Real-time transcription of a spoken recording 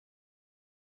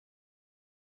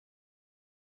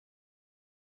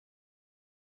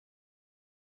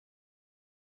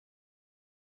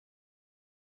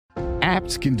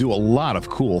Apps can do a lot of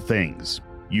cool things.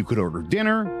 You could order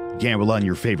dinner, gamble on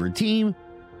your favorite team,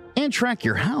 and track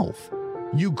your health.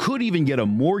 You could even get a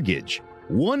mortgage.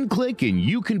 One click and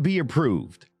you can be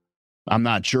approved. I'm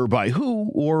not sure by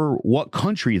who or what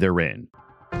country they're in.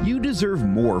 You deserve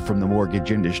more from the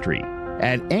mortgage industry.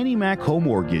 At AnyMac Home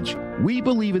Mortgage, we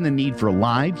believe in the need for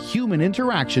live human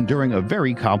interaction during a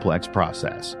very complex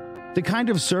process. The kind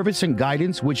of service and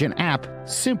guidance which an app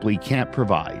simply can't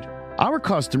provide. Our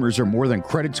customers are more than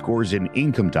credit scores and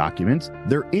income documents.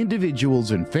 They're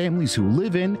individuals and families who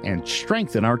live in and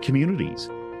strengthen our communities.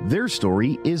 Their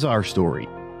story is our story,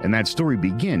 and that story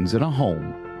begins in a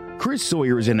home. Chris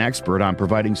Sawyer is an expert on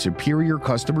providing superior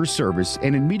customer service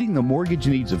and in meeting the mortgage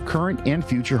needs of current and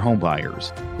future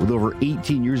homebuyers. With over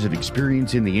 18 years of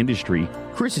experience in the industry,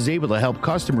 Chris is able to help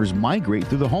customers migrate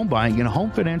through the home buying and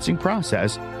home financing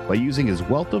process by using his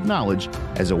wealth of knowledge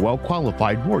as a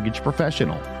well-qualified mortgage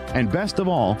professional. And best of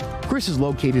all, Chris is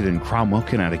located in Cromwell,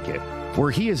 Connecticut,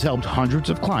 where he has helped hundreds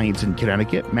of clients in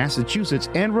Connecticut, Massachusetts,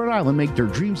 and Rhode Island make their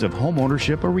dreams of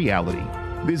homeownership a reality.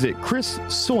 Visit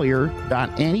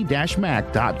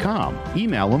chrissawyer.any-mac.com.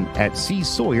 Email him at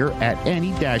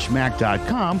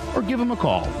csawyer@any-mac.com or give him a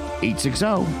call,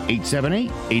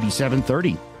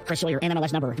 860-878-8730. Chris Sawyer,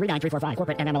 NMLS number 39345,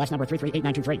 corporate NMLS number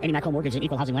 338923. AnyMac Home Mortgage is an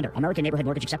equal housing lender. American Neighborhood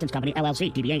Mortgage Acceptance Company,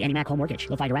 LLC. DBA AnyMac Home Mortgage.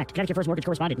 Lo-Fi Direct. Connecticut First Mortgage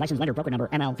Correspondent. License lender. Broker number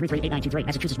ML 338923.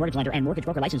 Massachusetts Mortgage Lender and Mortgage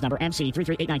Broker License number MC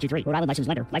 338923. Rhode Island License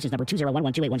Lender. License number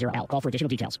 2011280L. Call for additional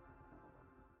details.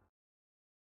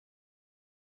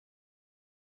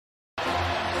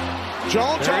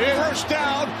 Jones on first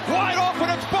down, wide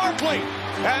open, it's Barkley.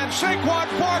 And Saquon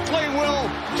Barkley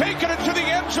will take it into the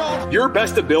end zone. Your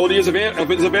best ability is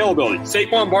availability.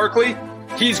 Saquon Barkley,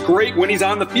 he's great when he's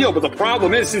on the field, but the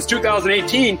problem is since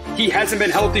 2018, he hasn't been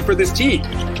healthy for this team.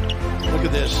 Look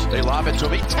at this. They lob it to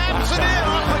him. He taps it in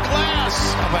off the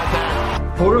glass. How about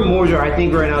that? Porter Moser, I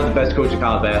think right now is the best coach in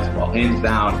college basketball, hands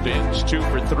down. Fins 2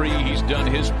 for 3. He's done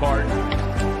his part.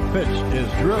 Pitch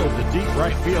is drilled to deep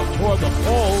right field toward the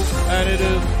pole, and it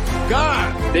is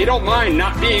gone. They don't mind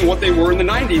not being what they were in the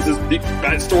 90s as the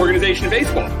best organization in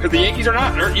baseball, because the Yankees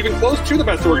aren't even close to the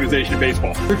best organization in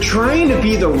baseball. You're trying to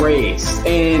be the Rays,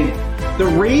 and the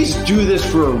Rays do this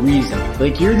for a reason.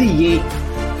 Like, you're the Yankees.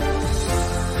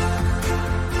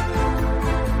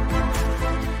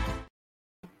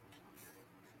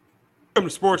 Welcome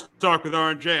to Sports Talk with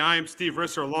R&J. I am Steve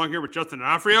Risser, along here with Justin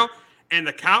D'Onofrio. And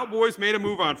the Cowboys made a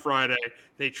move on Friday.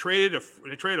 They traded a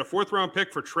fourth-round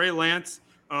pick for Trey Lance.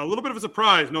 A little bit of a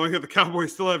surprise, knowing that the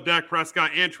Cowboys still have Dak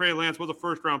Prescott and Trey Lance was a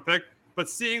first-round pick. But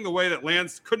seeing the way that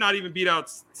Lance could not even beat out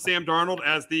Sam Darnold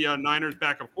as the Niners'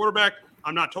 backup quarterback,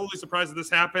 I'm not totally surprised that this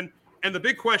happened. And the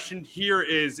big question here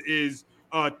is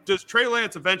does Trey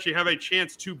Lance eventually have a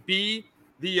chance to be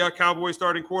the Cowboys'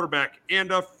 starting quarterback? And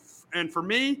for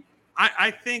me,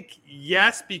 I think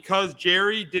yes, because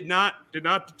Jerry did not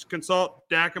consult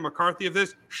Dak and McCarthy of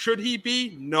this. Should he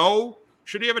be? No.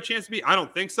 Should he have a chance to be? I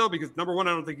don't think so, because number one,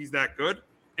 I don't think he's that good.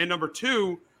 And number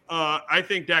two, I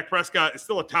think Dak Prescott is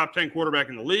still a top 10 quarterback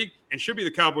in the league and should be the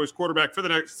Cowboys quarterback for the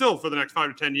next 5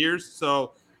 to 10 years.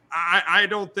 So I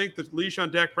don't think the leash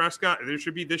on Dak Prescott, there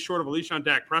should be this short of a leash on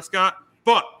Dak Prescott.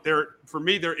 But for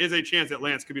me, there is a chance that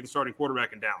Lance could be the starting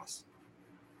quarterback in Dallas.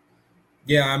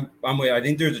 Yeah, I'm with. I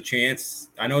think there's a chance.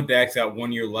 I know Dak's got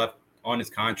 1 year left on his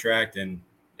contract, and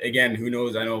again, who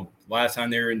knows? I know last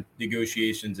time they were in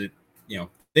negotiations, they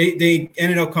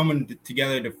ended up coming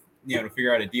together to to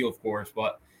figure out a deal, of course.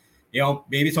 But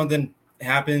maybe something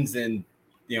happens, and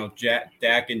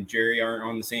Dak and Jerry aren't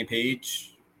on the same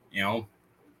page.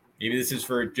 Maybe this is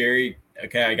for Jerry.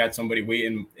 Okay, I got somebody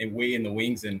waiting in the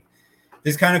wings, and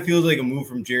this kind of feels like a move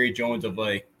from Jerry Jones of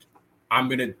like, I'm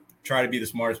gonna try to be the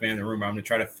smartest man in the room. I'm going to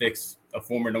try to fix a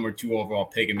former number 2 overall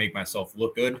pick and make myself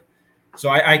look good. So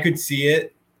I could see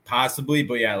it possibly,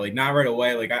 but yeah, like not right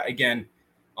away. Like I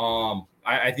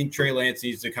think Trey Lance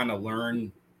needs to kind of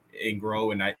learn and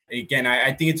grow. And I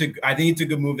think it's a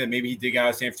good move that maybe he did get out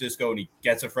of San Francisco and he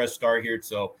gets a fresh start here.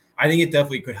 So I think it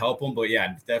definitely could help him, but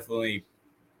yeah, definitely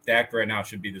Dak right now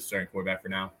should be the starting quarterback for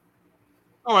now.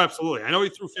 Oh, absolutely. I know he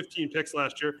threw 15 picks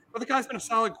last year, but the guy's been a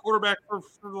solid quarterback for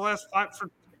the last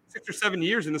 6 or 7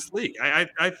 years in this league.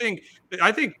 I think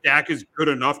Dak is good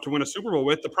enough to win a Super Bowl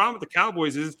with. The problem with the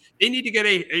Cowboys is they need to get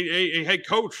a head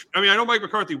coach. I mean, I know Mike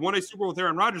McCarthy won a Super Bowl with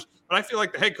Aaron Rodgers, but I feel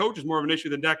like the head coach is more of an issue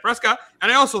than Dak Prescott. And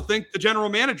I also think the general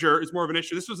manager is more of an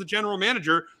issue. This was a general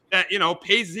manager that,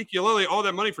 pays Ezekiel Elliott all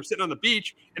that money for sitting on the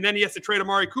beach, and then he has to trade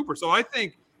Amari Cooper. So I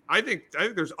think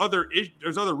there's other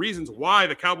reasons why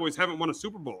the Cowboys haven't won a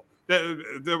Super Bowl, that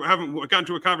haven't gotten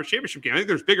to a conference championship game. I think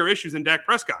there's bigger issues than Dak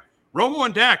Prescott. Romo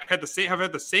and Dak have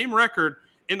had the same record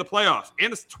in the playoffs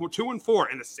and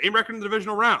 2-4 and the same record in the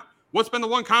divisional round. What's been the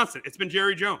one constant? It's been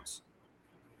Jerry Jones.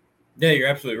 Yeah, you're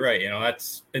absolutely right.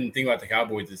 That's been the thing about the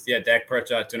Cowboys is, Dak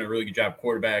Prescott's done a really good job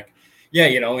quarterback. Yeah,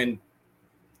 and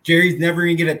Jerry's never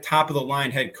going to get a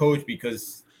top-of-the-line head coach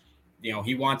because,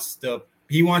 he wants to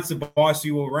boss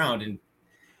you around, and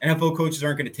NFL coaches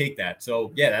aren't going to take that.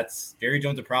 So, yeah, that's Jerry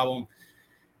Jones' a problem.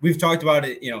 We've talked about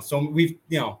it,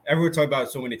 everyone talked about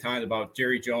it so many times about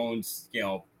Jerry Jones.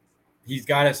 He's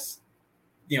got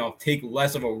to, take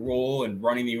less of a role in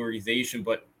running the organization.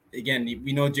 But again,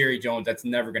 we know Jerry Jones, that's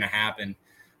never going to happen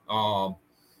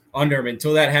under him.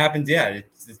 Until that happens,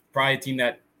 it's probably a team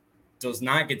that does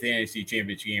not get the NFC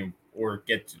Championship game or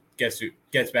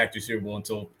gets back to Super Bowl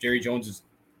until Jerry Jones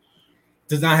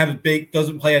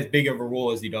doesn't play as big of a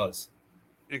role as he does.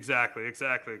 Exactly.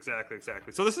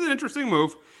 So this is an interesting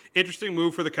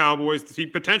move for the Cowboys. He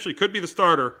potentially could be the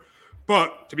starter,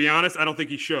 but to be honest, I don't think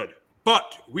he should.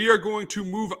 But we are going to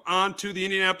move on to the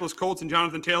Indianapolis Colts and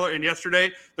Jonathan Taylor. And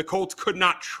yesterday, the Colts could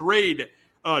not trade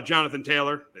Jonathan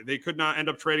Taylor. They could not end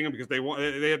up trading him because they want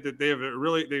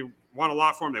a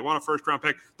lot for him. They want a first-round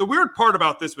pick. The weird part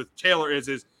about this with Taylor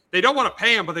is they don't want to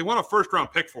pay him, but they want a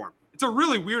first-round pick for him. It's a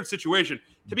really weird situation.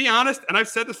 To be honest, and I've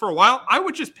said this for a while, I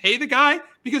would just pay the guy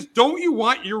because don't you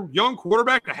want your young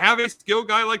quarterback to have a skilled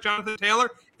guy like Jonathan Taylor?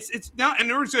 It's not, and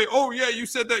they're say, oh yeah, you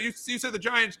said that you said the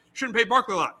Giants shouldn't pay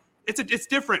Barkley a lot. It's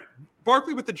different.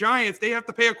 Barkley with the Giants, they have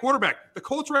to pay a quarterback. The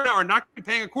Colts right now are not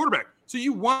paying a quarterback. So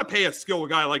you want to pay a skilled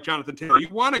guy like Jonathan Taylor. You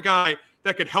want a guy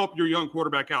that could help your young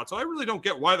quarterback out. So I really don't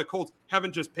get why the Colts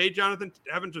haven't just paid Jonathan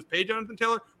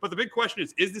Taylor. But the big question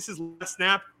is this his last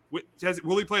snap?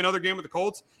 Will he play another game with the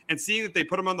Colts? And seeing that they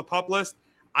put him on the PUP list,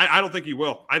 I don't think he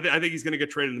will. I think he's going to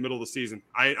get traded in the middle of the season.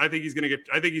 I think he's going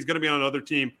to be on another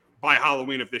team by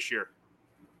Halloween of this year.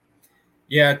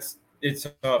 Yeah, it's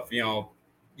tough.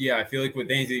 I feel like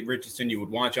with Anthony Richardson, you would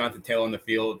want Jonathan Taylor on the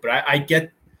field, but I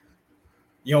get.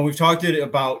 We've talked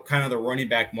about kind of the running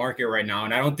back market right now,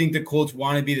 and I don't think the Colts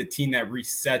want to be the team that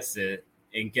resets it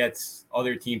and gets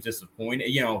other teams disappointed.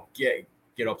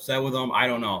 Get upset with them. I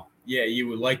don't know. Yeah, you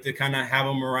would like to kind of have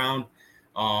him around,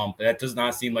 but that does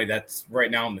not seem like that's right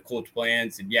now in the Colts'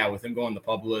 plans. And with him going the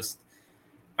PUP list,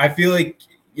 I feel like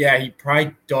he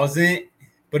probably doesn't.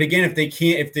 But again,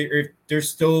 if they're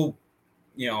still,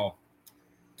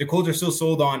 the Colts are still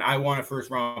sold on I want a first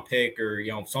round pick or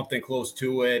something close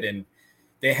to it, and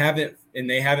they haven't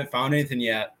found anything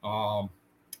yet. And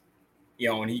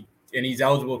he's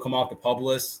eligible to come off the PUP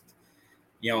list.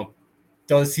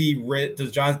 Does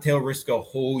Jonathan Taylor risk a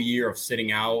whole year of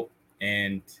sitting out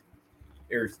rest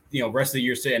of the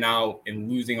year sitting out and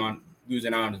losing out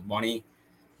on his money?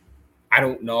 I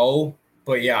don't know,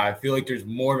 but I feel like there's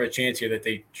more of a chance here that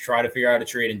they try to figure out a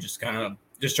trade and just try to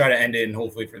end it, and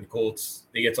hopefully for the Colts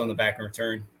they get on the back in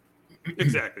return.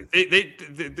 Exactly. They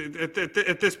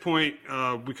at this point,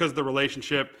 because of the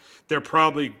relationship, they're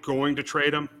probably going to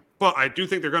trade him. But I do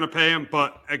think they're going to pay him.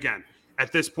 But again,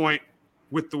 at this point,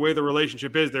 with the way the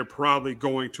relationship is, they're probably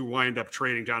going to wind up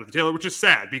trading Jonathan Taylor, which is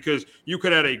sad because you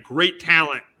could have a great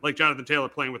talent like Jonathan Taylor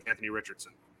playing with Anthony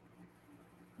Richardson.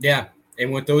 Yeah,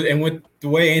 and with the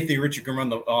way Anthony Richardson can run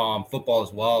the football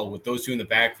as well, with those two in the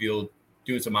backfield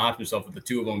doing some option stuff with the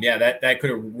two of them, that could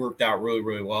have worked out really,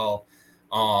 really well.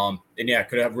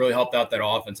 Could have really helped out that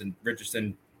offense. And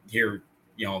Richardson here,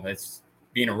 that's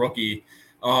being a rookie.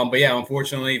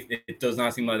 Unfortunately, it does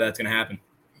not seem like that's going to happen.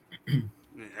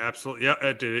 Absolutely.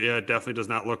 It definitely does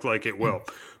not look like it will.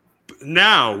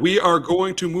 Now we are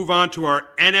going to move on to our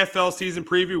NFL season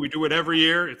preview. We do it every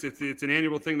year. It's an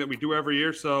annual thing that we do every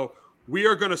year. So we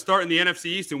are going to start in the NFC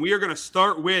East, and we are going to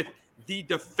start with the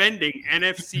defending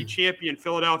NFC champion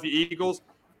Philadelphia Eagles.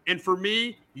 And for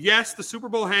me, yes, the Super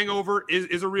Bowl hangover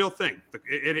is a real thing.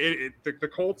 The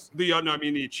Colts,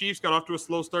 the Chiefs got off to a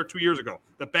slow start 2 years ago.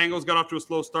 The Bengals got off to a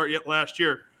slow start yet last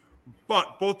year.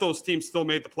 But both those teams still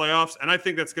made the playoffs, and I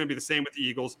think that's going to be the same with the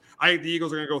Eagles. I think the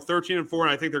Eagles are going to go 13-4,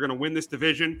 and I think they're going to win this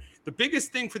division. The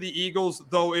biggest thing for the Eagles,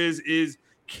 though, is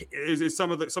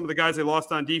some of the guys they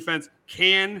lost on defense.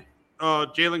 Can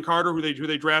Jalen Carter, who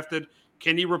they drafted,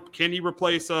 can he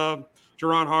replace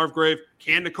Jerron Hargrave?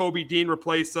 Can Nakobe Dean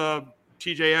replace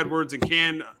T.J. Edwards? And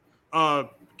can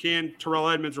Terrell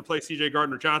Edmonds replace C.J.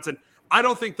 Gardner-Johnson? I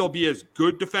don't think they'll be as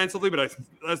good defensively,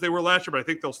 as they were last year, but I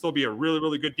think they'll still be a really,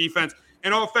 really good defense.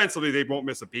 And offensively, they won't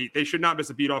miss a beat. They should not miss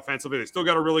a beat offensively. They still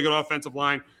got a really good offensive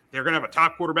line. They're going to have a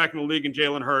top quarterback in the league in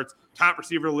Jalen Hurts, top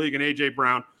receiver in the league in A.J.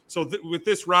 Brown. So with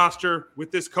this roster,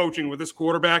 with this coaching, with this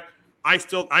quarterback, I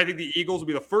think the Eagles will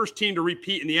be the first team to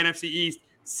repeat in the NFC East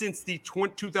since the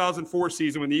 2004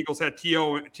 season when the Eagles had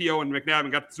T.O. and McNabb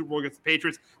and got the Super Bowl against the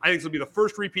Patriots. I think this will be the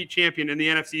first repeat champion in the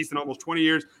NFC East in almost 20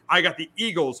 years. I got the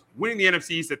Eagles winning the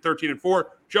NFC East at 13-4.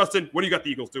 Justin, what do you got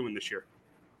the Eagles doing this year?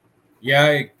 Yeah,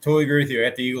 I totally agree with you.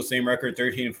 At the Eagles, same record,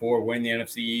 13-4, winning the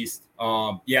NFC East.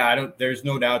 There's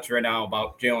no doubts right now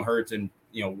about Jalen Hurts and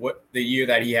what the year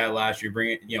that he had last year,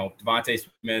 bringing Devontae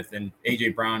Smith and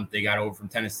AJ Brown, they got over from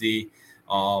Tennessee.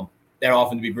 That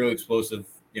offense to be really explosive.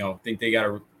 I think they got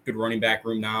a good running back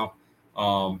room now.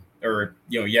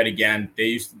 Yet again,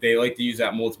 they like to use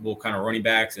that multiple kind of running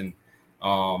backs, and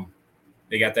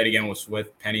they got that again with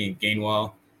Swift, Penny, and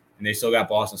Gainwell, and they still got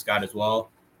Boston Scott as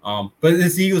well. But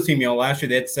this Eagles team, last year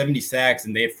they had 70 sacks,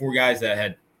 and they had 4 guys that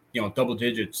had double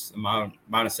digits amount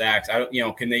of sacks.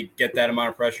 Can they get that amount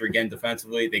of pressure again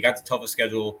defensively? They got the toughest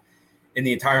schedule in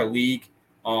the entire league,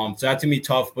 so that's gonna be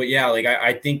tough. But yeah,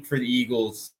 I think for the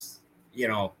Eagles,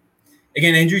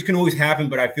 again, injuries can always happen,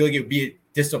 but I feel like it would be a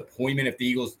disappointment if the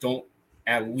Eagles don't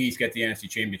at least get the NFC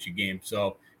Championship game.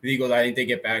 So the Eagles, I think they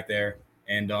get back there,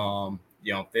 and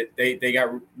they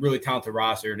got really talented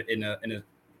roster in an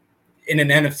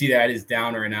NFC that is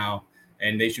down right now,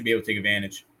 and they should be able to take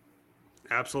advantage.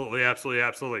 Absolutely.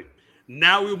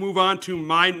 Now we'll move on to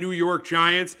my New York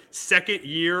Giants, second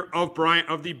year of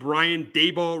the Brian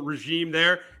Daboll regime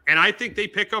there. And I think they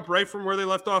pick up right from where they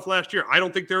left off last year. I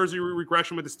don't think there is a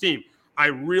regression with this team. I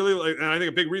think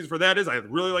a big reason for that is I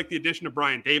really like the addition of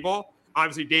Brian Daboll.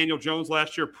 Obviously, Daniel Jones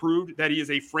last year proved that he is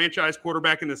a franchise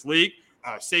quarterback in this league.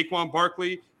 Saquon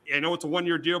Barkley, I know it's a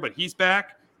one-year deal, but he's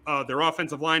back. Their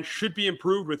offensive line should be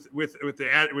improved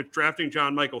with drafting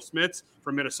John Michael Schmitz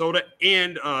from Minnesota,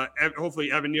 and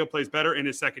hopefully Evan Neal plays better in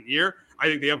his second year. I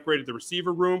think they upgraded the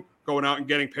receiver room, going out and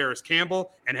getting Paris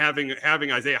Campbell and having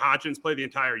Isaiah Hodgins play the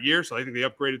entire year. So I think they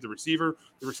upgraded the receiver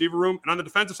room. And on the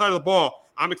defensive side of the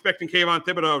ball, I'm expecting Kayvon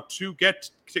Thibodeau to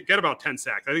get about 10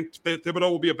 sacks. I think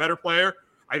Thibodeau will be a better player.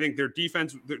 I think their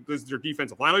defensive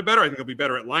line will be better. I think they'll be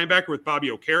better at linebacker with Bobby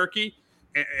Okereke.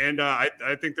 And I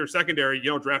think their secondary,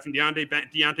 drafting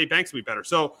Deontay Banks will be better.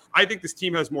 So I think this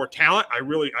team has more talent. I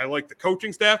like the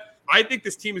coaching staff. I think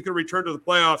this team is going to return to the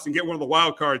playoffs and get one of the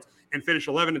wild cards and finish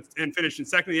in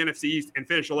second in the NFC East and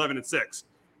finish 11-6.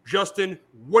 Justin,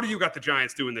 what do you got the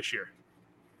Giants doing this year?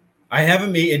 I have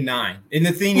them 8-9, and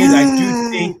the thing is, I do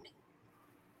think,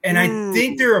 and I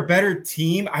think they're a better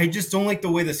team. I just don't like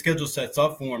the way the schedule sets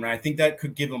up for them, and I think that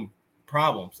could give them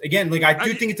problems. Again, I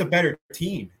do think it's a better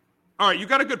team. All right, you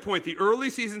got a good point. The early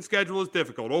season schedule is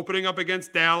difficult. Opening up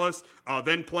against Dallas,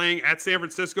 then playing at San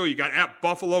Francisco. You got at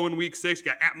Buffalo in Week 6. You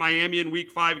got at Miami in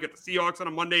Week 5. You got the Seahawks on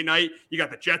a Monday night. You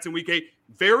got the Jets in Week 8.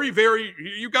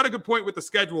 You got a good point with the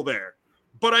schedule there.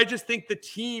 But I just think the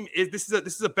team this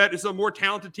is a more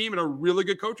talented team and a really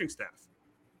good coaching staff.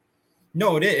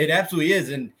 No, it absolutely is,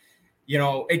 and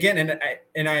again,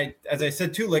 and I as I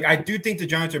said too, I do think the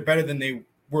Giants are better than they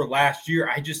were last year.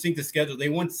 I just think the schedule, they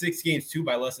won 6 games too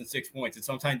by less than 6 points. And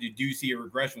sometimes you do see a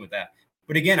regression with that.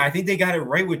 But again, I think they got it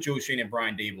right with Joe Schoen and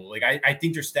Brian Daboll. I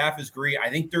think their staff is great. I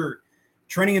think they're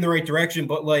trending in the right direction,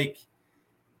 but it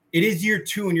is year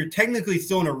 2 and you're technically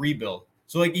still in a rebuild.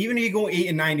 So even if you go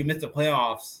 8-9, you miss the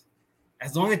playoffs,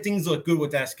 as long as things look good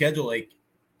with that schedule,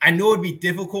 I know it'd be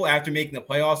difficult after making the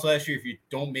playoffs last year if you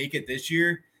don't make it this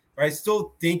year, but I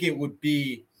still think it would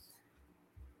be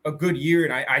a good year.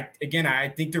 And I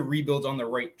think the rebuild's on the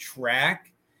right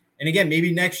track. And again,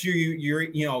 maybe next year you're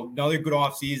another good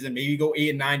off season. Maybe you go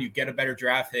 8-9, you get a better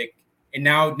draft pick. And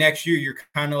now next year you're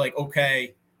kind of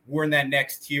okay, we're in that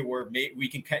next tier where we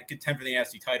can contend for the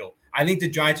NFC title. I think the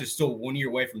Giants are still 1 year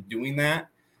away from doing that.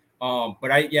 But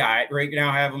right now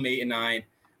I have them 8-9.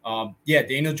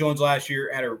 Daniel Jones last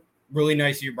year had a really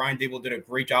nice year. Brian Daboll did a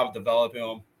great job of developing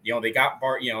him. They got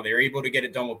they were able to get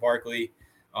it done with Barkley.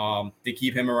 To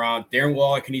keep him around. Darren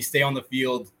Waller, can he stay on the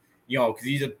field? Because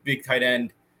he's a big tight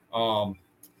end.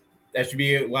 That should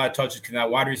be a lot of touches. Can that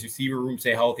wide receiver room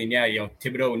stay healthy? And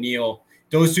Thibodeau and Neal,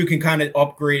 those two can kind of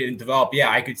upgrade and develop. Yeah,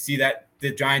 I could see that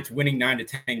the Giants winning 9 to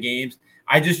 10 games.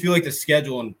 I just feel like the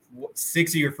schedule and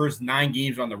 6 of your first 9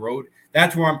 games on the road,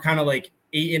 that's where I'm kind of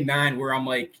 8-9, where I'm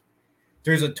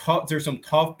there's some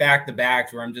tough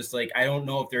back-to-backs where I'm just I don't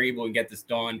know if they're able to get this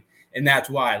done. And that's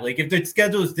why, if the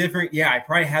schedule is different, I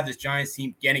probably have this Giants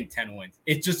team getting 10 wins.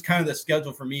 It's just kind of the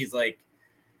schedule for me is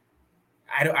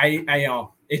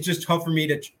it's just tough for me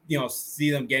to,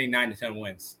 see them getting 9 to 10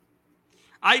 wins.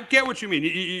 I get what you mean.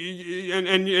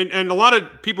 And a lot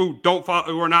of people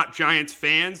who are not Giants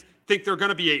fans think they're going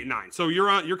to be 8-9. So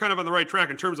you're kind of on the right track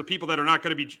in terms of people that are not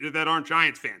going to be, that aren't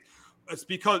Giants fans. It's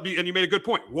because, and you made a good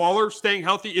point, Waller staying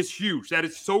healthy is huge. That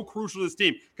is so crucial to this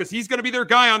team because he's going to be their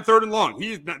guy on 3rd and long.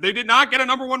 They did not get a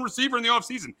number 1 receiver in the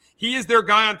offseason. He is their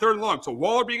guy on 3rd and long. So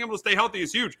Waller being able to stay healthy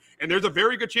is huge. And there's a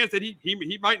very good chance that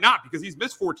he might not because he's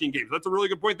missed 14 games. That's a really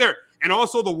good point there. And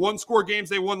also the 1-score games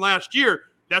they won last year,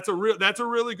 that's a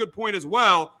really good point as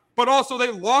well. But also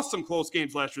they lost some close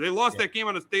games last year. They lost that game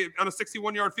on a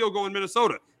 61-yard field goal in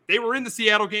Minnesota. They were in the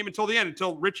Seattle game until the end,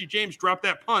 until Richie James dropped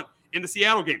that punt in the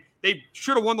Seattle game. They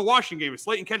should have won the Washington game. If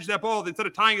Slayton catches that ball, instead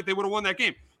of tying it, they would have won that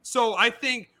game. So I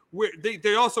think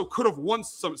they also could have won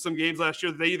some games last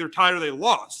year that they either tied or they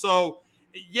lost. So,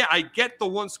 yeah, I get the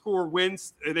 1-score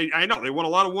wins. I know they won a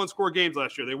lot of 1-score games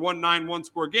last year. They won 9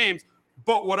 1-score games.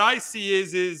 But what I see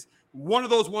is one of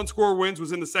those 1-score wins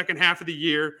was in the second half of the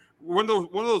year. One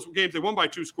of those games they won by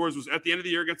 2 scores was at the end of the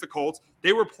year against the Colts.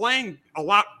 They were playing a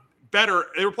lot better.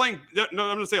 They were playing, no, I'm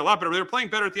going to say a lot better. They were playing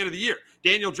better at the end of the year.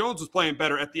 Daniel Jones was playing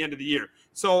better at the end of the year.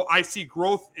 So I see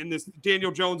growth in this Daniel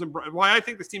Jones. And why I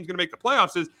think this team's going to make the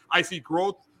playoffs is I see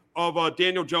growth of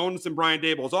Daniel Jones and Brian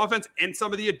Daboll's offense and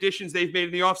some of the additions they've made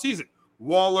in the offseason.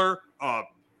 Waller,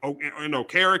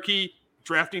 Okereke,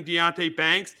 drafting Deontay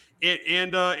Banks,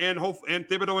 and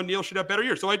Thibodeau and Neal should have better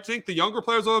years. So I think the younger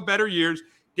players will have better years.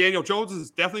 Daniel Jones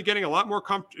is definitely getting a lot more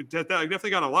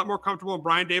comfortable in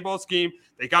Brian Daboll's scheme.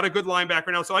 They got a good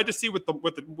linebacker now, so I just see with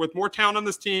more talent on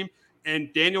this team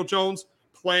and Daniel Jones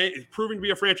proving to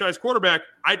be a franchise quarterback,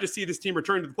 I just see this team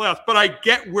returning to the playoffs. But I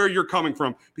get where you're coming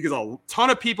from because a ton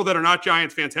of people that are not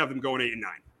Giants fans have them going 8-9.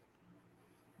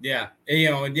 Yeah,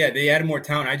 they added more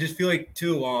talent. I just feel like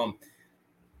too.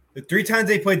 The 3 times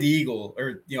they played the Eagles,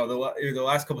 or the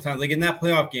last couple times, like in that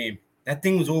playoff game. That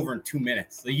thing was over in 2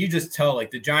 minutes. Like you just tell,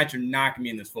 like the Giants are not going to be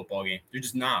in this football game. They're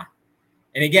just not.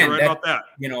 And again, right about that.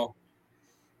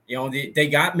 They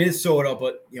got Minnesota,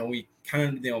 but we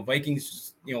kind of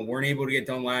Vikings weren't able to get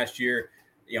done last year.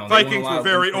 Vikings were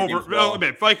very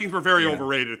Vikings were very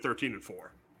overrated at 13-4.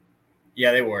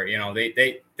 Yeah, they were.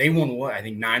 They won what? I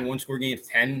think 9 1-score games,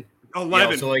 10,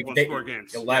 11 1-score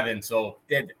games. 11. So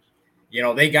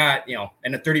they got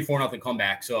and a 34-0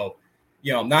 comeback. So.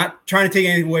 Not trying to take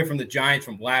anything away from the Giants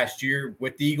from last year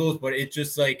with the Eagles, but it's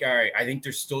just like, all right, I think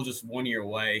they're still just 1 year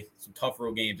away, some tough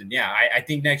road games. And, yeah, I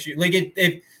think next year, like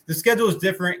if the schedule is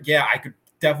different, yeah, I could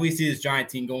definitely see this Giant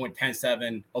team going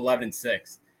 10-7,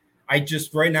 11-6. I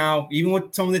just right now, even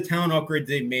with some of the talent upgrades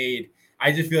they made,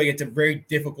 I just feel like it's a very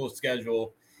difficult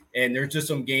schedule. And there's just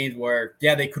some games where,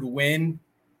 yeah, they could win,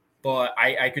 but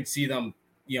I could see them,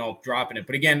 dropping it.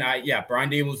 But, again,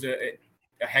 Brian Daboll's a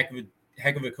heck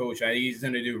of a coach. I think he's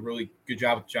going to do a really good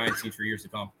job with the Giants team for years to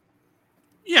come.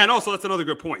 Yeah, and also that's another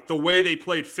good point. The way they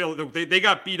played Philly, they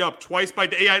got beat up twice by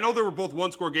Dallas. I know there were both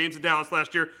 1-score games in Dallas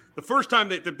last year. The first time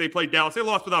they played Dallas, they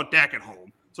lost without Dak at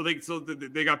home. So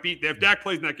they got beat. If Dak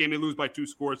plays in that game, they lose by 2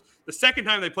 scores. The second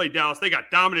time they played Dallas, they got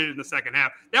dominated in the second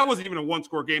half. That wasn't even a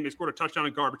 1-score game. They scored a touchdown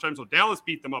in garbage time. So Dallas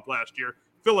beat them up last year.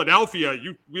 Philadelphia,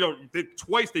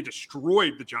 twice they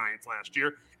destroyed the Giants last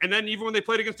year. And then even when they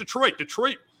played against Detroit,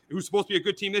 who's supposed to be a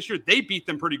good team this year, they beat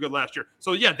them pretty good last year.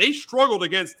 So yeah, they struggled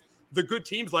against the good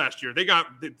teams last year. They got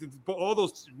all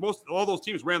those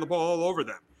teams ran the ball all over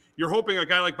them. You're hoping a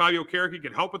guy like Bobby Okereke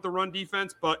can help with the run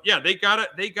defense, but yeah, they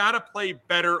gotta play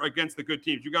better against the good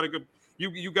teams. You got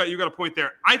a point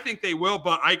there. I think they will,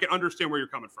 but I can understand where you're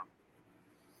coming from.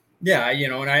 Yeah,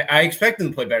 and I expect them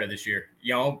to play better this year.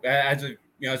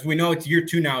 As we know, it's year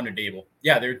 2 now under Daboll.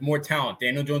 Yeah, there's more talent.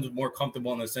 Daniel Jones is more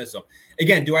comfortable in the system.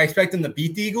 Again, do I expect them to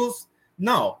beat the Eagles?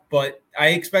 No, but I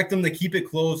expect them to keep it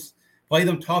close, play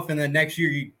them tough, and then next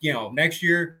year,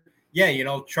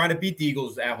 try to beat the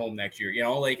Eagles at home next year.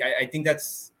 I think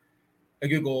that's a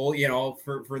good goal,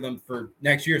 for them for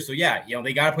next year. So yeah,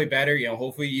 they got to play better.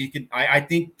 Hopefully you can. I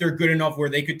think they're good enough where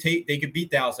they could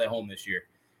beat Dallas at home this year.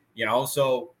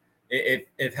 So.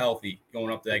 If healthy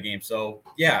going up to that game. So,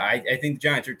 yeah, I think the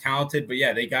Giants are talented, but,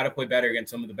 yeah, they got to play better against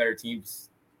some of the better teams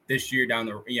this year and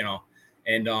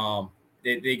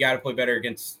they got to play better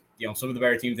against, some of the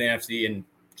better teams in the NFC and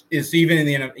is even in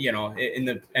the, in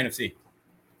the NFC.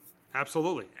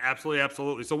 Absolutely.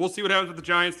 So we'll see what happens with the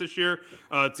Giants this year.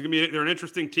 They're an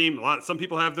interesting team. Some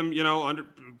people have them,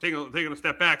 taking a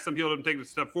step back. Some people have them taking a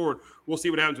step forward. We'll see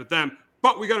what happens with them.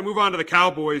 But we got to move on to the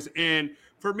Cowboys. And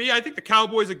for me, I think the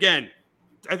Cowboys, again,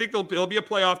 I think they'll be a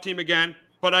playoff team again.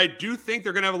 But I do think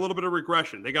they're going to have a little bit of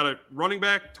regression. They got a running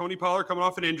back, Tony Pollard, coming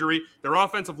off an injury. Their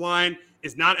offensive line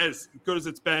is not as good as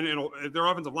it's been. And their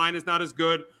offensive line is not as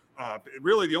good.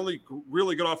 Really, the only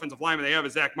really good offensive lineman they have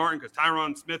is Zach Martin because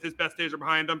Tyron Smith, his best days are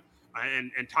behind him.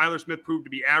 And Tyler Smith proved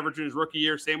to be average in his rookie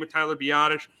year. Same with Tyler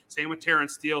Biotish. Same with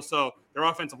Terrence Steele. So Their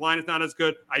offensive line is not as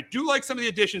good. I do like some of the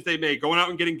additions they made, going out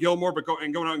and getting Gilmore,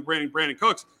 going out and Brandon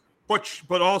Cooks.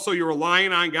 But also you're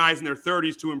relying on guys in their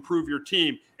 30s to improve your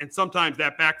team, and sometimes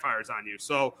that backfires on you.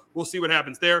 So we'll see what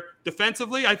happens there.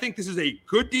 Defensively, I think this is a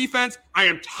good defense. I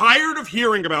am tired of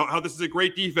hearing about how this is a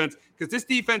great defense because this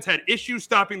defense had issues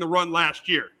stopping the run last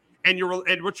year. And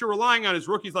what you're relying on is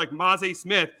rookies like Maze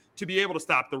Smith to be able to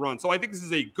stop the run. So I think this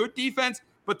is a good defense,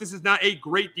 but this is not a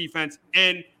great defense.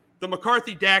 And the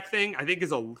McCarthy-Dak thing, I think,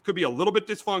 could be a little bit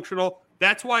dysfunctional.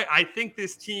 That's why I think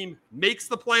this team makes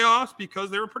the playoffs because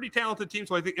they're a pretty talented team.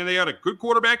 So I think, and they got a good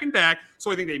quarterback in Dak.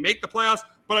 So I think they make the playoffs,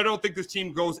 but I don't think this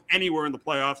team goes anywhere in the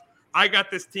playoffs. I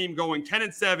got this team going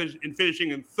 10-7 and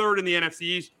finishing in third in the NFC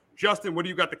East. Justin, what do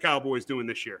you got the Cowboys doing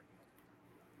this year?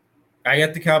 I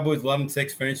got the Cowboys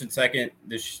 11-6, finishing second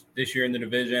this year in the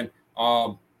division.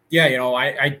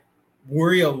 I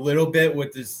worry a little bit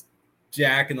with this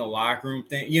Jack in the locker room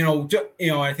thing.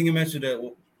 I think I mentioned it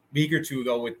a week or two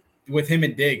ago with him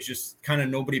and Diggs, just kind of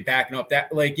nobody backing up that,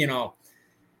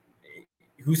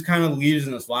 who's kind of the leaders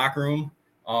in this locker room.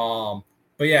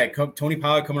 But yeah, Tony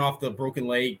Pollard coming off the broken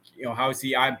leg, how is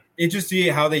he? I'm interested to see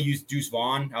how they use Deuce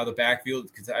Vaughn out of the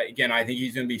backfield because I think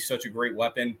he's going to be such a great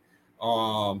weapon.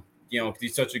 Because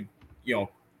he's such a,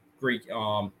 great.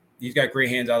 He's got great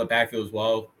hands out of the backfield as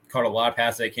well. Caught a lot of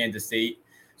passes at Kansas State.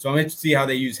 So I'm interested to see how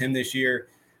they use him this year.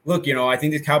 Look, I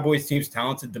think this Cowboys team's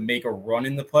talented to make a run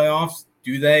in the playoffs.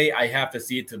 Do they? I have to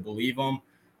see it to believe them.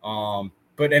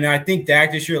 But I think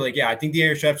Dak this year, I think the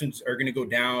interceptions are going to go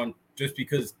down just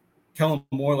because Kellen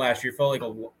Moore last year felt like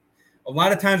a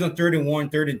lot of times on 3rd and 1,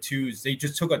 3rd and 2s, they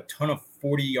just took a ton of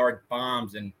 40-yard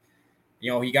bombs and,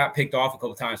 he got picked off a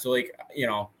couple of times. So,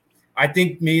 I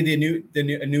think maybe a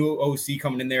new OC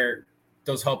coming in there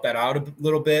does help that out a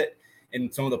little bit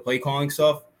in some of the play calling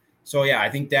stuff. So, yeah, I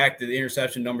think Dak, the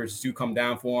interception numbers do come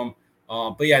down for him.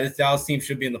 But, yeah, this Dallas team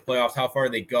should be in the playoffs. How far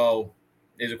they go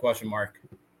is a question mark.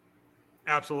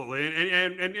 Absolutely.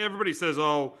 And everybody says,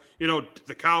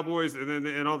 the Cowboys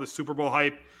and all the Super Bowl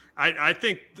hype. I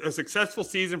think a successful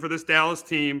season for this Dallas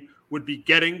team would be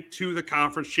getting to the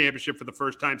conference championship for the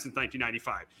first time since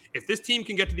 1995. If this team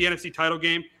can get to the NFC title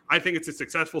game, I think it's a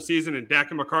successful season, and Dak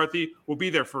and McCarthy will be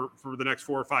there for the next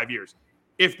 4 or 5 years.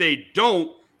 If they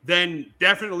don't, then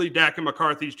definitely Dak and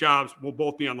McCarthy's jobs will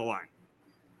both be on the line.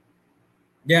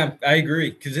 Yeah, I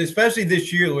agree. Because especially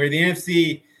this year where the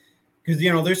NFC – because,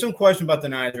 there's some question about the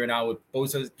Niners right now with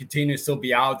Bosa continuing to still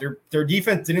be out. Their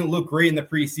defense didn't look great in the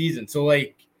preseason. So,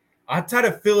 outside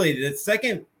of Philly, the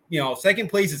second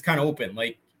place is kind of open.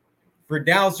 For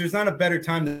Dallas, there's not a better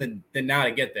time than now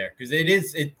to get there because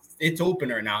it's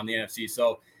opener now in the NFC.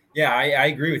 So, yeah, I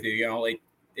agree with you.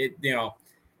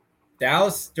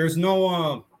 Dallas, there's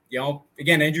no,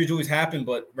 again, injuries always happen.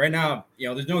 But right now,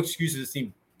 there's no excuses this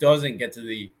team doesn't get to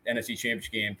the NFC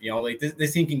Championship game.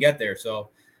 This team can get there. So,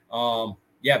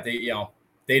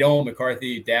 they don't.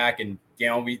 McCarthy, Dak, and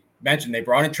we mentioned they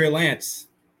brought in Trey Lance.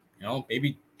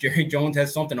 Maybe Jerry Jones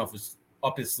has something up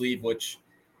his sleeve, which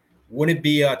wouldn't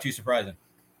be too surprising.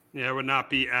 Yeah, it would not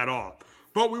be at all.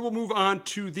 But we will move on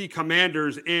to the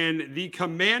Commanders, and the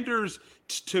Commanders,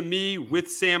 to me, with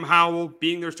Sam Howell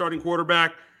being their starting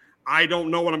quarterback, I don't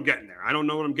know what I'm getting there.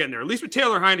 At least with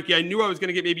Taylor Heineke, I knew I was going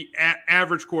to get maybe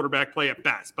average quarterback play at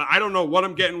best. But I don't know what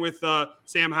I'm getting with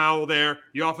Sam Howell there.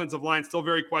 The offensive line still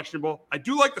very questionable. I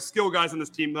do like the skill guys on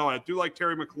this team, though. I do like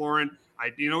Terry McLaurin.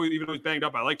 Even though he's banged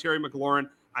up, I like Terry McLaurin.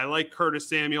 I like Curtis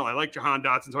Samuel. I like Jahan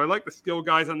Dotson. So I like the skill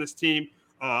guys on this team.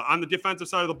 On the defensive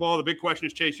side of the ball, the big question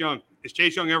is Chase Young. Is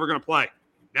Chase Young ever going to play?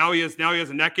 Now he has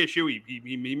a neck issue.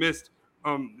 He missed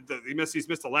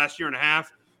the last year and a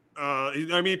half.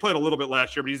 He played a little bit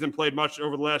last year, but he hasn't played much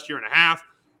over the last year and a half.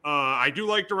 I do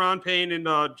like Deron Payne and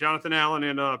Jonathan Allen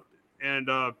and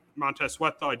Montez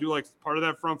Sweat, though. I do like part of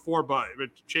that front four, but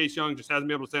Chase Young just hasn't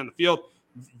been able to stay on the field.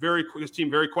 This team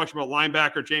very questionable.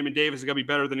 Linebacker Jamin Davis is going to be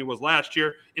better than he was last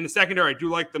year. In the secondary, I do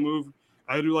like the move.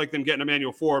 I do like them getting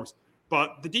Emmanuel Forbes,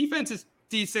 but the defense is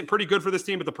decent, pretty good for this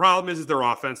team. But the problem is their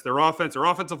offense, their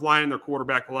offensive line, and their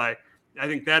quarterback play. I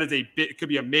think that is could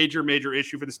be a major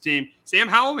issue for this team. Sam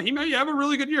Howell, he may have a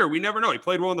really good year. We never know. He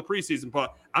played well in the preseason,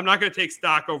 but I'm not going to take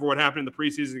stock over what happened in the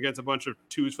preseason against a bunch of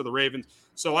twos for the Ravens.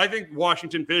 So I think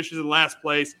Washington finishes in last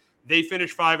place. They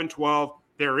finish 5-12.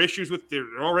 There are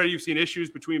already you've seen issues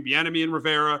between Bieniemy and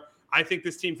Rivera. I think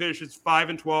this team finishes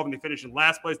 5-12 and they finish in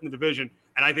last place in the division.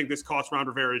 And I think this costs Ron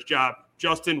Rivera his job.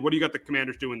 Justin, what do you got the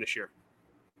Commanders doing this year?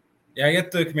 Yeah, I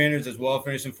get the Commanders as well,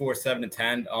 finishing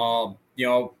 7-10.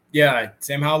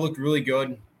 Sam Howell looked really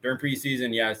good during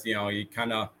preseason. Yes, you always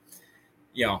kind of,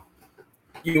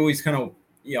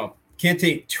 can't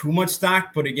take too much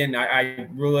stock. But again, I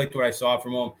really liked what I saw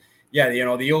from him. yeah,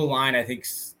 the O-line, I think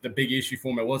the big issue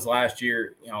for him, it was last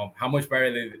year, how much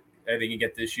better they can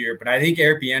get this year. But I think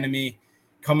Eric Bieniemy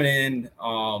coming in,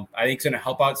 I think it's going to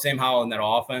help out Sam Howell in that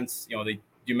offense.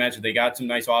 You mentioned they got some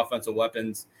nice offensive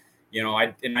weapons.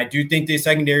 I do think the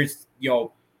secondaries,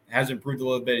 has improved a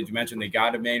little bit. As you mentioned, they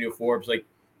got Emmanuel Forbes,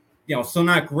 still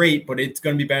not great, but it's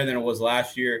going to be better than it was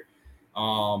last year.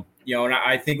 And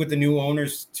I think with the new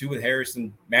owners too, with Harris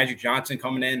and Magic Johnson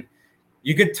coming in,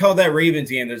 you could tell that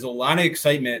Ravens game, there's a lot of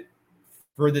excitement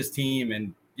for this team.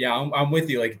 And yeah, I'm with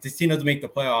you. Like, if this team doesn't make the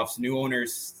playoffs, new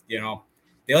owners,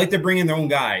 they like to bring in their own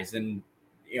guys. And,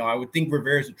 I would think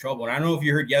Rivera's in trouble. And I don't know if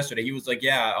you heard yesterday, he was like, he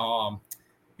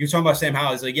was talking about Sam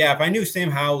Howell. He's like, yeah, if I knew Sam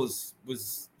Howell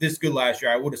was this good last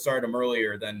year, I would have started him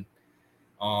earlier than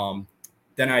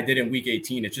I did in week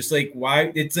 18. It's just like,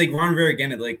 why? It's like Ron Rivera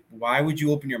again. Like, why would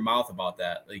you open your mouth about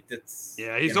that? Like, that's,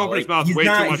 he's opened his mouth way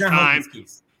too much time.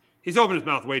 He's opened his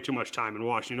mouth way too much time in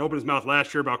Washington. He opened his mouth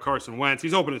last year about Carson Wentz.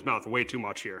 He's opened his mouth way too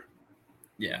much here.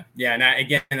 Yeah. And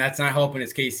again, that's not helping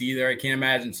his case either. I can't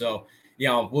imagine. So,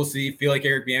 we'll see. Feel like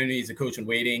Eric Bieniemy is a coach in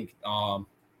waiting.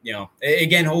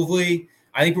 Again, hopefully,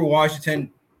 I think for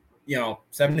Washington,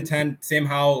 7-10, Sam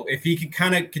Howell, if he can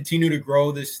kind of continue to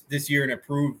grow this year and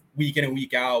improve week in and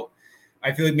week out,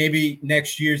 I feel like maybe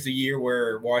next year's the year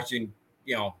where Washington,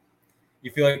 you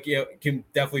feel like it can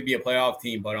definitely be a playoff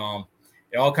team. But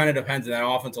it all kind of depends on that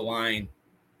offensive line.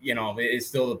 It's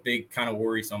still a big kind of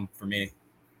worrisome for me.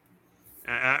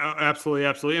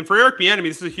 Absolutely. And for Eric Bieniemy,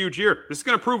 this is a huge year. This is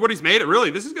going to prove what he's made of. Really,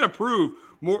 this is going to prove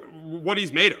more what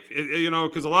he's made of.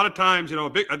 Because a lot of times,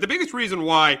 the biggest reason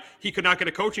why he could not get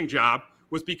a coaching job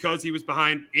was because he was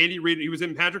behind Andy Reid. He was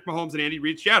in Patrick Mahomes and Andy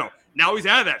Reid's shadow. Now he's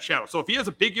out of that shadow. So if he has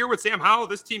a big year with Sam Howell,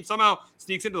 this team somehow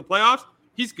sneaks into the playoffs,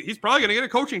 he's probably going to get a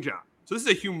coaching job. So this is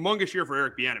a humongous year for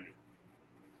Eric Bieniemy.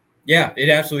 Yeah, it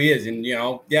absolutely is. And,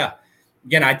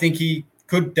 again, I think he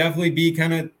could definitely be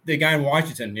kind of the guy in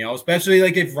Washington, especially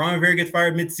like if Ron Rivera gets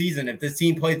fired midseason, if this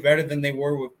team plays better than they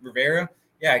were with Rivera,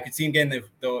 I could see him getting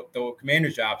the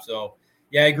commander's job. So,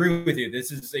 I agree with you.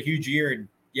 This is a huge year.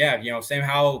 And, Sam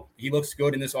Howell, he looks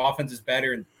good and this offense is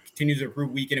better and continues to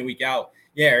improve week in and week out.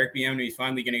 Eric Bieniemy is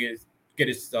finally going to get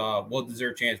his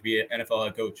well-deserved chance to be an NFL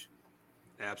head coach.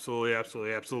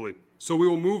 Absolutely. So we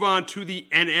will move on to the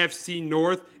NFC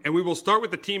North, and we will start with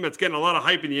the team that's getting a lot of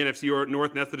hype in the NFC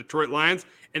North, and that's the Detroit Lions.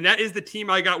 And that is the team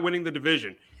I got winning the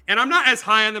division. And I'm not as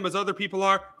high on them as other people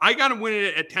are. I got them winning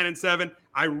it at 10-7.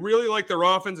 I really like their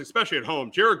offense, especially at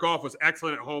home. Jared Goff was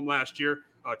excellent at home last year.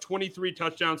 23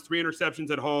 touchdowns, 3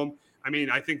 interceptions at home. I mean,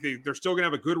 I think they're still going to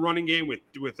have a good running game with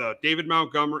David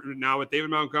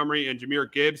Montgomery and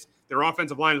Jahmyr Gibbs. Their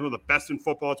offensive line is one of the best in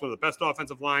football. It's one of the best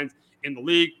offensive lines in the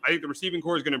league. I think the receiving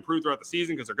core is going to improve throughout the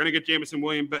season because they're going to get Jameson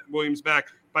Williams back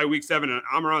by week 7. And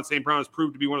Amon St. Brown has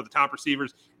proved to be one of the top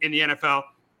receivers in the NFL.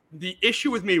 The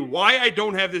issue with me, why I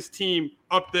don't have this team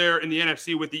up there in the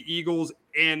NFC with the Eagles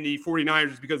and the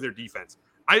 49ers is because of their defense.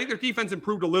 I think their defense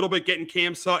improved a little bit getting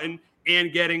Cam Sutton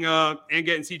and getting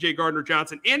CJ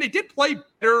Gardner-Johnson. And they did play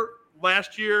better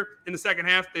last year in the second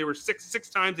half. They were six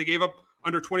times. They gave up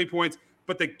under 20 points.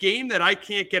 But the game that I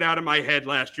can't get out of my head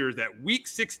last year is that Week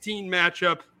 16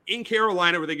 matchup in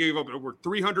Carolina where they gave up over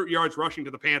 300 yards rushing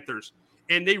to the Panthers.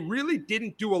 And they really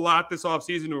didn't do a lot this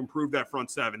offseason to improve that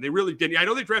front seven. They really didn't. I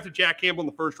know they drafted Jack Campbell in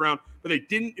the first round, but they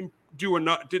didn't do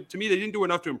enough. To me, they didn't do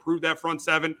enough to improve that front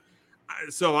seven.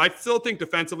 So I still think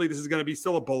defensively this is going to be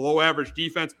still a below-average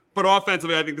defense. But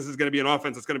offensively, I think this is going to be an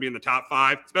offense that's going to be in the top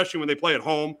 5, especially when they play at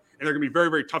home. And they're going to be very,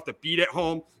 very tough to beat at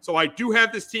home. So I do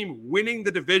have this team winning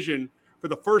the division for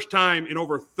the first time in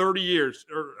over 30 years,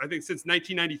 or I think since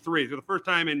 1993. For the first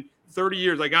time in 30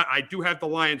 years, I do have the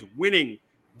Lions winning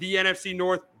the NFC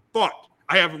North, but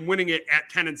I have them winning it at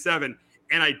 10-7.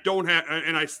 And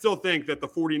I still think that the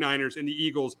 49ers and the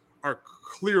Eagles are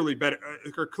clearly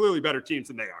better teams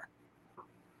than they are.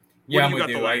 Yeah, I'm with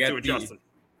you. I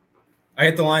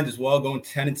got the Lions as well, going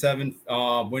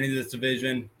 10-7, winning this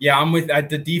division. Yeah, I'm with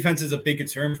the defense is a big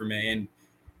concern for me, and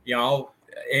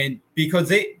and because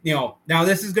they, now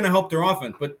this is going to help their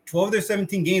offense, but 12 of their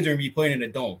 17 games are going to be played in a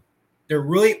dome. Their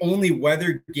really only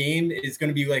weather game is going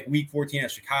to be like Week 14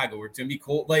 at Chicago, where it's going to be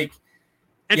cold.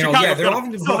 Chicago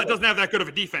still doesn't have that good of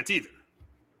a defense either.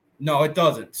 No, it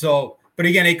doesn't. So, but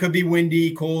again, it could be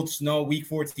windy, cold, snow, Week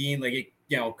 14.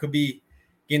 Could be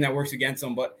a game that works against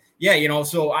them. But yeah,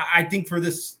 so I think for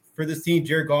this team,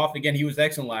 Jared Goff, again, he was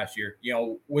excellent last year.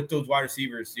 With those wide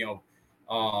receivers,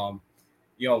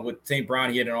 with St.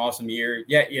 Brown, he had an awesome year.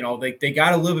 Yeah, they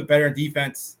got a little bit better in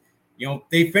defense.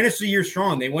 They finished the year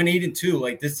strong. They went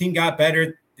 8-2. This team got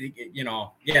better.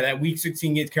 That Week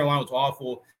 16 against Carolina was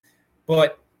awful.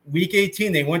 But week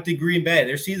 18, they went to Green Bay.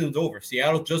 Their season's over.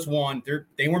 Seattle just won.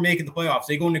 They weren't making the playoffs.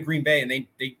 They go into Green Bay, and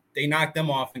they knock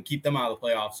them off and keep them out of the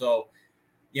playoffs. So,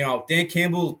 Dan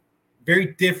Campbell,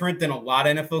 very different than a lot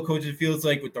of NFL coaches, it feels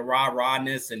like, with the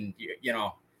rawness. And,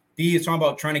 he's talking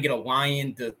about trying to get a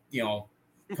lion to,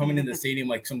 coming into the stadium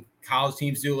like some college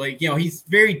teams do. Like,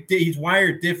 he's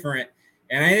wired different.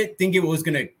 And I didn't think it was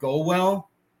going to go well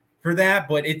for that,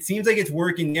 but it seems like it's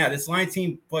working. Yeah, this Lions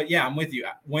team, but yeah, I'm with you.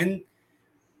 When's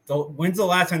the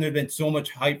last time there's been so much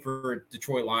hype for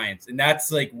Detroit Lions? And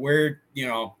that's like where,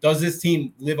 does this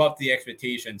team live up to the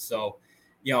expectations? So,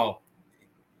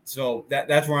 so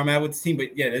that's where I'm at with this team.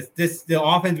 But yeah, the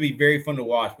offense will be very fun to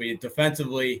watch. But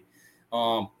defensively,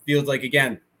 feels like,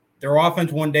 again, their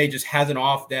offense one day just has an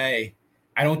off day.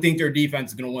 I don't think their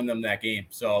defense is going to win them that game.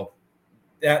 So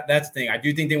that's the thing. I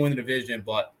do think they win the division,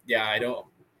 but yeah, I don't.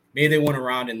 Maybe they win a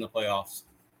round in the playoffs.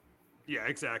 Yeah,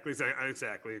 exactly. I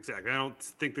don't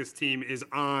think this team is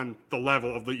on the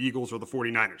level of the Eagles or the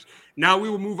 49ers. Now we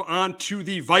will move on to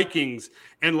the Vikings.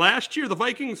 And last year, the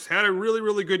Vikings had a really,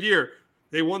 really good year.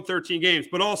 They won 13 games,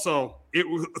 but also it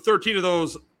was 13 of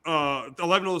those, 11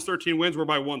 of those 13 wins were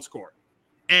by one score.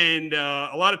 And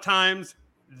a lot of times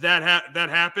that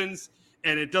happens,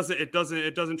 and it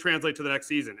doesn't translate to the next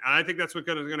season. And I think that's what's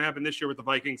going to happen this year with the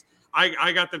Vikings.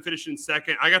 I got them finishing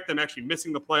second. I got them actually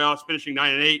missing the playoffs, finishing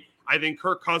 9-8. I think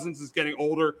Kirk Cousins is getting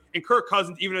older, and Kirk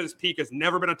Cousins, even at his peak, has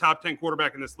never been a top 10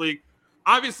 quarterback in this league.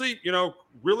 Obviously,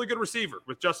 really good receiver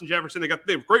with Justin Jefferson. They have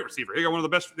a great receiver. They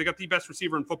got the best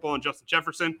receiver in football in Justin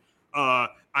Jefferson.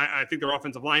 I think their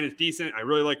offensive line is decent. I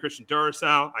really like Christian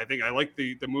Duracell. I like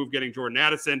the move getting Jordan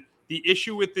Addison. The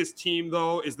issue with this team,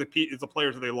 though, is the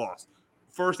players that they lost.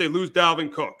 First, they lose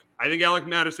Dalvin Cook. I think Alexander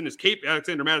Madison is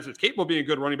capable of being a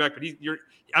good running back, but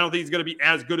I don't think he's going to be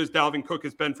as good as Dalvin Cook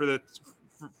has been for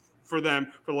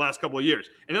them for the last couple of years.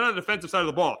 And then on the defensive side of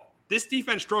the ball, this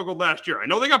defense struggled last year. I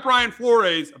know they got Brian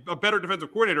Flores, a better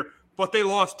defensive coordinator, but they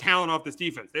lost talent off this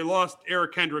defense. They lost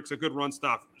Eric Kendricks, a good run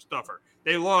stuffer.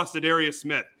 They lost Adarius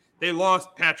Smith. They lost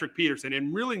Patrick Peterson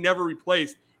and really never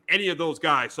replaced any of those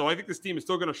guys. So I think this team is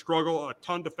still going to struggle a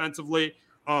ton defensively.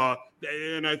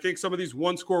 And I think some of these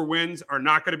one-score wins are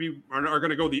going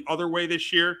to go the other way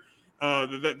this year.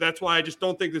 That's why I just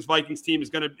don't think this Vikings team is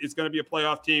going to be a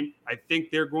playoff team. I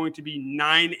think they're going to be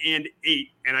 9-8,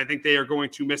 and I think they are going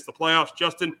to miss the playoffs.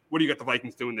 Justin, what do you got the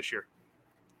Vikings doing this year?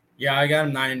 Yeah, I got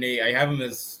them 9-8. I have them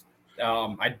as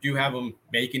I do have them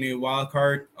making a wild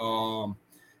card.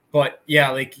 But yeah,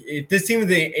 like if this team in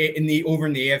the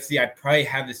AFC, I'd probably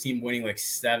have this team winning like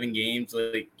 7 games.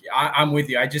 Like I'm with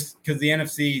you. Because the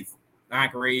NFC is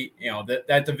not great.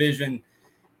 That division,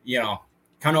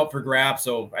 kind of up for grabs.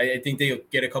 So I think they'll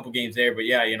get a couple games there. But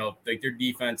yeah, like their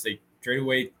defense, they traded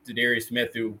away to Darius Smith,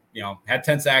 who had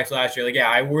 10 sacks last year. Like, yeah,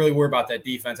 I really worry about that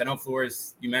defense. I know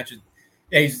Flores, you mentioned,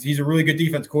 yeah, he's a really good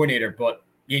defense coordinator, but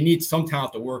you need some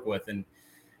talent to work with, and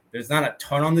there's not a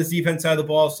ton on this defense side of the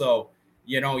ball. So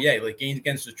like games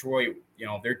against Detroit,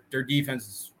 their defense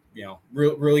is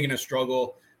really going to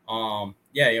struggle.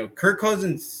 Kirk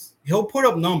Cousins, he'll put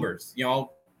up numbers.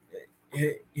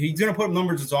 He's going to put up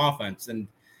numbers as offense, and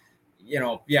in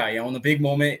the big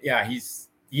moment,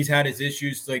 he's had his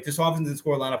issues. Like this offense didn't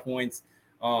score a lot of points.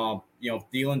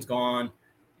 Thielen's gone.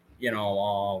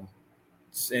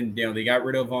 And they got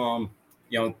rid of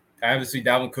obviously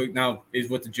Dalvin Cook now is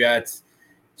with the Jets.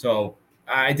 So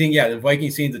I think the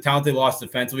Vikings team, the talent they lost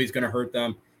defensively is going to hurt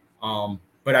them.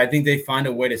 But I think they find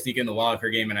a way to sneak in the wild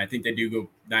card game, and I think they do go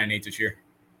 9-8 this year.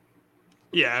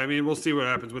 Yeah, I mean, we'll see what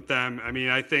happens with them. I mean,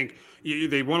 I think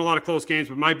they won a lot of close games,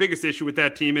 but my biggest issue with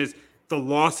that team is the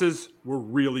losses were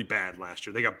really bad last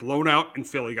year. They got blown out in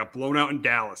Philly, got blown out in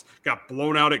Dallas, got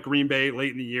blown out at Green Bay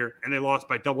late in the year, and they lost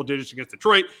by double digits against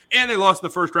Detroit, and they lost in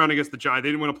the first round against the Giants. They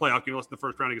didn't win a playoff game, lost in the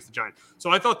first round against the Giants. So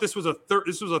I thought this was a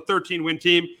 13-win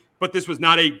team, but this was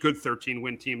not a good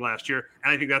 13-win team last year,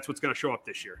 and I think that's what's going to show up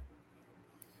this year.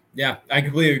 Yeah, I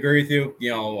completely agree with you.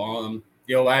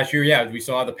 Last year, we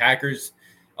saw the Packers.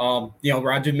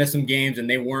 Roger missed some games and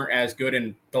they weren't as good.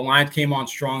 And the Lions came on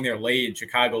strong there late in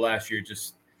Chicago last year.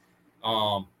 Just,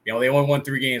 they only won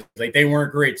 3 games. Like they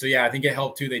weren't great. So yeah, I think it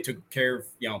helped too. They took care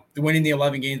of, winning the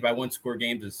 11 games by 1-score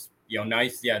games is,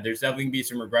 nice. Yeah, there's definitely gonna be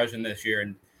some regression this year.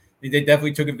 And they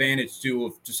definitely took advantage too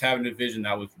of just having a division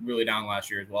that was really down last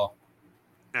year as well.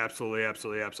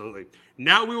 Absolutely.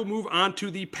 Now we will move on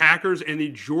to the Packers, and the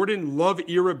Jordan Love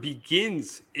era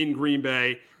begins in Green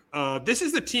Bay. This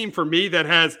is the team for me that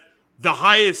has the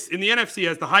highest in the NFC,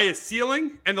 has the highest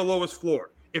ceiling and the lowest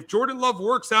floor. If Jordan Love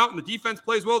works out and the defense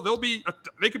plays well,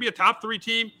 they could be a top 3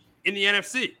 team in the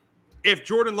NFC. If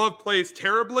Jordan Love plays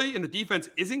terribly and the defense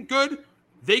isn't good,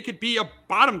 they could be a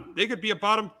bottom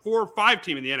 4 or 5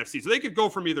 team in the NFC. So they could go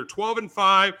from either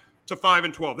 12-5 to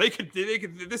 5-12. They could.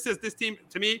 This team,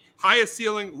 to me, highest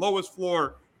ceiling, lowest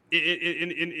floor in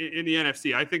the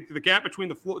NFC. I think the gap between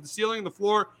the ceiling and the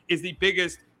floor is the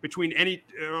biggest between any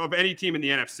team in the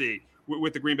NFC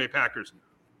with the Green Bay Packers.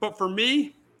 But for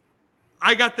me,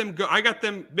 I got them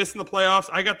missing the playoffs.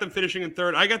 I got them finishing in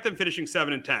third. I got them finishing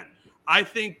 7-10. I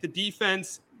think the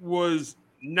defense was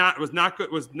not good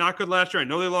last year. I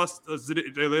know they lost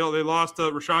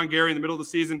Rashawn Gary in the middle of the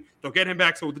season. They'll get him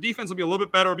back, so the defense will be a little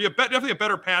bit better. It'll be definitely a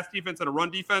better pass defense than a run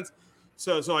defense.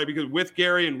 So because with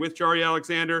Gary and with Jari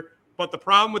Alexander. But the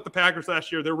problem with the Packers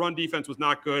last year, their run defense was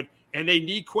not good, and they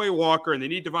need Quay Walker and they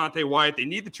need Devontae Wyatt. They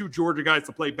need the 2 Georgia guys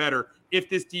to play better if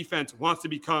this defense wants to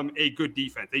become a good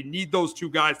defense. They need those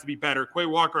 2 guys to be better. Quay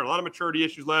Walker had a lot of maturity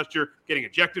issues last year, getting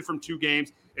ejected from 2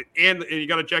 games, and he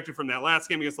got ejected from that last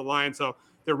game against the Lions. So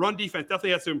their run defense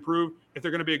definitely has to improve if they're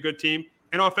going to be a good team.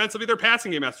 And offensively, their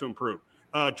passing game has to improve.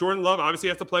 Jordan Love obviously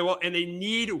has to play well, and they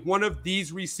need one of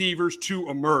these receivers to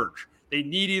emerge. They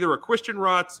need either a Christian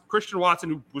Watson,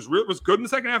 who was good in the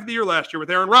second half of the year last year with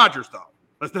Aaron Rodgers, though.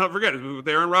 Let's not forget it was with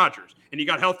Aaron Rodgers, and he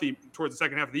got healthy towards the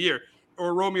second half of the year,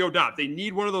 or Romeo Doubs. They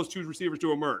need one of those 2 receivers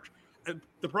to emerge. And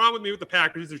the problem with me with the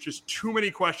Packers is there's just too many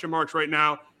question marks right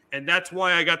now, and that's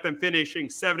why I got them finishing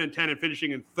 7-10 and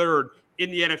finishing in third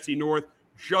in the NFC North.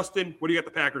 Justin, what do you got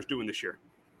the Packers doing this year?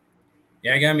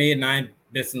 Yeah, I got me at 9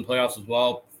 missing the playoffs as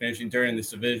well, finishing third in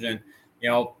this division.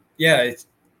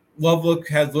 Love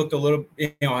has looked a little,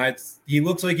 he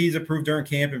looks like he's improved during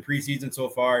camp and preseason so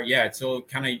far. Yeah, it's still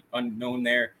kind of unknown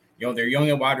there. They're young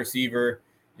at wide receiver.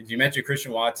 As you mentioned,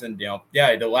 Christian Watson,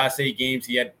 the last 8 games,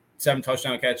 he had 7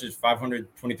 touchdown catches,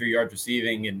 523 yards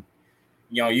receiving. And,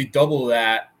 you double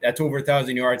that, that's over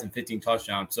 1,000 yards and 15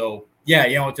 touchdowns. So, yeah,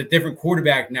 it's a different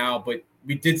quarterback now, but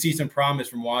we did see some promise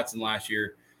from Watson last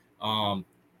year. To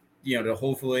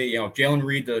hopefully, Jalen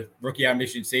Reed, the rookie out of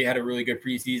Michigan State, had a really good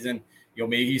preseason.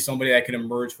 Maybe he's somebody that could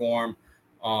emerge for him,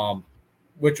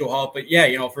 which will help. But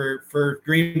yeah, for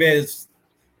Green Bay's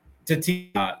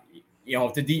team,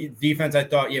 the defense, I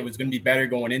thought was going to be better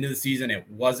going into the season. It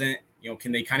wasn't.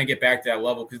 Can they kind of get back to that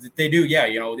level? Because if they do,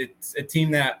 it's a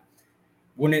team that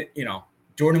when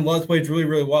Jordan Love plays really,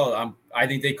 really well. I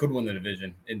think they could win the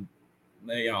division, and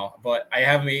but I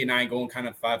have them 8-9 going kind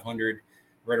of 500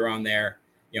 right around there.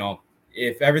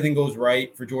 If everything goes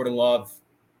right for Jordan Love.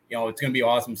 It's going to be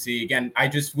awesome to see. Again,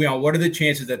 what are the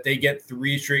chances that they get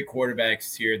 3 straight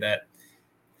quarterbacks here that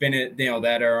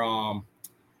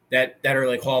are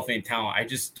like Hall of Fame talent? I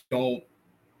just don't.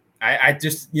 I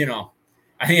think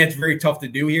it's very tough to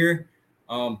do here.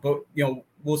 But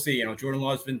we'll see. Jordan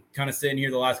Love's been kind of sitting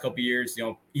here the last couple of years.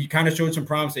 He kind of showed some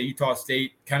promise at Utah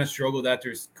State. Kind of struggled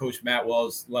after Coach Matt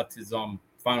Wells left his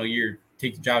final year,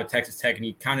 take the job at Texas Tech, and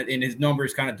he kind of in his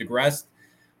numbers kind of digressed.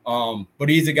 But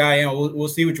he's a guy, we'll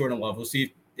see with Jordan Love. We'll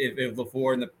see if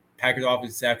LaFleur and the Packers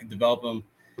offensive staff can develop him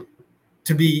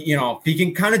to be, if he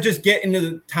can kind of just get into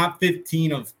the top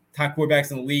 15 of top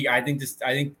quarterbacks in the league. I think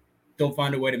they'll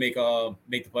find a way to make the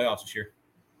playoffs this year.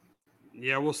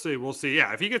 Yeah, we'll see.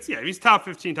 Yeah, if he's top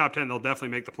 15, top 10, they'll definitely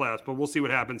make the playoffs, but we'll see what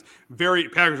happens.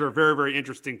 Packers are a very, very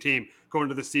interesting team going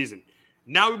into the season.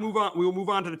 Now we will move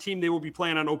on to the team they will be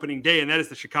playing on opening day, and that is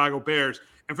the Chicago Bears.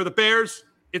 And for the Bears,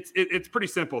 it's pretty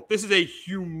simple. This is a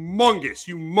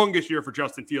humongous year for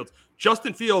Justin Fields.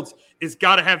 Justin Fields has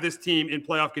got to have this team in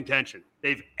playoff contention.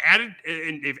 They've added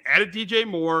DJ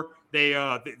Moore. They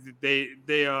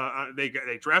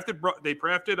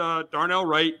drafted Darnell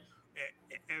Wright.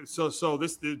 So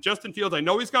this Justin Fields, I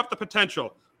know he's got the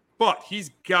potential, but he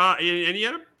had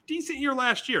a decent year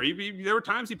last year. There were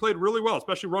times he played really well,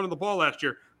 especially running the ball last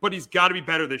year, but he's got to be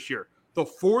better this year. The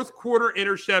fourth quarter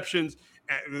interceptions,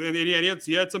 and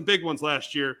he had some big ones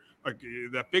last year.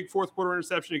 That big fourth quarter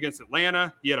interception against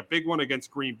Atlanta. He had a big one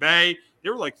against Green Bay.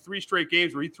 There were like 3 straight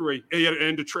games where he threw in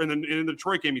the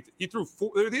Detroit game. He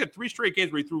had 3 straight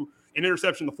games where he threw an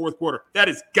interception in the fourth quarter. That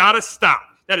has got to stop.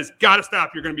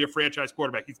 You're going to be a franchise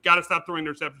quarterback. He's got to stop throwing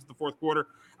interceptions in the fourth quarter.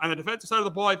 On the defensive side of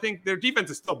the ball, I think their defense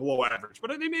is still below average,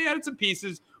 but they may add some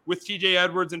pieces with T.J.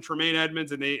 Edwards and Tremaine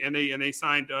Edmonds, and they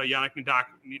signed Yannick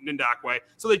Ngakoue.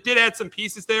 So they did add some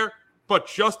pieces there. But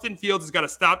Justin Fields has got to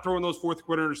stop throwing those fourth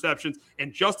quarter interceptions,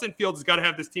 and Justin Fields has got to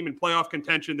have this team in playoff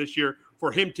contention this year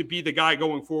for him to be the guy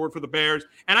going forward for the Bears.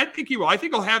 And I think he will. I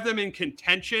think he'll have them in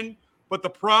contention, but the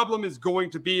problem is going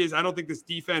to be I don't think this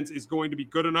defense is going to be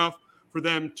good enough for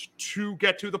them to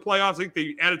get to the playoffs. I think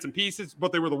they added some pieces,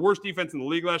 but they were the worst defense in the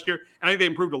league last year. And I think they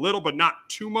improved a little, but not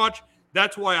too much.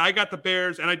 That's why I got the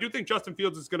Bears, and I do think Justin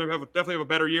Fields is going to definitely have a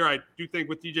better year. I do think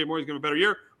with DJ Moore he's going to have a better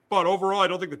year. But overall, I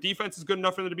don't think the defense is good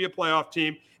enough for them to be a playoff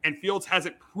team. And Fields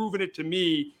hasn't proven it to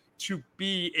me to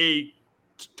be a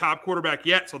top quarterback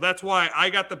yet. So that's why I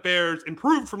got the Bears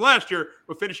improved from last year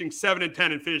with finishing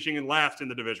 7-10 and finishing in last in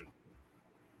the division.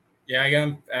 Yeah, I got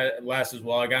him at last as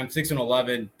well. I got him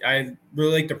 6-11. I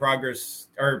really like the progress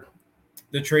or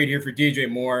the trade here for DJ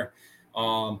Moore.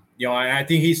 I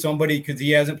think he's somebody because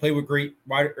he hasn't played with great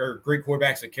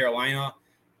quarterbacks at Carolina.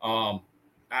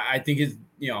 I think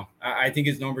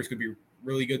his numbers could be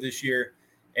really good this year.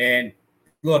 And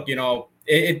look,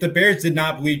 if the Bears did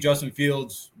not believe Justin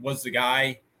Fields was the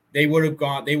guy, they would have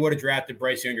drafted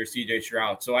Bryce Young or CJ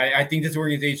Stroud. So I think this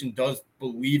organization does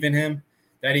believe in him,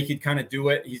 that he could kind of do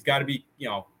it. He's got to be,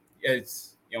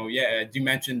 as you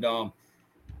mentioned,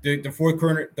 the fourth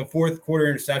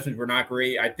quarter interceptions were not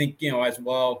great. I think, as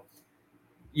well,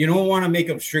 you don't want to make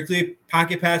him strictly a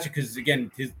pocket passer because,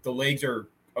 again, the legs are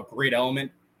a great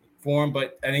element for him,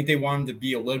 but I think they want him to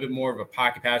be a little bit more of a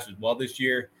pocket passer as well this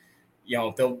year.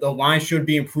 The line should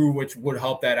be improved, which would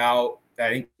help that out. I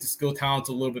think the skill talent's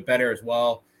a little bit better as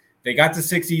well. They got the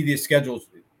 6 easiest schedules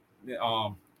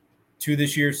to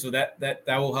this year, so that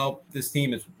will help this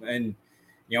team bring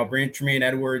Tremaine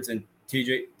Edwards and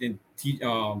Tremaine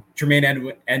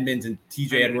Edmonds and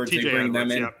TJ Edwards. They bring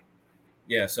them in.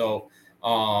 Yeah, so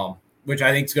which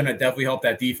I think is going to definitely help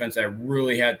that defense that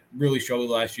really struggled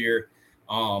last year.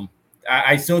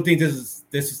 I still think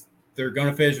they're going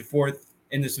to finish fourth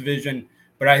in this division,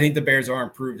 but I think the Bears are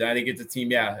improved. I think it's a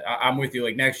team. Yeah, I'm with you.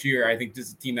 Like next year, I think this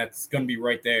is a team that's going to be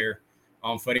right there,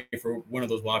 fighting for one of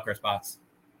those wildcard spots.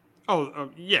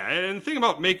 Yeah, and the thing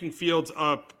about making Fields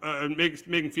up,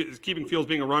 keeping Fields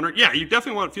being a runner. Yeah, you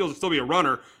definitely want Fields to still be a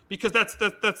runner because that's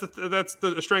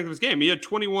the strength of his game. He had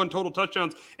 21 total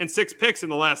touchdowns and 6 picks in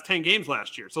the last 10 games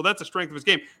last year, so that's the strength of his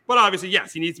game. But obviously,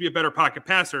 yes, he needs to be a better pocket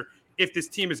passer if this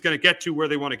team is going to get to where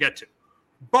they want to get to.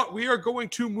 But we are going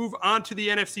to move on to the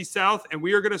NFC South, and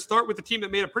we are going to start with the team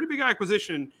that made a pretty big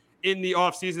acquisition in the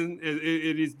offseason.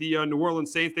 It is the New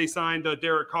Orleans Saints. They signed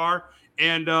Derek Carr,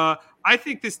 and I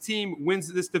think this team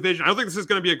wins this division. I don't think this is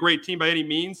going to be a great team by any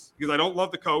means because I don't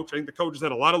love the coach. I think the coach has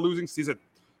had a lot of losing seasons,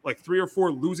 like 3 or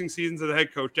 4 losing seasons as a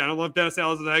head coach. I don't love Dennis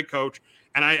Allen as a head coach,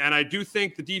 and I do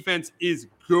think the defense is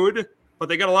good, but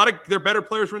they got a lot of their better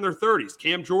players who are in their 30s.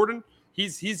 Cam Jordan,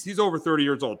 he's over 30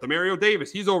 years old. Demario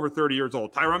Davis, he's over 30 years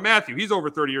old. Tyrann Mathieu, he's over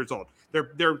 30 years old.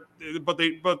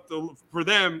 For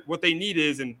them, what they need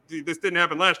is, and this didn't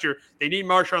happen last year, they need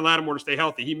Marshawn Lattimore to stay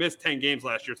healthy. He missed 10 games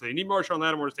last year, so they need Marshawn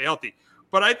Lattimore to stay healthy.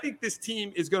 But I think this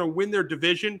team is going to win their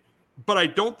division, but I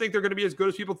don't think they're going to be as good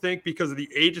as people think because of the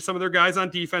age of some of their guys on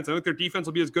defense. I think their defense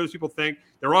will be as good as people think.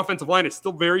 Their offensive line is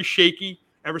still very shaky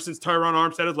ever since Tyron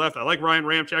Armstead has left. I like Ryan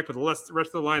Ramczyk, but the rest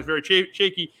of the line is very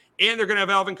shaky. And they're going to have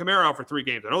Alvin Kamara out for 3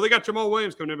 games. I know they got Jamal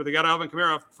Williams coming in, but they got Alvin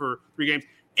Kamara out for 3 games.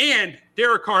 And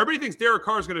Derek Carr. Everybody thinks Derek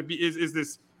Carr is going to be is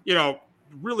this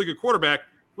really good quarterback.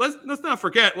 Let's not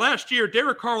forget last year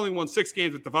Derek Carr only won 6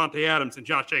 games with Devontae Adams and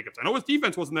Josh Jacobs. I know his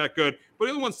defense wasn't that good, but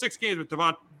he only won 6 games with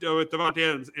Devontae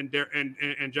Adams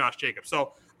and Josh Jacobs.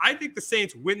 So I think the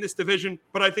Saints win this division,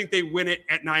 but I think they win it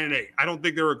at 9-8. I don't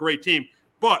think they're a great team,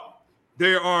 but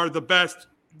they are the best.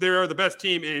 They are the best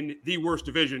team in the worst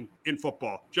division in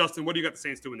football. Justin, what do you got the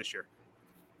Saints doing this year?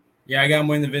 Yeah, I got them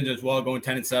winning the division as well, going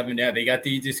 10-7. Yeah, they got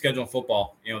the easiest schedule in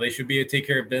football. They should be able to take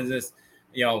care of business.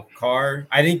 Carr,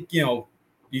 I think,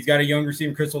 he's got a young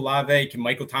receiver, Chris Olave. Can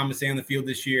Michael Thomas stay on the field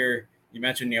this year? You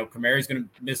mentioned, Kamara's going to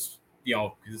miss,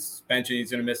 his suspension.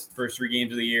 He's going to miss the first 3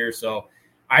 games of the year. So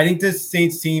I think this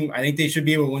Saints team, I think they should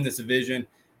be able to win this division.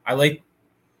 I like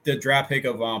the draft pick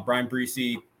of Brian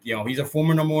Breesy. He's a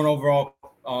former number 1 overall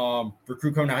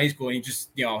recruit coming to high school, and he just,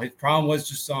 his problem was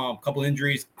just a couple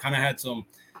injuries, kind of had some,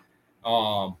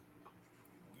 other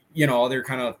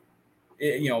kind of,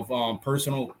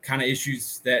 personal kind of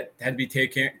issues that had to be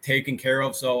taken care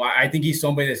of. So I think he's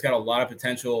somebody that's got a lot of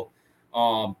potential,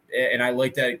 and I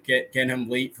like that getting him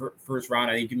late for first round.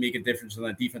 I think he can make a difference on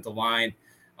that defensive line.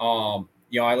 I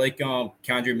like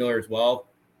Keandre Miller as well.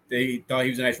 They thought he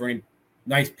was a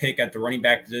nice pick at the running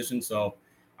back position. So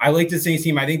I like the Saints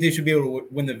team. I think they should be able to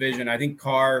win the division. I think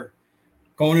Carr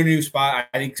going to a new spot,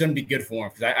 I think it's going to be good for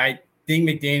him because I think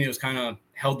McDaniels kind of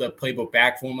held the playbook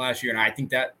back for him last year, and I think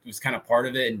that was kind of part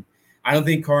of it. And I don't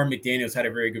think Carr and McDaniels had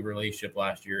a very good relationship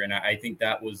last year, and I think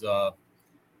that was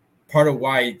part of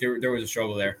why there was a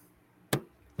struggle there.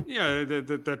 Yeah,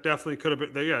 that definitely could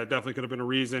have been. Yeah, definitely could have been a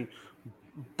reason.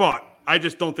 But I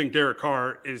just don't think Derek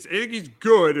Carr is. I think he's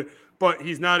good, but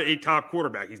he's not a top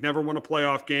quarterback. He's never won a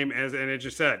playoff game, and it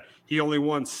just said he only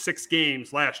won 6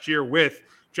 games last year with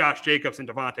Josh Jacobs and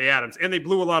Devontae Adams, and they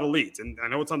blew a lot of leads. And I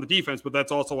know it's on the defense, but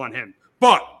that's also on him.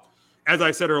 But As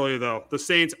I said earlier, though, the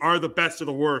Saints are the best of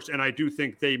the worst, and I do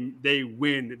think they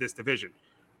win this division.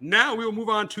 Now we will move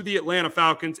on to the Atlanta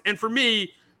Falcons, and for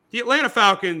me, the Atlanta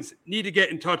Falcons need to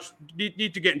get in touch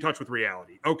with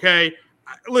reality. Okay,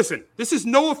 listen, this is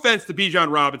no offense to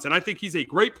Bijan Robinson. I think he's a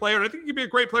great player, and I think he could be a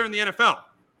great player in the NFL.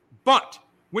 But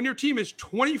when your team is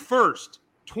 21st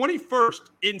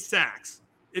in sacks,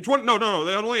 they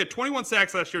only had 21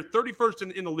 sacks last year,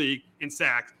 31st in the league in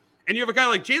sacks. And you have a guy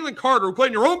like Jalen Carter who played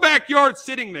in your own backyard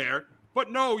sitting there,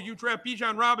 but no, you draft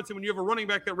Bijan Robinson when you have a running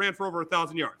back that ran for over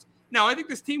 1,000 yards. Now, I think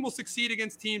this team will succeed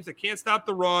against teams that can't stop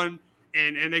the run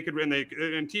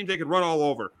and teams they could run all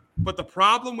over. But the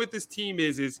problem with this team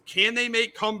is can they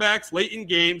make comebacks late in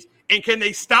games, and can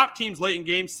they stop teams late in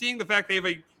games? Seeing the fact they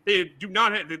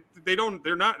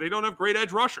don't have great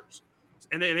edge rushers,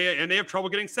 and they have trouble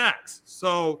getting sacks.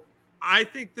 So I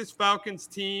think this Falcons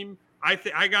team,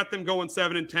 I got them going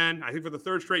 7-10. I think for the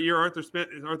third straight year, Arthur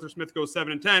Smith goes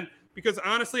 7-10 because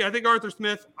honestly, I think Arthur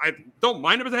Smith, I don't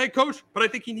mind him as a head coach, but I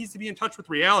think he needs to be in touch with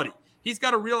reality. He's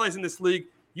got to realize in this league,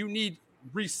 you need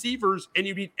receivers and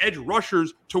you need edge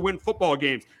rushers to win football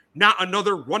games, not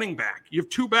another running back. You have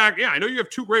two back. Yeah, I know you have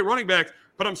two great running backs,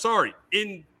 but I'm sorry.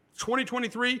 In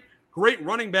 2023, great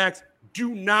running backs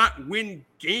do not win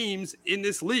games in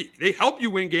this league. They help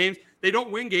you win games. They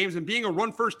don't win games. And being a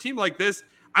run-first team like this,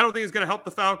 I don't think it's going to help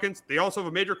the Falcons. They also have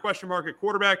a major question mark at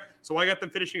quarterback, so I got them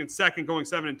finishing in second, going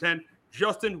 7-10.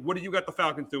 Justin, what do you got the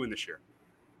Falcons doing this year?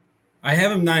 I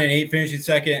have them 9-8, finishing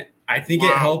second. I think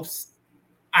it helps.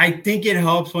 I think it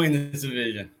helps playing this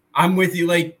division. I'm with you.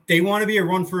 Like, they want to be a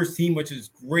run-first team, which is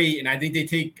great, and I think they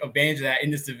take advantage of that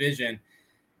in this division.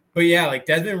 But, yeah, like,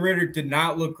 Desmond Ridder did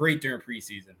not look great during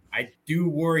preseason. I do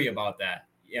worry about that.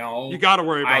 You know, you got to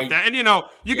worry about that. And, you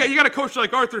got a coach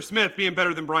like Arthur Smith being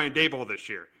better than Brian Daboll this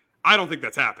year. I don't think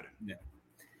that's happening. Yeah.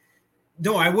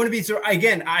 No, I wouldn't be. So,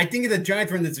 again, I think if the Giants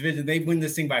were in this division, they win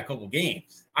this thing by a couple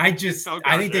games. I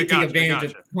think they take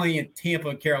advantage of playing in Tampa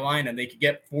and Carolina, and they could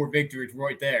get 4 victories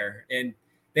right there. And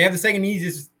they have the second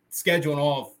easiest schedule in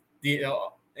all of the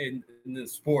in the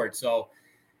sport. So,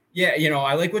 yeah,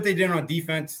 I like what they did on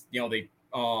defense. They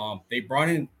brought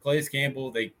in Calais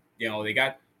Campbell. They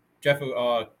got Jeff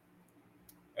Okota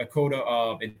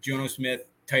and Jono Smith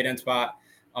tight end spot.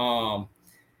 So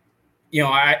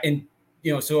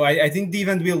I think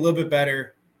defense will be a little bit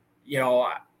better.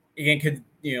 Again,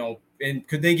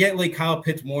 could they get like Kyle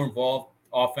Pitts more involved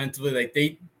offensively? Like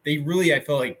they really, I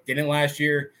felt like didn't last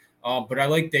year. But I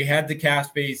like they had the cap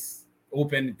space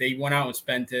open. They went out and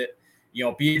spent it.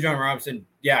 Bijan Robinson,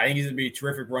 yeah, I think he's gonna be a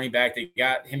terrific running back. They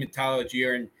got him and Tyler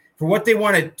Algier, and for what they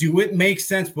want to do, it makes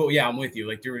sense. But yeah, I'm with you.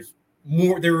 Like there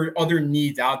were other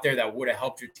needs out there that would have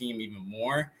helped your team even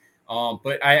more.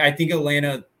 But I think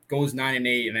Atlanta goes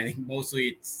 9-8, and I think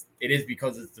mostly it is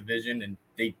because it's division, and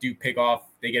they do pick off.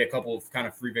 They get a couple of kind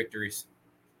of free victories.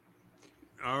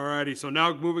 All righty. So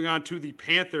now moving on to the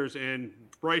Panthers, and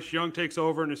Bryce Young takes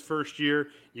over in his first year.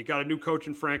 You got a new coach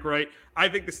in Frank Wright. I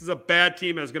think this is a bad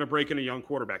team that's going to break in a young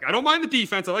quarterback. I don't mind the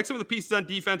defense. I like some of the pieces on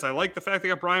defense. I like the fact they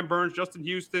got Brian Burns, Justin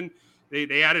Houston.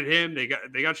 They added him. They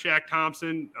got Shaq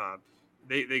Thompson.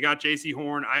 They got J.C.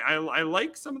 Horn. I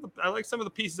like some of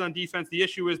the pieces on defense. The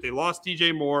issue is they lost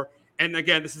DJ Moore. And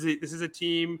again, this is a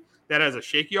team that has a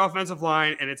shaky offensive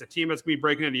line, and it's a team that's going to be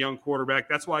breaking in a young quarterback.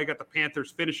 That's why I got the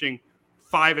Panthers finishing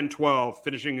 5-12,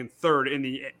 finishing in third in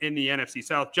the NFC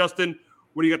South. Justin,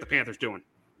 what do you got the Panthers doing?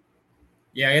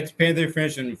 Yeah, it's Panthers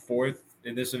finishing fourth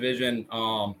in this division.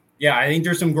 I think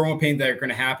there's some growing pains that are going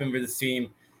to happen with this team.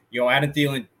 Adam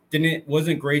Thielen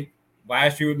wasn't great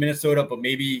last year with Minnesota, but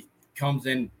maybe comes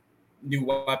in new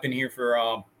weapon here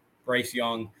for Bryce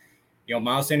Young.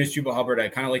 Miles Sanders, Chuba Hubbard, I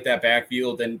kind of like that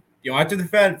backfield. And after the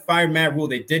Fed fired Matt Rule,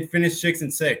 they did finish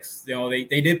 6-6.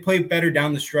 They did play better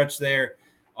down the stretch there.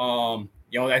 I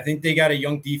think they got a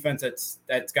young defense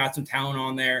that's got some talent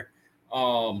on there.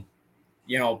 But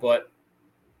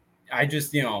I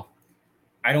just,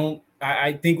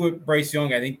 I think with Bryce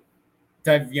Young, I think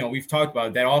that, we've talked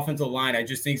about that offensive line. I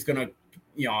just think it's going to,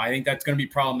 I think that's going to be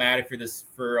problematic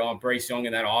for Bryce Young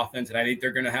and that offense. And I think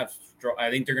they're going to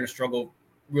struggle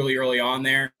really early on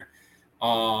there.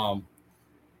 But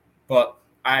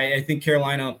I think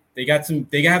Carolina, they have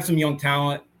some young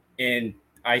talent, and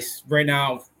right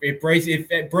now, if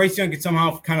Bryce Young could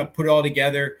somehow kind of put it all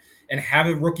together and have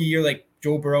a rookie year like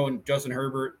Joe Burrow and Justin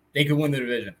Herbert, they could win the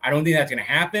division. I don't think that's going to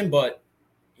happen, but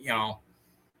you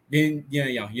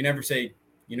never say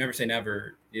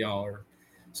never.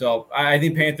 So I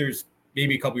think Panthers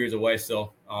maybe a couple years away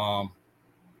still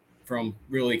from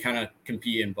really kind of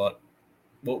competing, but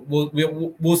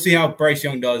we'll see how Bryce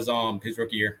Young does his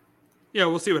rookie year. Yeah,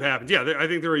 we'll see what happens. Yeah, I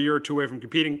think they're a year or two away from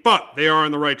competing, but they are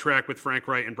on the right track with Frank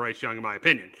Wright and Bryce Young, in my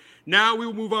opinion. Now we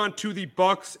will move on to the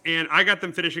Bucs, and I got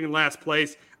them finishing in last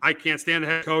place. I can't stand the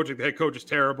head coach. The head coach is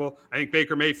terrible. I think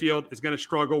Baker Mayfield is going to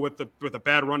struggle with a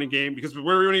bad running game because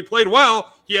when he played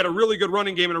well, he had a really good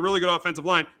running game and a really good offensive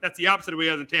line. That's the opposite of what he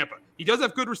has in Tampa. He does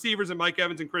have good receivers in Mike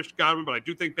Evans and Chris Godwin, but I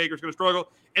do think Baker's going to struggle.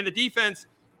 And the defense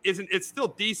it's still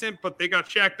decent, but they got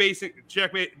Shaq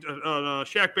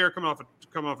Bear coming off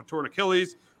a torn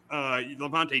Achilles.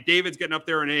 Levante David's getting up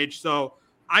there in age. So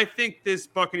I think this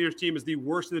Buccaneers team is the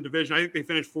worst in the division. I think they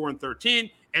finished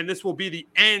 4-13, and this will be the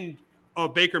end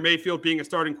of Baker Mayfield being a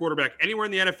starting quarterback anywhere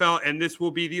in the NFL, and this will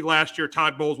be the last year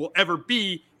Todd Bowles will ever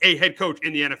be a head coach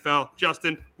in the NFL.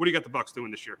 Justin, what do you got the Bucs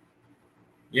doing this year?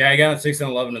 Yeah, I got them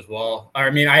 6-11 as well. I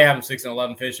mean, I have them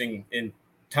 6-11 finishing in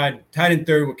tied in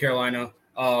third with Carolina.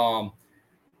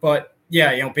 But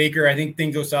yeah, Baker, I think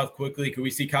things go south quickly. Could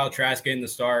we see Kyle Trask in the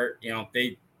start?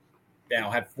 They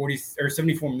had 40 or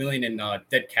 74 million in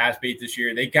dead cap space this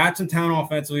year. They got some talent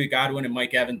offensively, Godwin and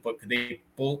Mike Evans, but could they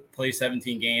both play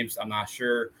 17 games? I'm not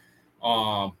sure.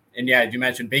 And yeah, as you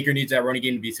mentioned, Baker needs that running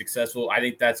game to be successful. I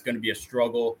think that's going to be a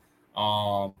struggle.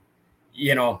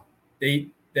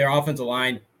 Their offensive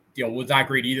line, was not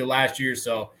great either last year.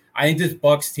 So I think this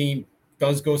Bucs team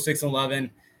does go 6-11.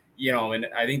 And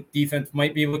I think defense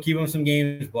might be able to keep them some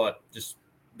games, but just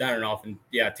not enough. And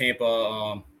yeah,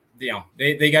 Tampa,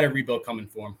 they got a rebuild coming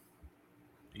for them.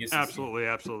 Absolutely.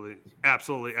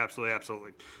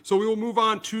 So we will move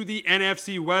on to the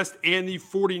NFC West and the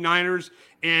 49ers.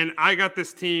 And I got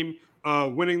this team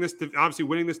winning this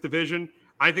division.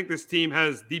 I think this team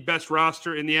has the best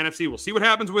roster in the NFC. We'll see what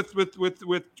happens with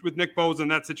Nick Bosa in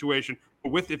that situation.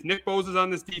 But if Nick Bosa is on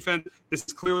this defense, this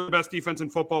is clearly the best defense in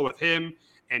football with him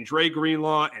and Dre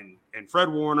Greenlaw and Fred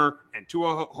Warner and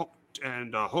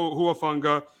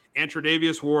Huafunga and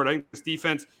Tre'Davious Ward. I think this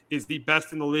defense is the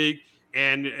best in the league,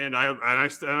 and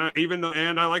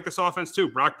I like this offense too.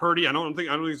 Brock Purdy. I don't think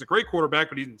he's a great quarterback,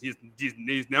 but he's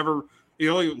never. The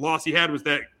only loss he had was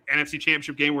that NFC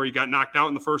Championship game where he got knocked out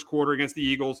in the first quarter against the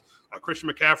Eagles. Christian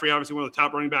McCaffrey, obviously one of the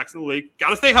top running backs in the league. Got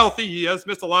to stay healthy. He has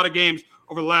missed a lot of games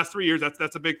over the last 3 years.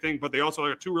 That's a big thing. But they also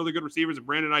got two really good receivers,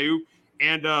 Brandon Ayuk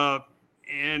and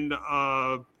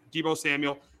Deebo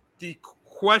Samuel. The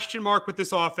question mark with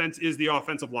this offense is the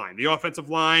offensive line. The offensive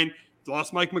line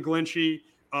lost Mike McGlinchey.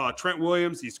 Trent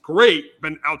Williams, he's great,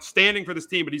 been outstanding for this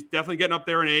team, but he's definitely getting up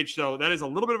there in age. So that is a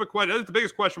little bit of a question. That is the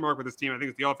biggest question mark with this team. I think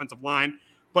it's the offensive line.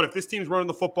 But if this team's running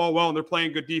the football well and they're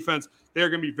playing good defense, they're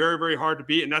going to be very, very hard to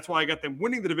beat. And that's why I got them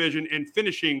winning the division and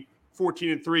finishing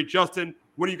 14-3. Justin,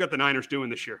 what do you got the Niners doing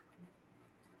this year?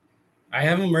 I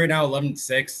have them right now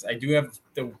 11-6. I do have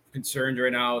the concerns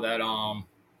right now that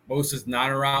Bosa's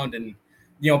not around. And,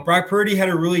 Brock Purdy had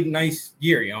a really nice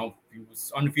year. He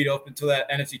was undefeated up until that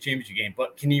NFC Championship game.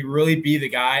 But can he really be the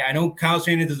guy? I know Kyle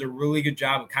Shanahan does a really good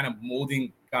job of kind of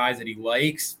molding guys that he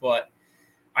likes, but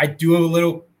I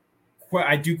do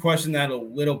question that a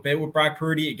little bit with Brock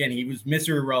Purdy. Again, he was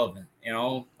Mr. Irrelevant,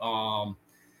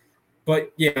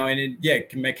 But,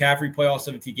 can McCaffrey play all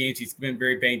 17 games? He's been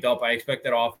very banged up. I expect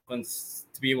that offense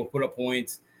to be able to put up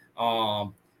points. As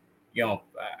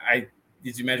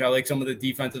you mentioned, I like some of the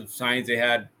defensive signs they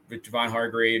had with Javon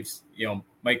Hargraves,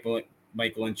 Mike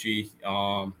Lynchy,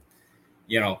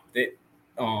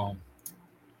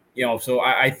 so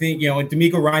I think,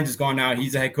 D'Amico Ryans is gone now.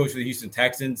 He's the head coach of the Houston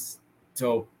Texans.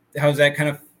 So how's that kind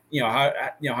of,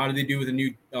 how do they do with a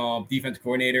new defense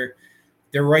coordinator?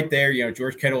 They're right there.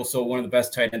 George Kittle is still one of the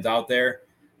best tight ends out there.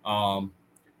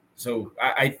 So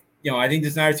I think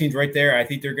this Niners team's right there. I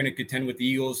think they're going to contend with the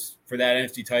Eagles for that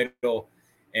NFC title.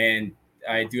 And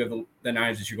I do have the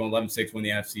Niners this year going 11-6, win the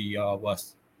NFC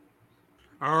West.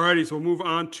 All righty, so we'll move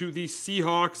on to the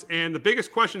Seahawks. And the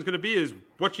biggest question is going to be is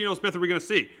what Geno Smith are we going to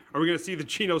see? Are we going to see the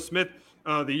Geno Smith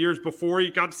the years before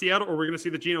he got to Seattle, or are we going to see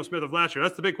the Geno Smith of last year?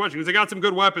 That's the big question because they got some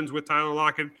good weapons with Tyler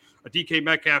Lockett, DK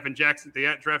Metcalf, and Jackson.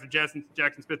 They drafted Jackson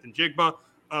Smith and Jigba.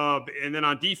 And then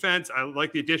on defense, I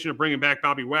like the addition of bringing back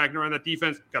Bobby Wagner on that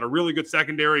defense. Got a really good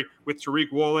secondary with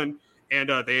Tariq Woolen. And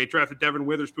they drafted Devin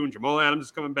Witherspoon. Jamal Adams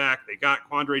is coming back. They got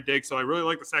Quandre Diggs. So I really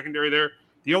like the secondary there.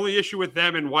 The only issue with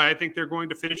them and why I think they're going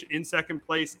to finish in second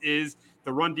place is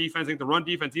the run defense. I think the run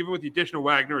defense, even with the addition of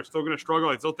Wagner, is still going to struggle.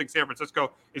 I still think San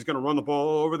Francisco is going to run the ball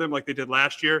all over them like they did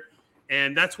last year.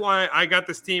 And that's why I got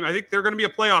this team. I think they're going to be a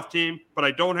playoff team, but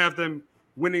I don't have them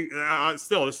winning. I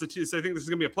think this is going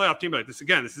to be a playoff team. But this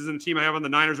isn't a team I have on the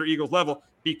Niners or Eagles level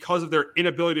because of their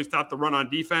inability to stop the run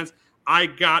on defense. I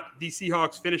got the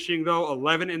Seahawks finishing, though,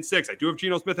 11-6. I do have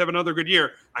Geno Smith have another good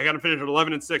year. I got him finished at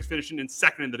 11-6, finishing in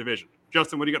second in the division.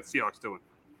 Justin, what do you got the Seahawks doing?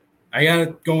 I got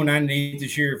it going 9-8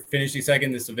 this year, finishing second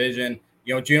in this division.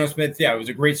 Geno Smith, it was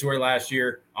a great story last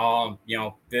year.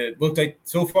 It looked like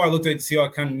the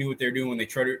Seahawks kind of knew what they were doing when they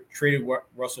traded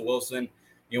Russell Wilson.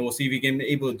 We'll see if he can be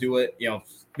able to do it.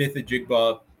 Smith and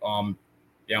Jigba,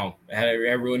 had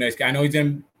a really nice guy. I know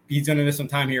he's gonna miss some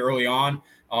time here early on,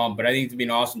 but I think he's gonna be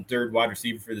an awesome third wide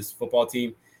receiver for this football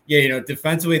team.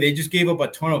 Defensively, they just gave up a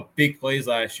ton of big plays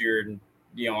last year, and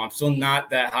I'm still not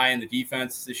that high in the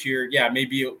defense this year. Yeah,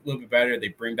 maybe a little bit better. They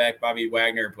bring back Bobby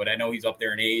Wagner, but I know he's up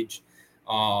there in age.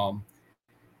 So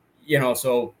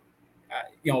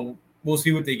we'll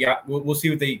see what they got. We'll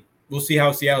see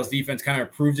how Seattle's defense kind of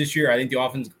improves this year. I think the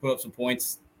offense can put up some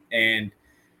points, and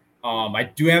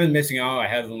I do have them missing out. I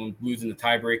have them losing the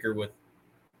tiebreaker with,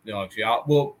 I'll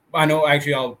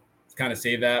kind of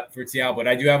save that for Seattle, but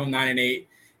I do have them 9-8.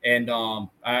 And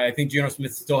I think Geno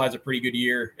Smith still has a pretty good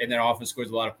year, and their offense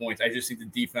scores a lot of points. I just think the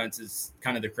defense is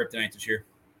kind of the kryptonite this year.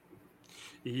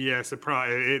 Yes,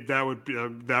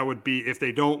 that would be if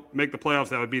they don't make the playoffs.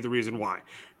 That would be the reason why.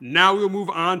 Now we'll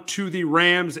move on to the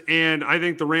Rams, and I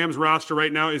think the Rams roster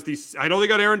right now is I know they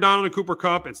got Aaron Donald and Cooper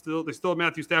Kupp, and they still have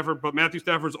Matthew Stafford, but Matthew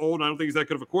Stafford's old, and I don't think he's that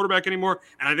good of a quarterback anymore.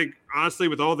 And I think honestly,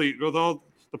 with all the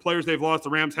players they've lost, the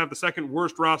Rams have the second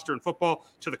worst roster in football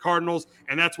to the Cardinals,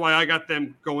 and that's why I got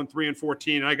them going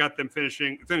 3-14, and I got them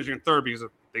finishing in third because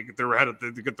they're ahead of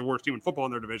they get the worst team in football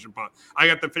in their division. But I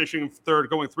got them finishing in third,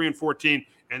 going 3-14,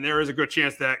 and there is a good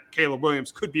chance that Caleb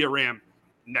Williams could be a Ram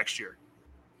next year.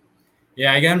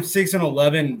 Yeah, I got them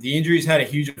 6-11. The injuries had a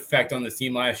huge effect on the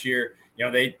team last year.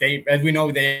 They as we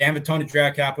know, they have a ton of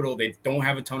draft capital. They don't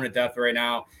have a ton of depth right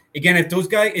now. Again, if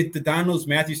the Donalds,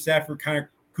 Matthew Stafford, kind of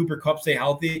Cooper Kupp stay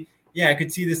healthy, I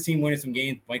could see this team winning some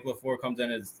games. Mike LaFleur comes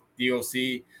in as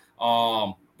DOC.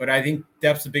 But I think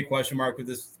depth's a big question mark with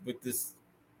this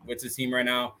team right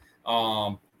now.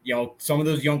 Some of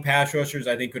those young pass rushers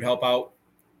I think could help out.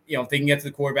 If they can get to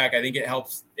the quarterback, I think it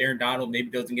helps Aaron Donald. Maybe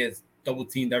doesn't get double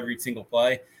teamed every single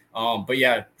play. But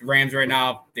the Rams right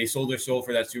now, they sold their soul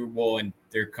for that Super Bowl, and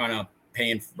they're kind of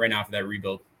paying right now for that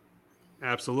rebuild.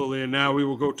 Absolutely. And now we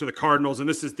will go to the Cardinals, and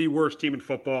this is the worst team in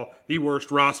football, the worst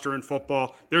roster in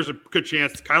football. There's a good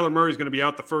chance Kyler Murray is going to be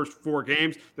out the first 4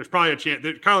 games. There's probably a chance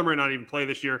that Kyler Murray not even play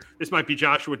this year. This might be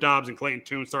Joshua Dobbs and Clayton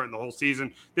Tune starting the whole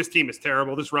season. This team is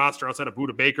terrible. This roster outside of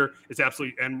Budda Baker is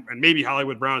absolutely, and maybe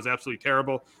Hollywood Brown is absolutely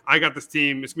terrible. I got this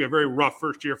team. It's going to be a very rough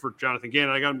first year for Jonathan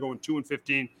Gannon. I got him going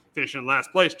 2-15, finishing in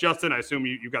last place. Justin, I assume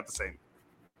you got the same.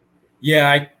 Yeah,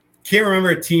 I can't remember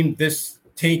a team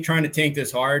trying to tank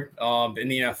this hard in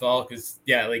the NFL because,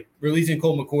 releasing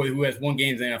Colt McCoy, who has 1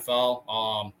 game in the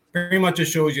NFL, pretty much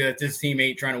just shows you that this team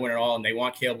ain't trying to win it all, and they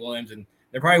want Caleb Williams, and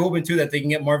they're probably hoping, too, that they can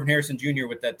get Marvin Harrison Jr.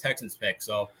 with that Texans pick.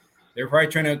 So they're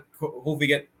probably trying to hopefully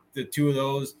get the 2 of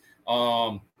those.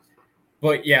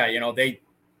 They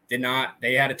did not.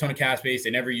 They had a ton of cap space. They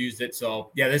never used it.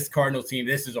 So, this Cardinals team,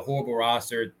 this is a horrible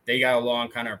roster. They got a long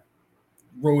kind of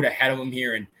road ahead of them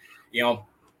here, and,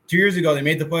 2 years ago, they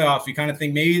made the playoffs. We kind of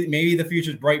think maybe the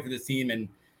future's bright for this team, and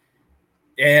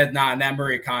it has not. And that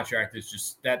Murray contract is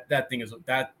just that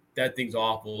thing's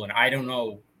awful. And I don't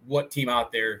know what team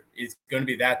out there is going to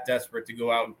be that desperate to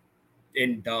go out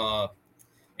and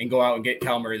get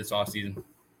Kyler Murray this offseason.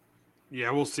 Yeah,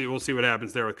 we'll see. We'll see what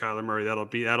happens there with Kyler Murray. That'll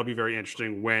be very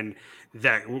interesting when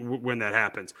that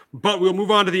happens. But we'll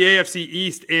move on to the AFC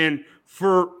East. And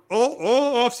for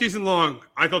all offseason long,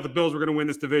 I thought the Bills were going to win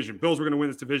this division.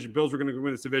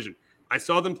 I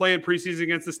saw them play in preseason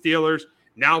against the Steelers.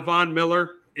 Now Von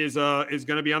Miller is going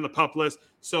to be on the PUP list.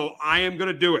 So I am going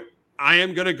to do it. I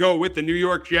am going to go with the New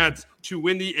York Jets to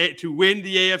win the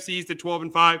AFC East at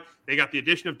 12-5. They got the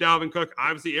addition of Dalvin Cook.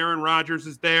 Obviously, Aaron Rodgers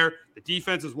is there. The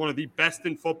defense is one of the best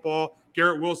in football.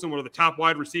 Garrett Wilson, one of the top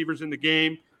wide receivers in the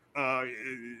game.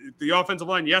 The offensive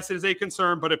line, yes, it is a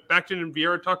concern, but if Becton and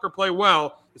Vieira Tucker play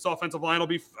well, this offensive line will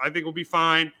be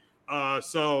fine.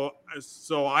 So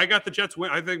I got the Jets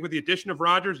win. I think with the addition of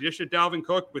Rodgers, the addition of Dalvin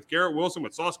Cook, with Garrett Wilson,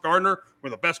 with Sauce Gardner,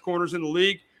 one of the best corners in the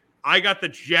league, I got the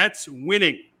Jets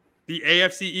winning the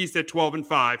AFC East at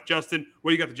 12-5. Justin,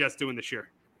 what do you got the Jets doing this year?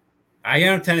 I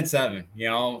got them 10-7.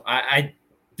 I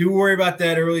do worry about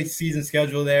that early season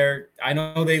schedule there. I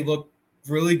know they looked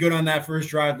really good on that first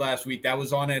drive last week. That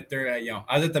was on it.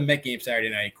 I was at the Met game Saturday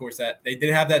night. Of course, that they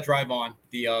did have that drive on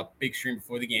the big stream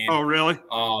before the game. Oh, really?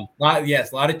 A lot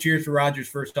of cheers for Rodgers'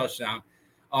 first touchdown.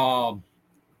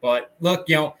 But look,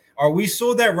 are we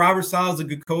sold that Robert Saleh is a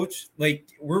good coach? Like,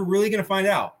 we're really going to find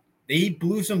out. He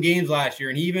blew some games last year,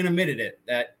 and he even admitted it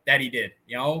that he did.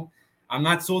 I'm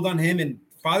not sold on him, and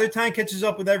Father Time catches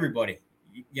up with everybody.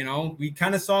 We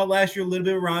kind of saw it last year a little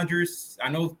bit with Rodgers. I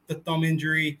know the thumb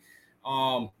injury.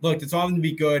 Look, it's all going to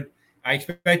be good. I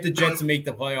expect the Jets to make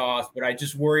the playoffs, but I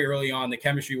just worry early on the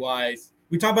chemistry-wise.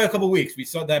 We talked about a couple of weeks. We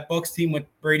saw that Bucs team when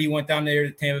Brady went down there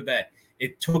to Tampa Bay.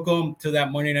 It took them to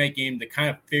that Monday night game to kind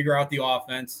of figure out the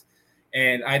offense.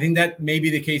 And I think that may be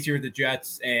the case here with the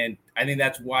Jets, and I think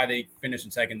that's why they finished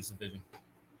in second in this division.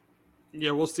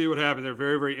 Yeah, we'll see what happens. They're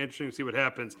very, very interesting to see what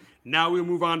happens. Now we'll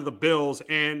move on to the Bills.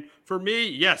 And for me,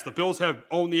 yes, the Bills have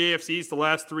owned the AFCs the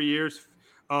last 3 years.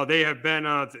 They have been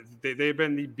they've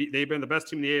been the best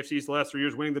team in the AFCs the last 3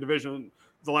 years, winning the division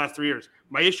the last 3 years.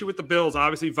 My issue with the Bills,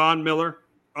 obviously, Von Miller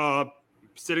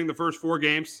sitting the first 4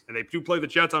 games, and they do play the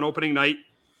Jets on opening night,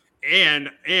 and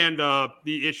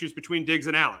the issues between Diggs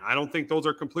and Allen. I don't think those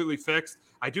are completely fixed.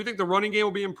 I do think the running game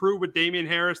will be improved with Damian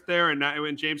Harris there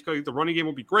and James Cook. The running game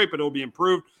will be great, but it will be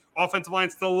improved. Offensive line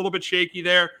still a little bit shaky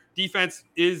there. Defense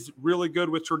is really good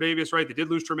with Tre'Davious Wright. They did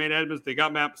lose Tremaine Edmonds. They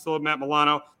got Matt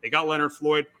Milano. They got Leonard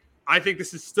Floyd. I think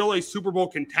this is still a Super Bowl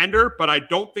contender, but I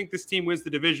don't think this team wins the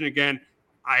division again.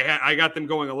 I got them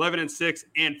going 11-6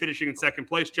 and finishing in second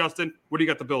place. Justin, what do you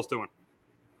got the Bills doing?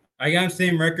 I got them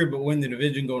same record, but win the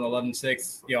division going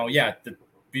 11-6.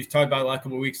 We've talked about it the last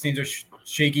couple of weeks. Teams are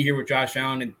shaky here with Josh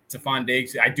Allen and Stephon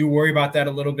Diggs. I do worry about that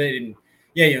a little bit. And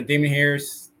Damian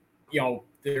Harris,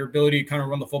 their ability to kind of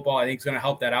run the football, I think is going to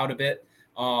help that out a bit.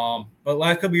 But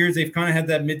last couple of years, they've kind of had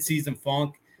that midseason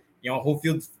funk. Home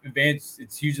field advantage,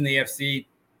 it's huge in the AFC.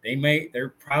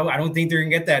 I don't think they're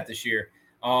going to get that this year.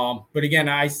 But again,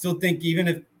 I still think even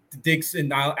if the Diggs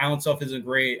and Allen stuff isn't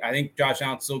great, I think Josh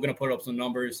Allen's still going to put up some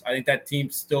numbers. I think that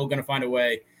team's still going to find a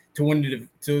way to win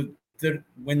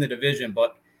the division.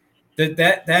 But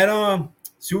that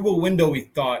Super Bowl window, we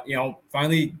thought,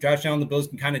 finally Josh Allen and the Bills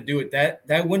can kind of do it.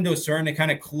 That window is starting to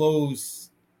kind of close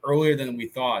earlier than we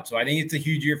thought. So I think it's a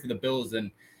huge year for the Bills.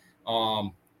 And,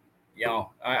 I'm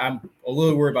a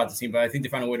little worried about the team, but I think they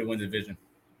find a way to win the division.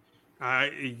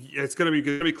 It's going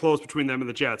to be close between them and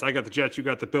the Jets. I got the Jets, you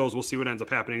got the Bills. We'll see what ends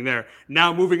up happening there.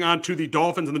 Now moving on to the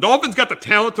Dolphins. And the Dolphins got the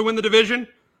talent to win the division.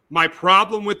 My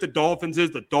problem with the Dolphins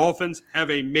is the Dolphins have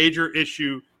a major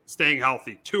issue staying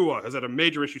healthy. Tua has had a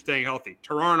major issue staying healthy.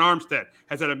 Teron Armstead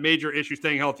has had a major issue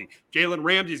staying healthy. Jalen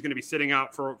Ramsey is going to be sitting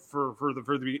out for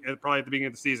probably at the beginning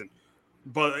of the season.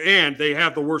 And they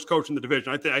have the worst coach in the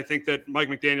division. I think that Mike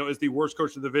McDaniel is the worst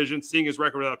coach in the division, seeing his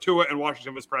record without Tua and watching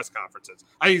some of his press conferences.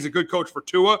 I think he's a good coach for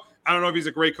Tua. I don't know if he's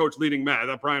a great coach leading Matt. I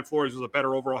thought Brian Flores was a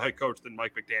better overall head coach than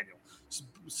Mike McDaniel.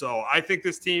 So I think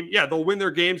this team, they'll win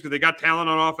their games because they got talent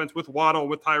on offense with Waddle,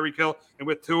 with Tyreek Hill, and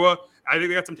with Tua. I think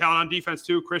they got some talent on defense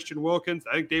too. Christian Wilkins.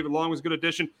 I think David Long was a good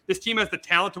addition. This team has the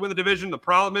talent to win the division. The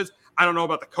problem is I don't know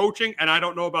about the coaching, and I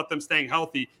don't know about them staying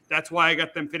healthy. That's why I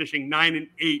got them finishing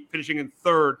 9-8, finishing in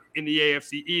third in the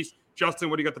AFC East. Justin,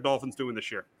 what do you got the Dolphins doing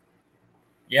this year?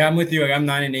 Yeah, I'm with you. I'm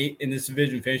 9-8 in this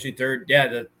division, finishing third.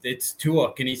 Yeah, it's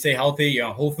Tua. Can he stay healthy?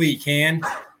 Hopefully he can.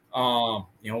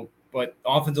 But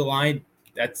offensive line,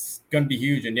 that's going to be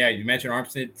huge. And you mentioned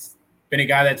Armstead's been a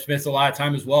guy that's missed a lot of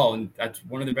time as well, and that's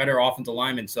one of the better offensive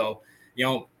linemen. So,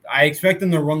 I expect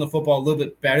them to run the football a little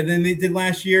bit better than they did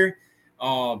last year.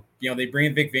 They bring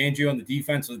in Vic Fangio on the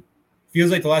defense. So it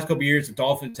feels like the last couple of years the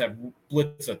Dolphins have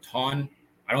blitzed a ton.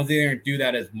 I don't think they're going to do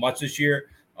that as much this year.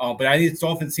 But I think it's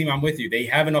Dolphins team. I'm with you. They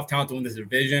have enough talent to win this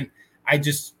division. I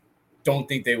just don't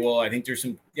think they will. I think there's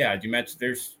some, as you mentioned,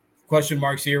 there's question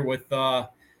marks here with,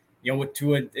 with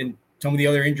Tua and some of the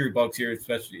other injury bugs here,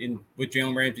 especially with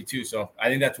Jalen Ramsey too. So I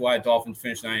think that's why Dolphins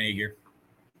finished 9-8 here.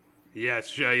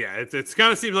 Yes, it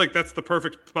kind of seems like that's the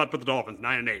perfect spot for the Dolphins,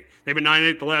 9-8. They've been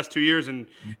 9-8 the last 2 years, and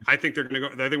I think they're going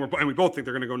to go. We both think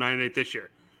they're going to go 9-8 this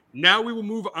year. Now we will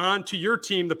move on to your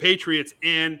team, the Patriots,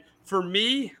 and for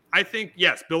me, I think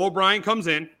yes, Bill O'Brien comes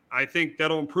in. I think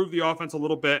that'll improve the offense a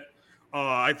little bit.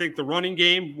 I think the running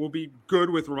game will be good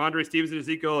with Ramondre Stevenson and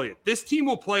Ezekiel Elliott. This team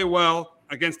will play well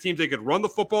against teams they could run the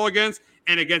football against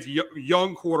and against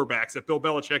young quarterbacks that Bill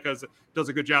Belichick does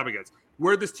a good job against.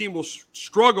 Where this team will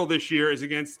struggle this year is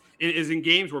in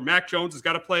games where Mac Jones has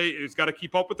got to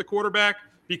keep up with the quarterback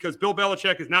because Bill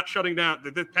Belichick is not shutting down.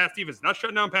 The past defense is not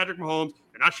shutting down Patrick Mahomes.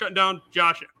 They're not shutting down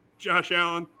Josh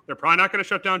Allen. They're probably not going to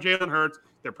shut down Jalen Hurts.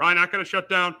 They're probably not going to shut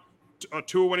down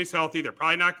Tua when he's healthy. They're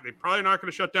probably not going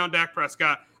to shut down Dak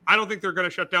Prescott. I don't think they're going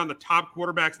to shut down the top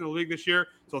quarterbacks in the league this year.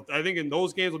 So I think in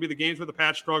those games will be the games where the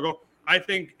Pats struggle. I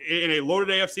think in a loaded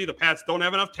AFC, the Pats don't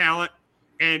have enough talent,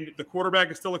 and the quarterback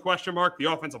is still a question mark. The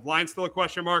offensive line is still a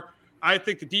question mark. I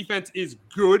think the defense is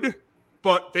good,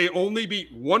 but they only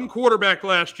beat one quarterback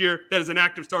last year that is an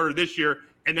active starter this year,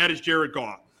 and that is Jared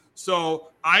Goff. So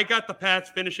I got the Pats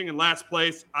finishing in last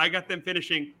place. I got them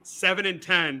finishing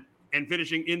 7-10 and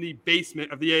finishing in the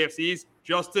basement of the AFCs.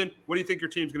 Justin, what do you think your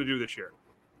team's going to do this year?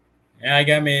 Yeah, I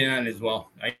got me in on it as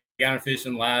well. I got to finish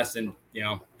in last. And,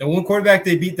 the one quarterback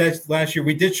they beat that last year,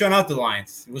 we did shut out the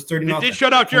Lions. It was 30-0. You did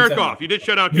shut out Jared Goff. You did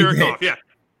shut out Jared Goff. Yeah.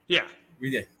 Yeah. We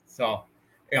did. So,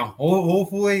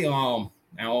 hopefully,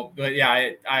 but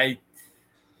yeah,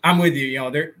 I'm with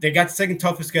you. They got the second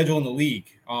toughest schedule in the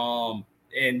league.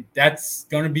 And that's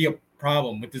going to be a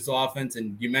problem with this offense.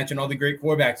 And you mentioned all the great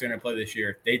quarterbacks they're going to play this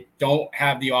year. They don't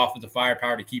have the offensive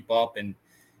firepower to keep up. And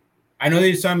I know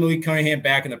they signed Malik Cunningham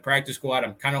back in the practice squad.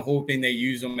 I'm kind of hoping they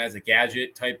use him as a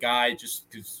gadget type guy, just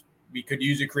because we could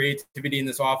use the creativity in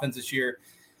this offense this year.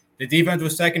 The defense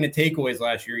was second in takeaways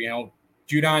last year.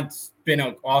 Judon's been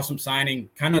an awesome signing.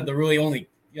 Kind of the really only,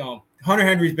 Hunter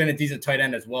Henry's been a decent tight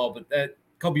end as well. But a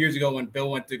couple years ago when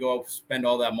Bill went to go spend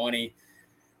all that money,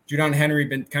 Judon and Henry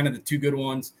been kind of the two good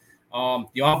ones.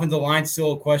 The offensive line's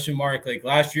still a question mark. Like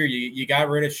last year, you got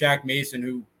rid of Shaq Mason,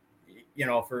 who,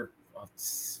 for a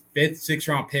 5th, 6th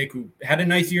round pick, who had a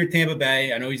nice year at Tampa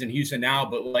Bay. I know he's in Houston now,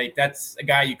 but that's a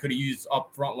guy you could have used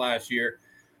up front last year.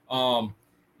 And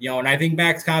I think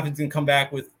Max Confidence can come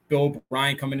back with Bill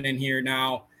O'Brien coming in here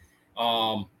now.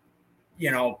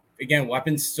 Again,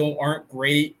 weapons still aren't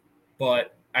great,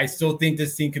 but I still think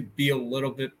this team could be a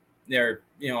little bit there.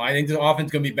 I think the offense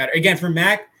is going to be better. Again, for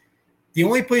Mac, the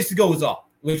only place to go is up.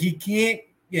 He can't,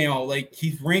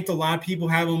 he's ranked, a lot of people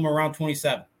have him around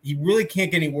 27. He really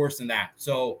can't get any worse than that.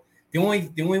 So the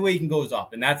only way he can go is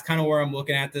up. And that's kind of where I'm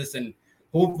looking at this. And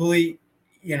hopefully,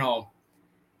 he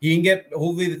can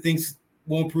hopefully the things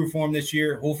will improve for him this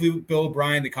year. Hopefully Bill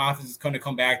O'Brien, the confidence is going to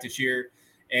come back this year.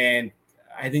 And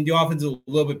I think the offense is a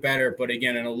little bit better, but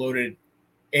again, in a loaded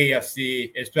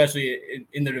AFC, especially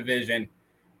in the division,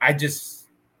 I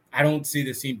don't see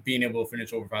this team being able to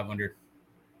finish over 500.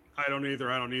 I don't either.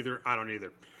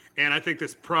 And I think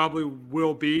this probably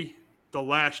will be the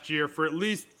last year for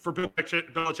Bill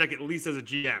Belichick, at least as a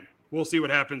GM. We'll see what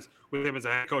happens with him as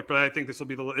a head coach, but I think this will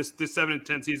be this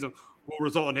 7-10 season will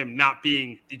result in him not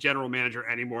being the general manager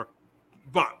anymore.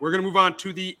 But we're going to move on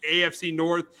to the AFC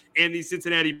North and the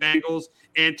Cincinnati Bengals.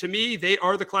 And to me, they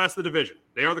are the class of the division.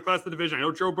 I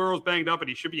know Joe Burrow's banged up, and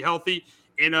he should be healthy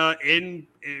in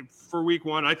for week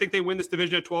 1. I think they win this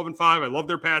division at 12-5. I love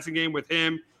their passing game with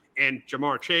him and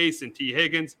Jamar Chase and T.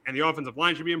 Higgins. And the offensive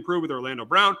line should be improved with Orlando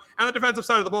Brown. And the defensive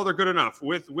side of the ball, they're good enough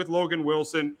with Logan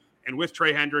Wilson and with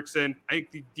Trey Hendrickson. I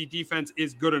think the defense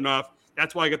is good enough.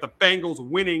 That's why I got the Bengals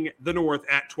winning the North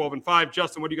at 12-5.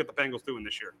 Justin, what do you got the Bengals doing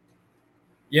this year?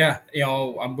 Yeah,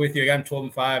 I'm with you. I got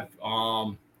them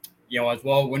 12-5. As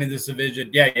well, winning this division.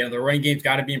 Yeah, the running game's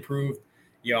got to be improved.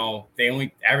 They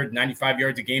only averaged 95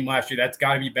 yards a game last year. That's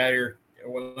got to be better.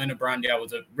 Orlando Brown,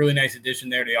 was a really nice addition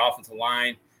there to the offensive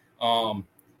line.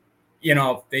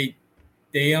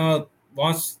 They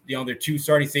lost, their 2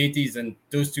 starting safeties, and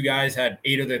those 2 guys had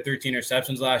 8 of their 13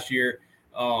 interceptions last year.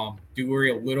 Do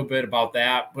worry a little bit about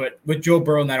that. But with Joe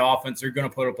Burrow in that offense, they're going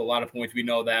to put up a lot of points. We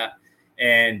know that.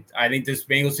 And I think this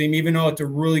Bengals team, even though it's a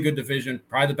really good division,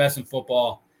 probably the best in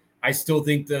football, I still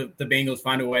think the Bengals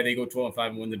find a way. They go 12-5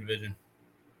 and win the division.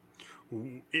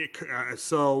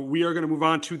 So we are going to move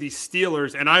on to the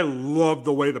Steelers, and I love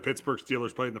the way the Pittsburgh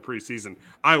Steelers played in the preseason.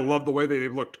 I love the way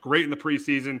they've looked great in the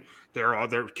preseason.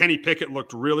 Their Kenny Pickett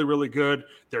looked really, really good.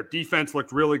 Their defense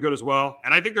looked really good as well,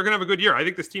 and I think they're going to have a good year. I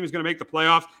think this team is going to make the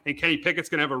playoffs, and Kenny Pickett's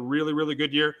going to have a really, really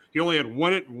good year. He only had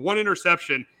one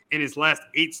interception in his last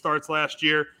 8 starts last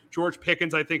year. George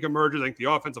Pickens, I think, emerges. I think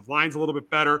the offensive line's a little bit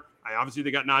better. Obviously,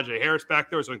 they got Najee Harris back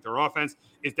there, so I think their offense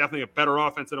is definitely a better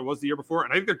offense than it was the year before.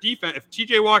 And I think their defense, if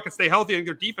TJ Watt can stay healthy, I think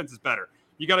their defense is better.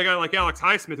 You got a guy like Alex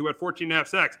Highsmith who had 14.5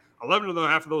 sacks.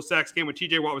 11.5 of those sacks came when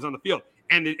TJ Watt was on the field.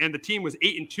 And the team was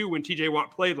 8-2 when TJ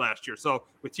Watt played last year. So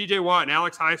with TJ Watt and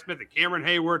Alex Highsmith and Cameron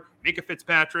Hayward, Minka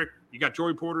Fitzpatrick, you got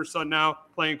Joey Porter's son now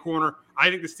playing corner. I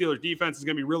think the Steelers defense is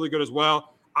going to be really good as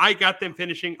well. I got them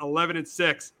finishing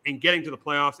 11-6 and getting to the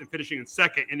playoffs and finishing in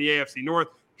second in the AFC North.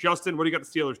 Justin, what do you got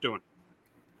the Steelers doing?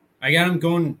 I got them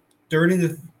going third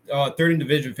in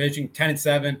division, finishing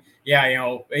 10-7.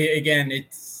 Yeah, again,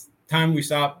 it's time we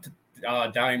stopped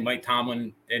doubting Mike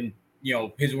Tomlin and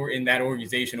his in that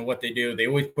organization and what they do. They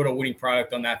always put a winning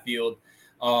product on that field.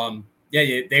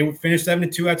 They finished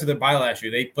 7-2 after their bye last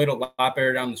year. They played a lot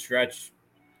better down the stretch.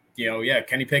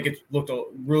 Kenny Pickett looked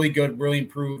really good, really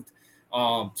improved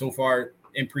so far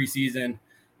in preseason.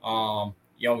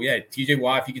 TJ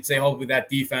Watt, if you could say hopefully that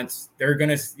defense, they're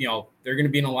gonna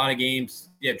be in a lot of games.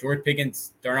 Yeah, George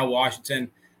Pickens, Darnell Washington,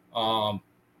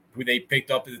 who they picked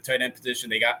up at the tight end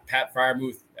position. They got Pat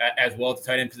Freiermuth as well at the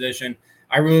tight end position.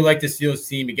 I really like the Steelers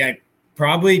team. Again,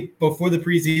 probably before the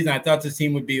preseason, I thought this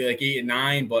team would be like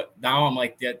 8-9, but now I'm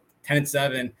like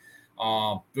 10-7.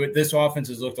 But this offense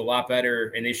has looked a lot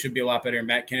better, and they should be a lot better.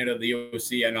 Matt Canada, the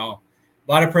OC, I know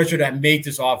lot of pressure to make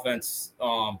this offense.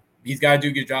 He's got to do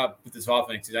a good job with this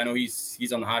offense because I know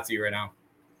he's on the hot seat right now.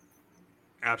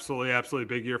 Absolutely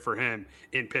big year for him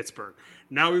in Pittsburgh.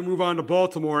 Now we move on to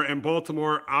Baltimore, and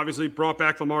Baltimore obviously brought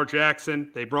back Lamar Jackson.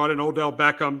 They brought in Odell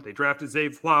Beckham. They drafted Zay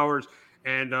Flowers,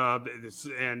 and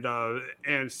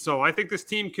so I think this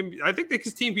team can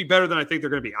be better than I think they're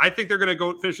going to be. I think they're going to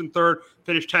go finish in third,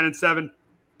 finish 10-7,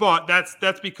 but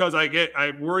that's because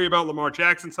I worry about Lamar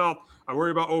Jackson's health. I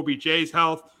worry about OBJ's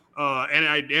health,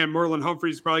 and Merlin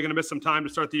Humphrey's probably going to miss some time to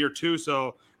start the year too.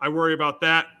 So I worry about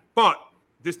that, but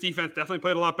this defense definitely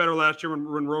played a lot better last year when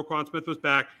Roquan Smith was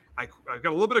back. I got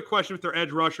a little bit of question with their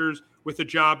edge rushers with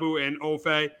Ajabu and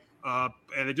Ofe,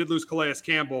 and they did lose Calais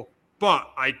Campbell.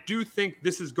 But I do think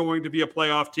this is going to be a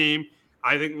playoff team.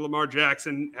 I think Lamar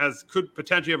Jackson could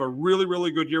potentially have a really,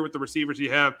 really good year with the receivers he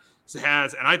has,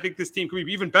 and I think this team could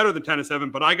be even better than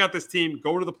 10-7. But I got this team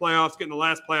going to the playoffs, getting the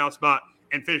last playoff spot,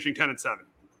 and finishing 10-7.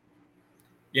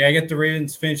 Yeah, I get the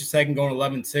Ravens finish the second, going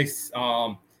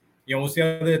 11-6. We'll see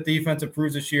how the defense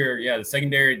improves this year. Yeah, the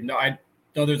secondary. No, I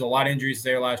know there's a lot of injuries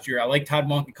there last year. I like Todd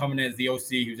Monken coming in as the OC.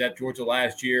 He was at Georgia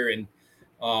last year, and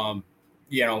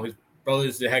his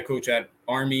brother's the head coach at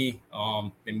Army.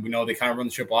 And we know they kind of run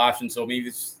the triple option, so maybe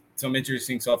it's some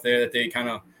interesting stuff there that they kind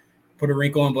of put a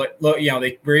wrinkle in. But look,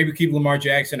 they were able to keep Lamar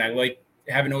Jackson. I like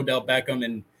having Odell Beckham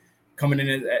and coming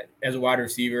in as a wide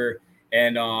receiver,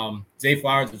 and Zay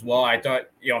Flowers as well. I thought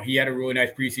he had a really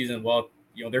nice preseason as well.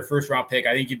 Their first round pick,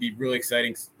 I think he'd be really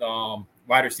exciting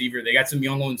wide receiver. They got some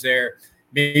young ones there.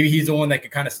 Maybe he's the one that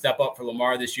could kind of step up for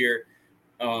Lamar this year.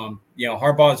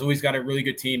 Harbaugh has always got a really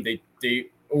good team. They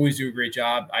always do a great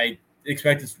job. I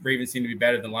expect this Ravens team to be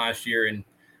better than last year. And,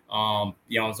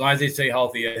 as long as they stay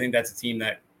healthy, I think that's a team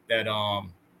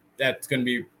that's going to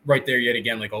be right there yet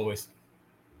again, like always.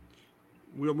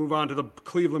 We'll move on to the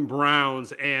Cleveland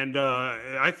Browns, and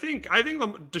I think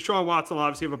Deshaun Watson will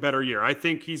obviously have a better year. I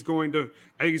think he's going to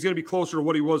be closer to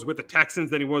what he was with the Texans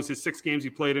than he was his 6 games he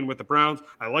played in with the Browns.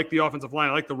 I like the offensive line.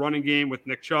 I like the running game with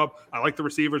Nick Chubb. I like the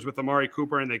receivers with Amari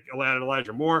Cooper, and they added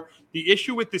Elijah Moore. The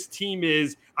issue with this team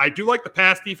is I do like the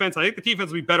pass defense. I think the defense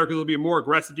will be better because it'll be a more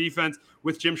aggressive defense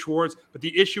with Jim Schwartz. But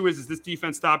the issue is this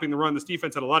defense stopping the run. This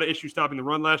defense had a lot of issues stopping the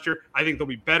run last year. I think they'll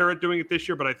be better at doing it this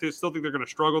year, but I still think they're going to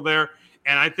struggle there.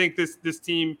 And I think this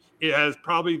team has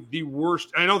probably the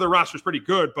worst. I know their roster is pretty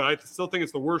good, but I still think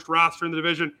it's the worst roster in the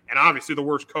division, and obviously the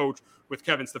worst coach with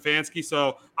Kevin Stefanski.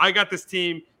 So I got this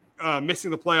team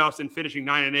missing the playoffs and finishing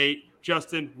 9-8.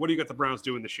 Justin, what do you got the Browns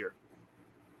doing this year?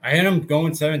 I had them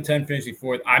going 7-10, finishing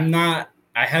 4th.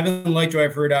 I haven't liked what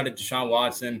I've heard out of Deshaun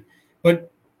Watson,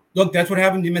 but look, that's what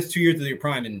happened. You missed 2 years of your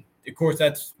prime, and of course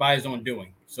that's by his own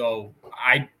doing. So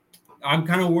I'm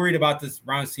kind of worried about this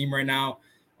Browns team right now.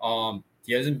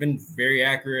 He hasn't been very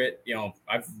accurate.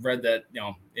 I've read that,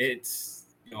 it's,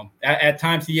 at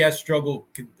times he has struggled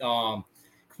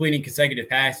completing consecutive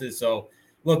passes. So,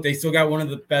 look, they still got one of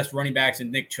the best running backs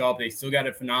in Nick Chubb. They still got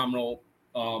a phenomenal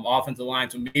offensive line.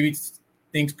 So maybe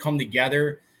things come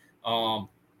together.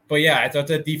 But, yeah, I thought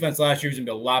that defense last year was going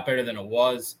to be a lot better than it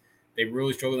was. They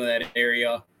really struggled in that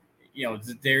area.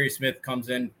 Darius Smith comes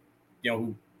in,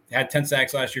 who had 10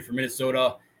 sacks last year for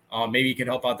Minnesota. Maybe he can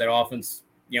help out that offense.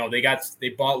 They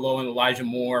bought low in Elijah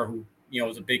Moore, who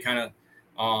was a big kind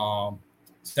of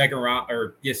second round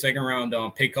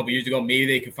pick a couple years ago. Maybe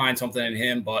they could find something in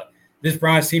him. But this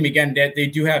Browns team, again, they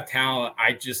do have talent.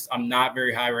 I'm not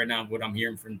very high right now what I'm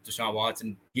hearing from Deshaun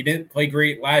Watson. He didn't play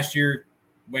great last year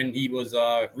when he was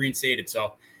reinstated.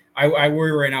 So I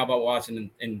worry right now about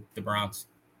Watson and the Browns.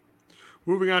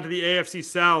 Moving on to the AFC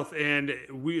South, and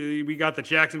we got the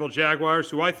Jacksonville Jaguars,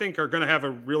 who I think are going to have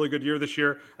a really good year this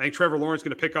year. I think Trevor Lawrence is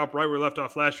going to pick up right where we left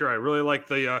off last year. I really like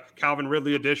the Calvin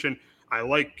Ridley addition. I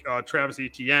like Travis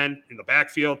Etienne in the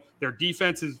backfield. Their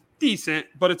defense is decent,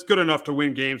 but it's good enough to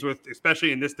win games with,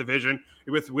 especially in this division,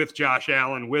 with Josh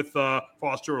Allen, with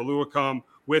Foster Oluokun,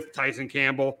 with Tyson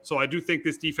Campbell. So I do think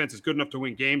this defense is good enough to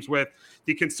win games with.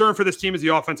 The concern for this team is the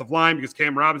offensive line because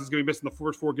Cam Robinson is going to be missing the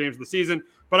first 4 games of the season.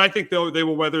 But I think they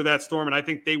will weather that storm, and I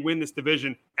think they win this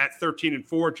division at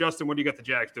 13-4. Justin, what do you got the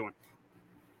Jags doing?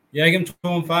 Yeah, I give them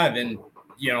 12-5, and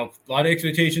a lot of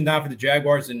expectation now for the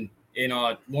Jaguars. And in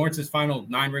Lawrence's final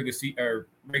 9 regular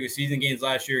season games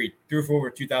last year, he threw for over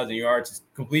 2,000 yards. His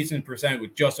completion percent was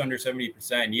just under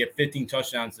 70%. He had 15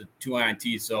 touchdowns to 2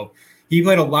 INTs. So he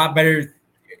played a lot better,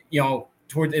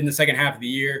 towards in the second half of the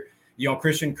year.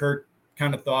 Christian Kirk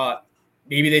kind of thought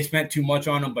maybe they spent too much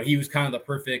on him, but he was kind of the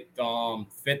perfect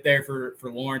fit there for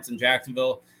Lawrence and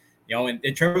Jacksonville.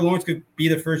 And Trevor Lawrence could be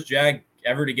the first Jag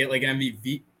ever to get like an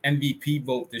MVP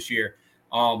vote this year.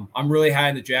 I'm really high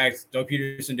in the Jags. Doug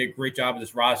Peterson did a great job with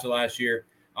this roster last year.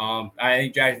 I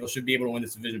think Jacksonville should be able to win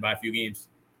this division by a few games.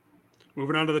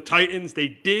 Moving on to the Titans,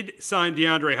 they did sign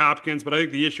DeAndre Hopkins, but I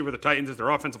think the issue with the Titans is their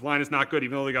offensive line is not good,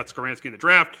 even though they got Skoransky in the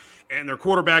draft, and their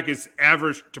quarterback is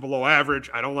average to below average.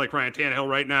 I don't like Ryan Tannehill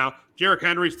right now. Jarek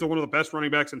Henry is still one of the best running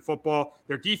backs in football.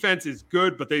 Their defense is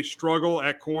good, but they struggle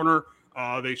at corner.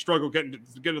 They struggle getting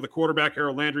to the quarterback.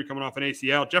 Harold Landry coming off an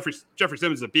ACL. Jeffrey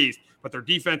Simmons is a beast, but their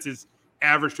defense is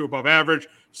average to above average.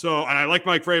 So, and I like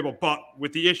Mike Vrabel, but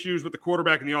with the issues with the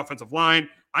quarterback and the offensive line,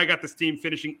 I got this team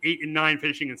finishing 8-9,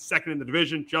 finishing in second in the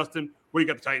division. Justin, what do you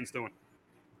got the Titans doing?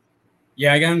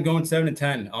 Yeah, I got them going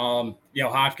 7-10.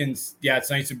 Hopkins, yeah, it's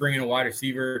nice to bring in a wide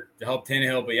receiver to help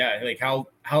Tannehill, but yeah, like how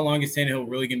long is Tannehill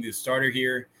really going to be the starter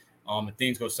here? If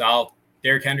things go south,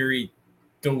 Derrick Henry,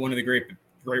 still one of the great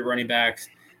running backs.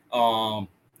 The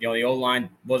O-line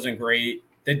wasn't great.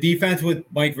 The defense with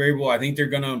Mike Vrabel, I think they're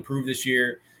going to improve this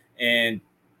year, and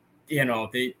they did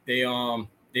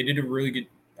a really good.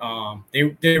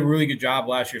 They did a really good job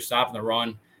last year stopping the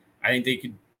run. I think they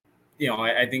could,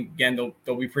 I think, again,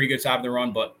 they'll be pretty good stopping the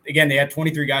run. But, again, they had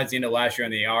 23 guys at the end of last year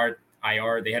on the IR.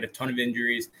 They had a ton of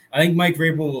injuries. I think Mike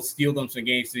Vrabel will steal them some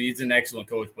games. So he's an excellent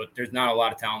coach, but there's not a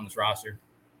lot of talent in this roster.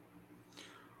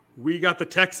 We got the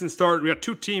Texans starting. We got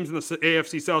two teams in the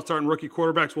AFC South starting rookie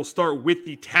quarterbacks. We'll start with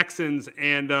the Texans.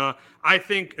 And I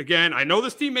think, again, I know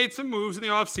this team made some moves in the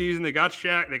offseason. They got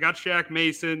Shaq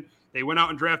Mason. They went out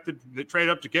and traded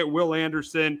up to get Will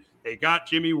Anderson. They got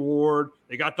Jimmy Ward.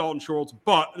 They got Dalton Schultz.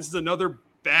 But this is another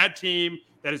bad team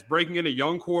that is breaking in a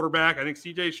young quarterback. I think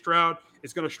C.J. Stroud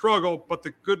is going to struggle. But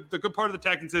the good part of the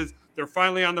Texans is they're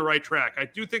finally on the right track. I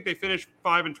do think they finished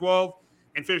 5-12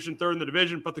 and finished in third in the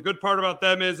division. But the good part about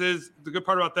them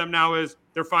now is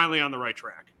they're finally on the right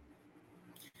track.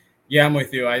 Yeah, I'm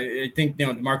with you. I think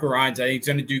DeMarco Ryans, I think he's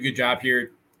going to do a good job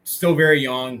here. Still very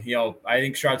young. I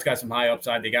think Stroud's got some high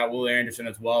upside. They got Will Anderson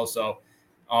as well. So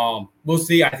we'll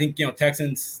see. I think,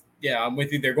 Texans, yeah, I'm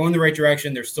with you. They're going the right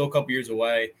direction. They're still a couple years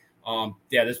away.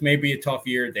 This may be a tough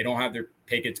year. They don't have their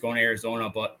Pickett's going to Arizona,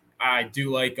 but I I think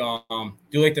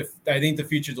the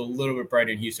future's a little bit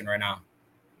brighter in Houston right now.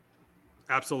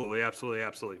 Absolutely.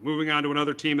 Moving on to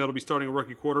another team that'll be starting a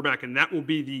rookie quarterback, and that will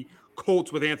be the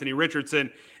Colts with Anthony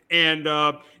Richardson. And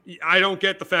I don't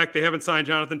get the fact they haven't signed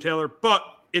Jonathan Taylor, but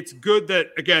it's good that,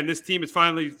 again, this team is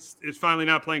finally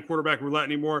not playing quarterback roulette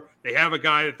anymore. They have a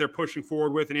guy that they're pushing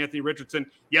forward with in Anthony Richardson.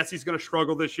 Yes, he's going to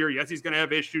struggle this year. Yes, he's going to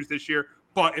have issues this year,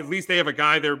 but at least they have a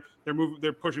guy they're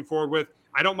pushing forward with.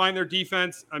 I don't mind their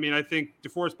defense. I mean, I think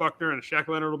DeForest Buckner and Shaq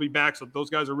Leonard will be back, so those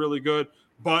guys are really good.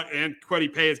 And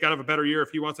Kwity Paye has got to have a better year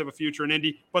if he wants to have a future in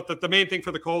Indy. But the main thing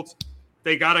for the Colts,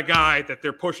 they got a guy that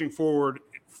they're pushing forward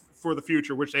for the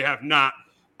future, which they have not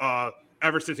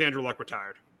ever since Andrew Luck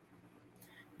retired.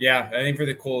 Yeah, I think for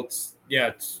the Colts,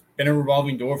 it's been a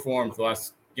revolving door for them for the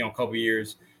last couple of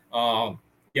years. I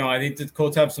think the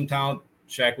Colts have some talent.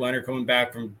 Shaq Leonard coming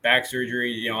back from back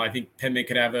surgery. I think Pittman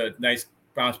could have a nice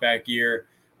bounce back year.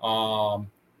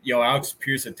 Alex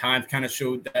Pierce at times kind of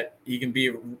showed that he can be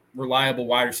a reliable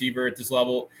wide receiver at this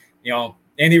level.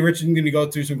 Andy Richardson's going to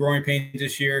go through some growing pains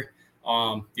this year.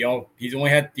 He only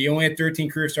had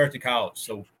 13 career starts in college,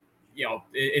 so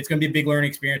it's going to be a big learning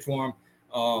experience for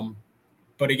him.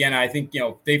 But again, I think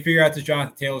they figure out the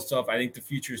Jonathan Taylor stuff. I think the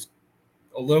future's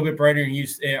a little bit brighter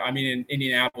in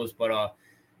Indianapolis. But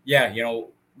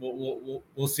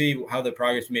we'll see how the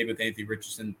progress is made with Anthony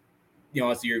Richardson,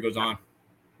 as the year goes on.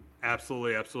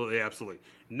 Absolutely.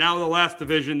 Now the last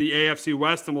division, the AFC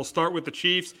West, and we'll start with the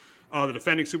Chiefs, the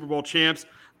defending Super Bowl champs.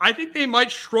 I think they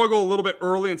might struggle a little bit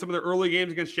early in some of their early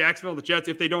games against Jacksonville, the Jets,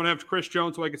 if they don't have Chris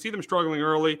Jones. So I can see them struggling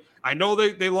early. I know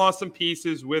they lost some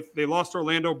pieces they lost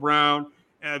Orlando Brown.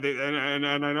 I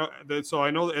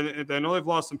know they've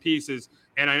lost some pieces,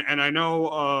 and I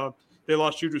know they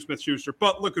lost Juju Smith-Schuster.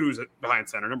 But look at who's behind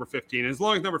center, number 15. And as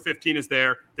long as number 15 is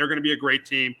there, they're going to be a great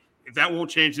team. If that won't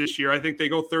change this year, I think they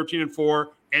go 13-4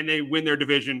 and they win their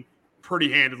division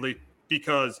pretty handedly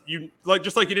because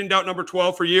just like you didn't doubt number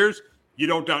 12 for years, you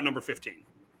don't doubt number 15.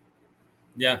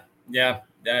 Yeah.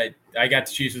 I got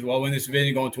the Chiefs as well. Win this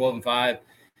division, going 12-5.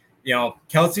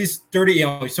 Kelsey's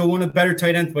 30. He's still one of the better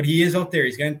tight ends, but he is up there.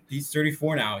 He's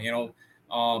 34 now.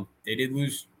 They did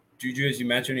lose Juju, as you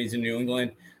mentioned. He's in New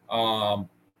England.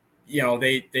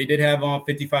 They did have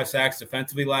 55 sacks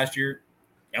defensively last year.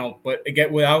 But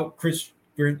again, without Chris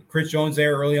Jones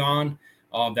there early on,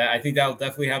 that I think that'll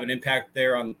definitely have an impact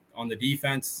there on the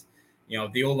defense.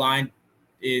 The O-line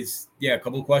is a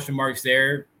couple of question marks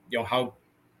there. How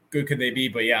good could they be?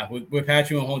 But with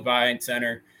Patrick Mahomes behind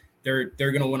center, they're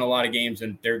going to win a lot of games,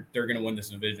 and they're going to win this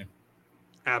division.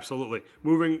 Absolutely.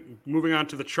 Moving on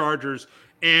to the Chargers,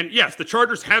 and yes, the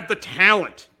Chargers have the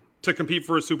talent to compete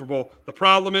for a Super Bowl. The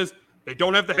problem is they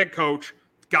don't have the head coach.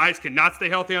 Guys cannot stay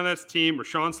healthy on this team.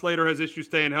 Rashawn Slater has issues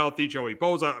staying healthy. Joey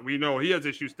Bosa, we know he has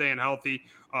issues staying healthy.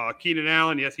 Keenan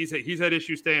Allen, yes, he's had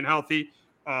issues staying healthy.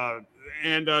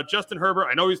 And Justin Herbert,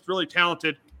 I know he's really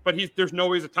talented, but there's no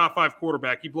way he's a top 5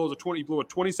 quarterback. He blew a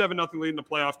 27-0 lead in the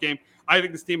playoff game. I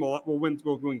think this team will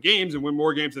win games and win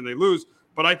more games than they lose.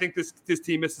 But I think this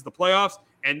team misses the playoffs,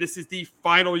 and this is the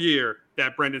final year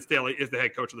that Brendan Staley is the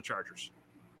head coach of the Chargers.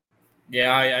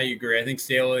 Yeah, I agree. I think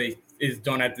Staley is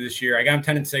done after this year. I got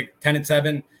him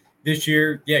 10-7 this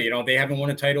year. Yeah, they haven't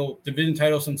won a division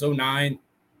title since 2009.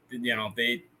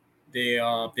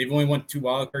 They've only won 2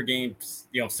 wildcard games,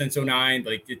 since 2009.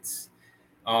 Like it's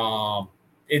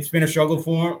been a struggle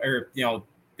for them. Or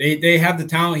they have the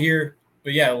talent here,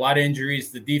 but yeah, a lot of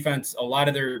injuries. The defense, a lot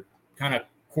of their kind of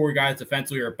core guys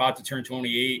defensively are about to turn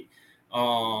 28.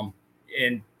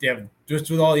 And they have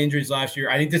just with all the injuries last year.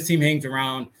 I think this team hangs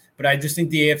around. But I just think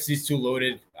the AFC is too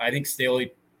loaded. I think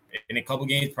Staley, in a couple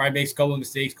games, probably makes a couple of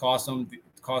mistakes, cost them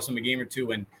a game or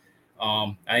two, and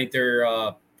I think they're.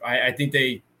 I think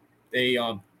they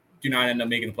do not end up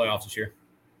making the playoffs this year.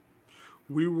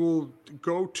 We will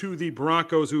go to the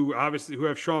Broncos, who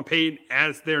have Sean Payton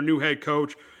as their new head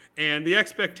coach, and the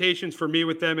expectations for me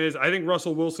with them is I think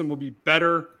Russell Wilson will be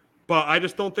better. But I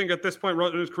just don't think at this point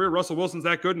in his career, Russell Wilson's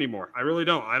that good anymore. I really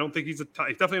don't. I don't think he's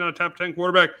definitely not a top 10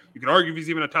 quarterback. You could argue if he's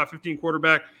even a top 15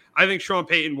 quarterback. I think Sean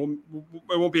Payton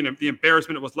won't be the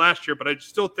embarrassment it was last year, but I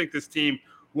still think this team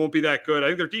won't be that good. I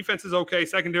think their defense is okay.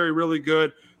 Secondary really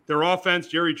good. Their offense,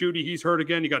 Jerry Jeudy, he's hurt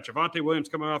again. You got Javonte Williams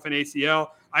coming off an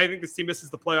ACL. I think this team misses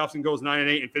the playoffs and goes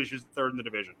 9-8 and finishes third in the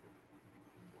division.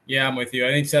 Yeah, I'm with you. I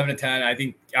think 7-10. I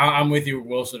think I'm with you,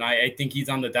 Wilson. I think he's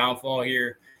on the downfall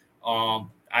here.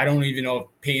 I don't even know if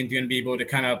Payton's going to be able to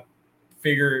kind of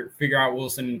figure out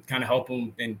Wilson, kind of help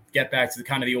him and get back to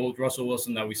the old Russell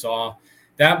Wilson that we saw.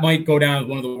 That might go down as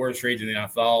one of the worst trades in the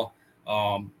NFL.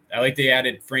 I like they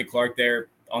added Frank Clark there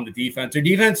on the defense. Their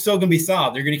defense is still going to be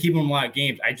solid. They're going to keep them a lot of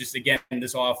games. I just, again,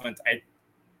 this offense, I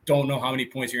don't know how many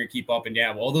points you're going to keep up and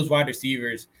down. All those wide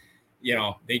receivers,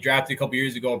 they drafted a couple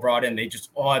years ago, brought in. They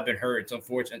just all have been hurt. It's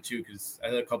unfortunate, too, because I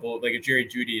had a couple, like a Jerry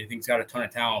Jeudy, I think he's got a ton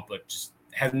of talent, but just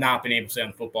has not been able to stay on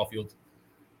the football field.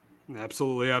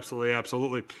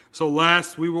 Absolutely. So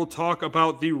last, we will talk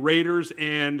about the Raiders,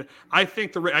 and I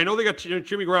think I know they got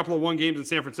Jimmy Garoppolo won games in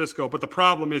San Francisco, but the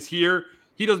problem is here,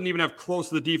 he doesn't even have close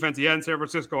to the defense he had in San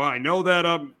Francisco. I know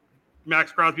that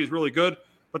Max Crosby is really good,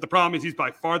 but the problem is he's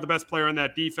by far the best player in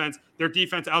that defense. Their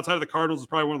defense outside of the Cardinals is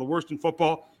probably one of the worst in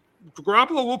football.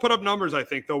 Garoppolo will put up numbers, I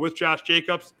think, though, with Josh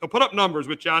Jacobs. He'll put up numbers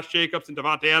with Josh Jacobs and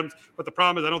Devontae Adams, but the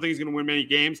problem is I don't think he's going to win many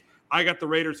games. I got the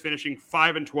Raiders finishing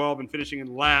 5-12 and finishing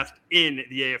in last in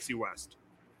the AFC West.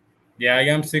 Yeah, I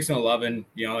got them 6-11.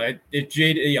 If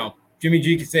Jimmy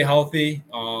G can stay healthy,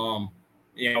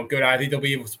 good. I think they'll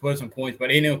be able to put some points. But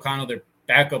Aiden O'Connell, their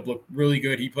backup, looked really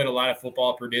good. He played a lot of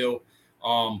football at Purdue.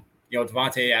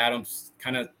 Devontae Adams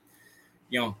kind of,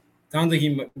 sounds like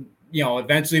he,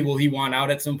 eventually will he want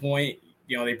out at some point?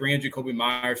 They bring in Jacoby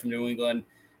Myers from New England.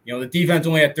 The defense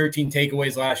only had 13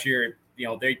 takeaways last year.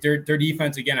 Their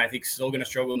defense, again, I think still going to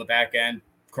struggle in the back end.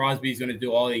 Crosby's going to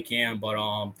do all he can, but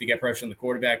to get pressure on the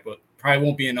quarterback, but probably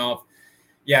won't be enough.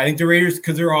 Yeah, I think the Raiders,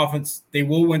 because their offense, they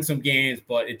will win some games,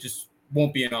 but it just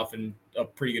won't be enough in a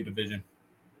pretty good division.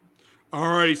 All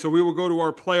righty, so we will go to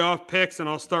our playoff picks, and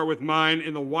I'll start with mine.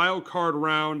 In the wild card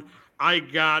round, in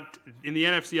the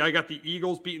NFC, I got the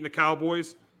Eagles beating the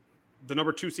Cowboys. The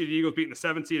number 2 seeded Eagles beating the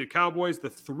 7-seeded Cowboys, the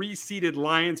 3-seeded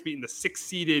Lions beating the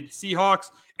 6-seeded Seahawks,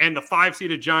 and the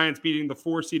 5-seeded Giants beating the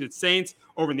 4-seeded Saints.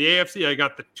 Over in the AFC, I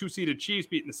got the 2-seeded Chiefs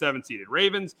beating the 7-seeded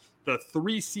Ravens, the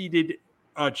 3-seeded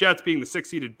Jets beating the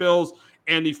 6-seeded Bills,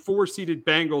 and the 4-seeded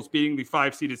Bengals beating the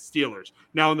 5-seeded Steelers.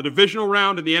 Now, in the divisional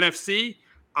round in the NFC,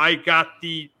 I got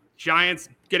the Giants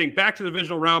getting back to the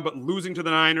divisional round but losing to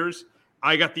the Niners.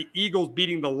 I got the Eagles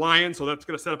beating the Lions, so that's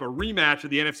going to set up a rematch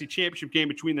of the NFC Championship game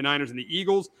between the Niners and the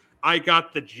Eagles. I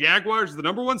got the Jaguars, the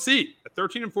number 1 seed. At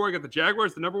 13-4, I got the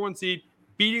Jaguars, the number 1 seed,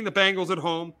 beating the Bengals at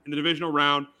home in the divisional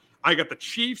round. I got the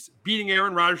Chiefs beating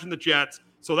Aaron Rodgers and the Jets.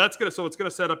 So it's going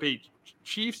to set up a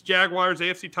Chiefs-Jaguars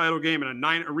AFC title game and a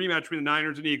rematch between the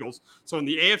Niners and Eagles. So in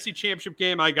the AFC Championship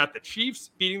game, I got the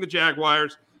Chiefs beating the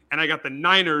Jaguars, and I got the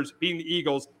Niners beating the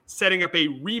Eagles, setting up a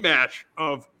rematch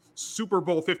of Super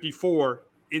Bowl 54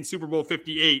 in Super Bowl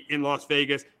 58 in Las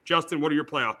Vegas. Justin, what are your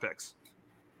playoff picks?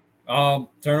 Turn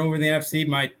over the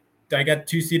NFC. I got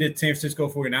 2-seeded San Francisco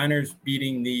 49ers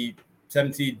beating the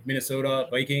 7-seed Minnesota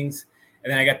Vikings.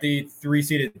 And then I got the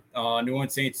 3-seeded New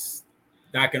Orleans Saints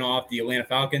knocking off the Atlanta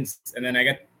Falcons. And then I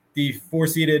got the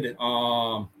 4-seeded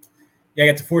I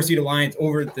got the 4-seeded Lions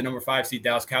over the number 5 seed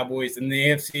Dallas Cowboys. In the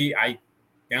AFC,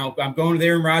 I'm going to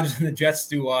Aaron Rodgers and the Jets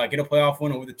to get a playoff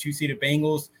win over the 2-seeded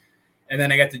Bengals. And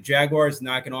then I got the Jaguars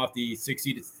knocking off the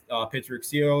 6-seeded Pittsburgh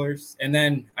Steelers. And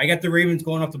then I got the Ravens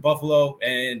going up to Buffalo.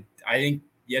 And I think,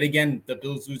 yet again, the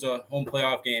Bills lose a home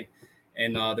playoff game.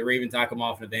 And the Ravens knock them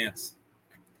off in advance.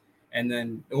 And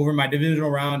then over my divisional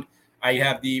round, I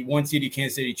have the 1-seeded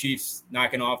Kansas City Chiefs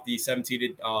knocking off the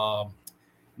 7-seeded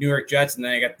New York Jets. And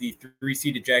then I got the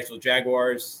 3-seeded Jacksonville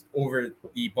Jaguars over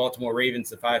the Baltimore Ravens,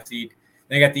 the 5 seed.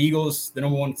 Then I got the Eagles, the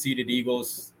number 1-seeded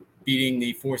Eagles, beating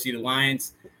the 4-seeded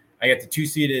Lions. I got the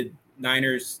 2-seeded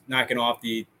Niners knocking off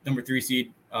the number 3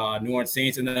 seed New Orleans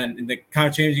Saints. And then in the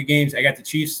conference championship games, I got the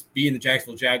Chiefs beating the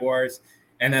Jacksonville Jaguars.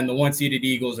 And then the 1-seeded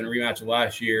Eagles in a rematch of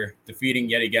last year, defeating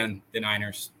yet again the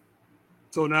Niners.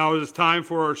 So now it is time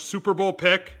for our Super Bowl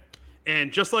pick.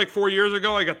 And just like 4 years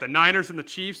ago, I got the Niners and the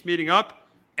Chiefs meeting up,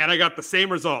 and I got the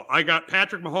same result. I got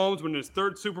Patrick Mahomes winning his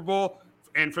 3rd Super Bowl,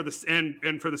 and for the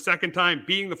for the 2nd time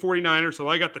beating the 49ers. So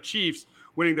I got the Chiefs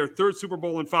winning their 3rd Super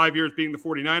Bowl in 5 years, beating the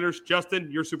 49ers. Justin,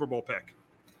 your Super Bowl pick.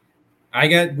 I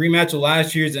got rematch of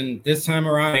last year's, and this time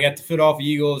around, I got the Philadelphia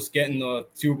Eagles getting the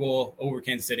Super Bowl over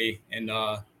Kansas City and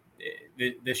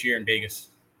this year in Vegas.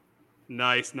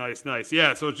 Nice.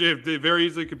 Yeah, so they very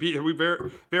easily could beat. We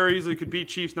very easily could beat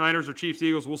Chiefs Niners or Chiefs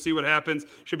Eagles. We'll see what happens.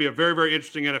 Should be a very, very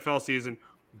interesting NFL season.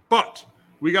 But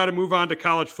we got to move on to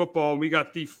college football. We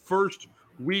got the first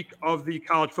week of the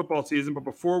college football season. But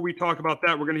before we talk about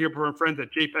that, we're going to hear from our friends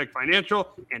at JPEG Financial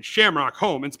and Shamrock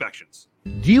Home Inspections.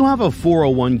 Do you have a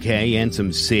 401k and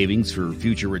some savings for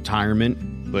future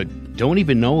retirement, but don't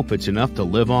even know if it's enough to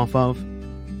live off of?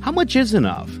 How much is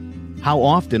enough? How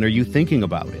often are you thinking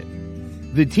about it?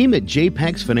 The team at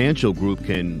JPEX Financial Group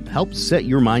can help set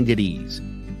your mind at ease.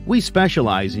 We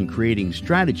specialize in creating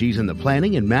strategies in the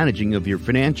planning and managing of your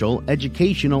financial,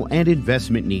 educational, and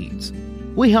investment needs.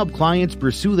 We help clients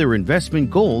pursue their investment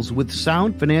goals with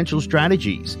sound financial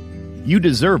strategies. You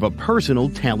deserve a personal,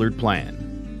 tailored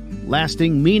plan.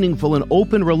 Lasting, meaningful, and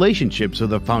open relationships are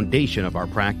the foundation of our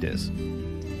practice.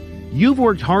 You've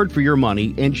worked hard for your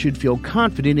money and should feel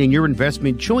confident in your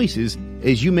investment choices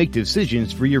as you make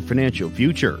decisions for your financial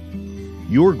future.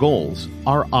 Your goals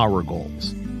are our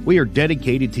goals. We are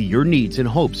dedicated to your needs and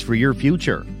hopes for your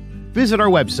future. Visit our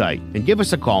website and give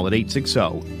us a call at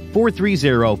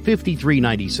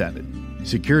 860-430-5397.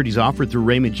 Securities offered through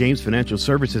Raymond James Financial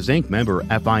Services, Inc., member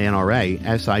FINRA,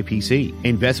 SIPC.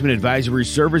 Investment advisory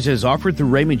services offered through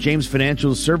Raymond James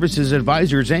Financial Services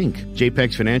Advisors, Inc.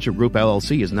 JPEX Financial Group,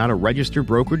 LLC is not a registered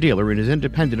broker-dealer and is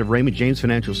independent of Raymond James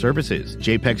Financial Services.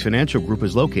 JPEX Financial Group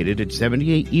is located at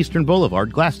 78 Eastern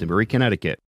Boulevard, Glastonbury,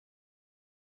 Connecticut.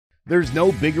 There's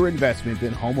no bigger investment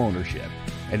than home ownership.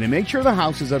 And to make sure the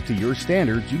house is up to your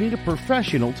standards, you need a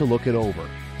professional to look it over.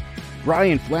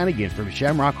 Brian Flanagan from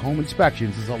Shamrock Home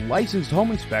Inspections is a licensed home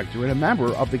inspector and a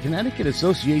member of the Connecticut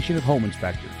Association of Home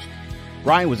Inspectors.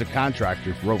 Brian was a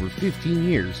contractor for over 15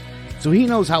 years, so he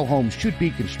knows how homes should be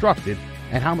constructed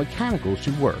and how mechanicals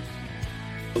should work.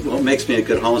 What makes me a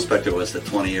good home inspector was the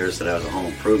 20 years that I was a home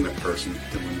improvement person,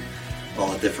 doing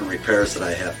all the different repairs that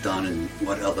I have done and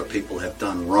what other people have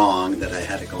done wrong that I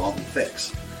had to go out and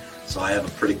fix. So I have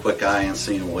a pretty quick eye on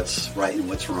seeing what's right and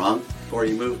what's wrong. Before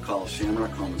you move, call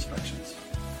Shamrock Home Inspections.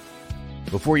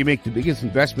 Before you make the biggest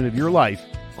investment of your life,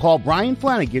 call Brian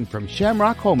Flanagan from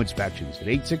Shamrock Home Inspections at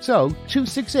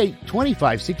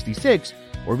 860-268-2566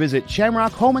 or visit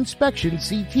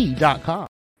shamrockhomeinspectionct.com.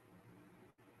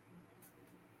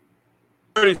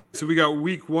 So we got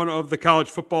week 1 of the college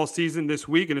football season this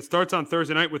week, and it starts on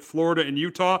Thursday night with Florida and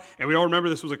Utah. And we all remember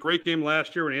this was a great game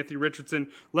last year when Anthony Richardson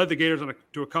led the Gators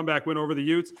to a comeback win over the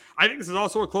Utes. I think this is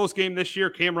also a close game this year.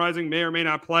 Cam Rising may or may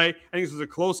not play. I think this is a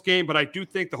close game, but I do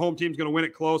think the home team's going to win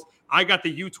it close. I got the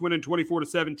Utes winning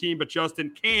 24-17, but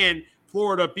Justin, can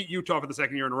Florida beat Utah for the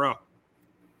 2nd year in a row?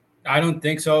 I don't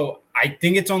think so. I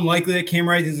think it's unlikely that Cam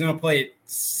Rising is going to play. It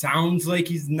sounds like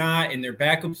he's not, and their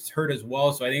backup's hurt as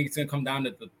well. So I think it's going to come down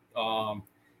to the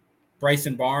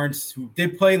Bryson Barnes, who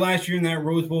did play last year in that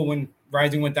Rose Bowl when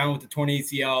Rising went down with the torn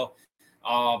ACL.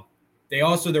 They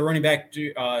also, their running back,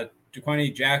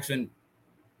 Jaquani Jackson,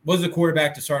 was the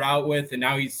quarterback to start out with, and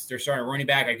now they're starting running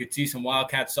back. I could see some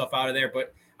Wildcat stuff out of there,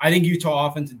 but I think Utah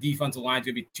offensive and defensive line is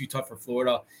going to be too tough for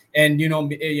Florida. And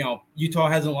Utah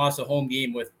hasn't lost a home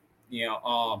game with.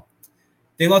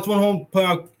 They lost one home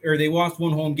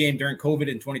game during COVID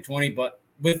in 2020, but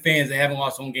with fans, they haven't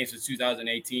lost home games since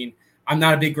 2018. I'm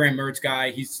not a big Graham Mertz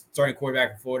guy. He's starting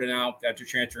quarterback for Florida now after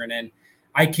transferring in.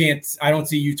 I don't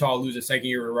see Utah lose a 2nd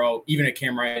year in a row, even if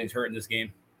Cam Rising's hurt in this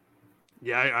game.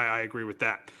 Yeah, I agree with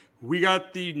that. We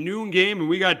got the noon game, and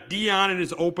we got Dion in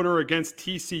his opener against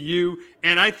TCU.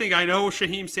 And I know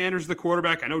Shaheem Sanders is the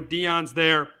quarterback. I know Dion's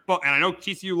there, and I know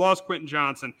TCU lost Quentin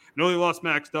Johnson. I know they lost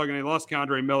Max Duggan. They lost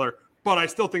Keandre Miller. But I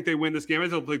still think they win this game. I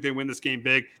still think they win this game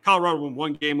big. Colorado won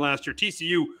one game last year.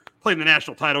 TCU played in the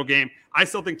national title game. I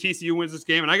still think TCU wins this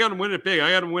game, and I got them winning it big. I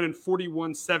got them winning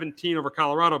 41-17 over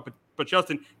Colorado. But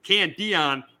Justin, can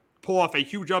Dion pull off a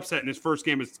huge upset in his first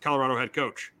game as Colorado head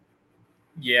coach?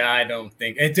 Yeah, I don't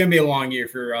think it's gonna be a long year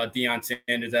for Deion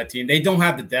Sanders. That team, they don't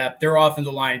have the depth. Their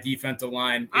offensive line, defensive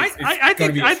line. I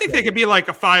think they could be like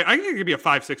a 5. I think it could be a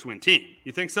 5-6 win team.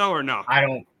 You think so or no? I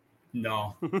don't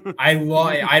know. I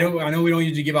know we don't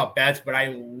usually give out bets, but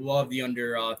I love the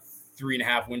under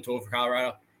 3.5 win total for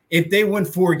Colorado. If they win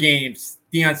 4 games,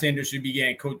 Deion Sanders should be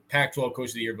getting Pac-12 Coach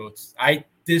of the Year votes.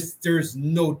 There's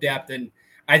no depth, and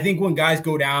I think when guys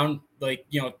go down, like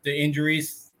the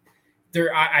injuries.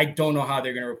 I don't know how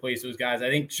they're going to replace those guys. I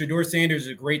think Shedeur Sanders is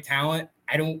a great talent.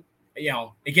 I don't,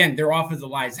 again, their offensive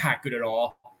line is not good at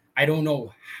all. I don't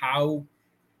know how,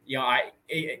 he's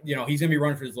going to be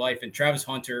running for his life. And Travis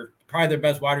Hunter, probably their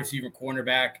best wide receiver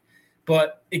cornerback.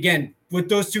 But again, with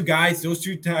those two guys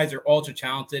are ultra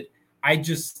talented.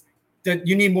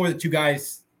 You need more than 2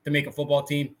 guys to make a football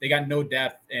team. They got no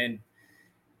depth and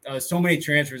so many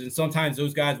transfers. And sometimes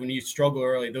those guys, when you struggle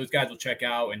early, those guys will check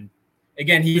out. And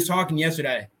again, he was talking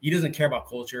yesterday. He doesn't care about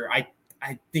culture. I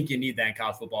think you need that in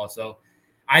college football. So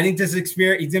I think this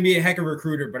experience, he's going to be a heck of a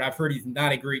recruiter, but I've heard he's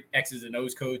not a great X's and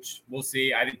O's coach. We'll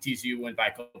see. I think TCU wins by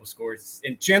a couple of scores.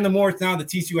 And Chandler Morris, now the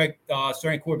TCU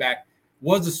starting quarterback,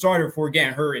 was the starter before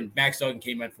getting hurt, and Max Duggan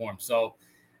came in for him. So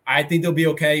I think they'll be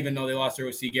okay, even though they lost their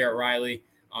OC, Garrett Riley.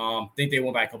 I think they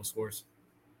won by a couple of scores.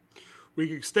 We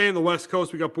can stay in the West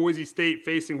Coast. We got Boise State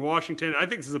facing Washington. I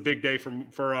think this is a big day for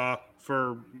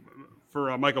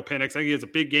Michael Penix. I think he has a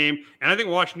big game, and I think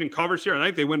Washington covers here. I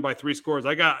think they win by 3 scores.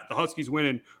 I got the Huskies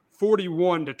winning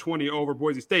 41-20 over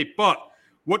Boise State. But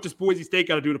what does Boise State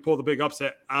got to do to pull the big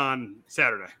upset on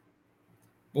Saturday?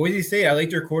 Boise State, I like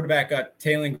their quarterback,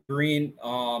 Taylon Green.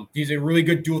 He's a really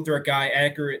good dual threat guy,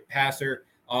 accurate passer.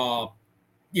 And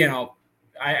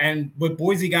with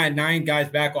Boise got 9 guys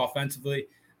back offensively,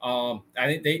 I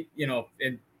think they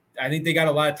got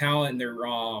a lot of talent in their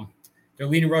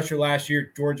leading rusher last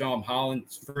year, George Holland,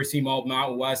 first team All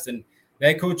Mountain West, and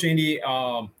that coach Andy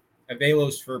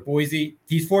Avalos for Boise.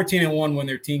 He's 14-1 when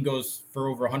their team goes for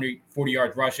over 140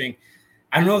 yards rushing.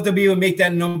 I don't know if they'll be able to make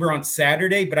that number on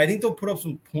Saturday, but I think they'll put up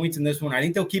some points in this one. I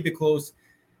think they'll keep it close.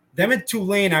 Them and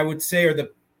Tulane, I would say, are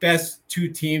the best 2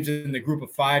 teams in the group of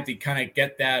 5 to kind of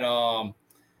get that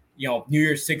New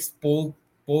Year's 6 bowl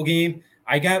game.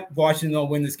 I got Washington will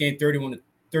win this game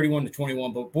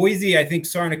 31-21, but Boise, I think,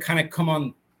 starting to kind of come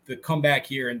on the comeback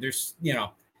here, and there's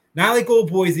not like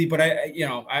old Boise, but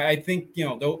I think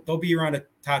they'll be around a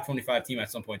top 25 team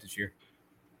at some point this year.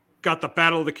 Got the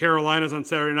Battle of the Carolinas on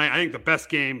Saturday night. I think the best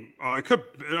game, it could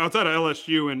outside of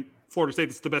LSU and Florida State,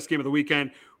 this is the best game of the weekend.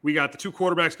 We got the 2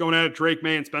 quarterbacks going at it, Drake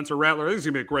May and Spencer Rattler. I think it's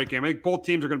going to be a great game. I think both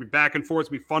teams are going to be back and forth. It's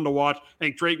going to be fun to watch. I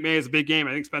think Drake May is a big game.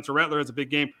 I think Spencer Rattler is a big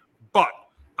game. But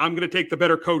I'm going to take the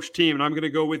better coach team, and I'm going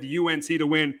to go with UNC to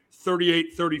win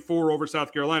 38-34 over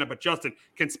South Carolina. But, Justin,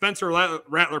 can Spencer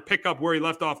Rattler pick up where he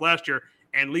left off last year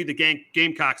and lead the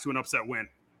Gamecocks to an upset win?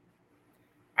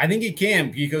 I think he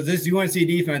can, because this UNC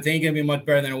defense ain't going to be much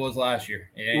better than it was last year.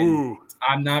 And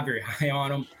I'm not very high on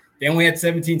them. They only had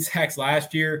 17 sacks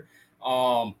last year.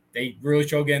 They really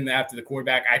struggled getting after the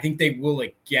quarterback. I think they will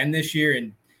again this year.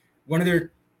 And one of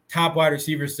their top wide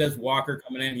receivers, Des Walker,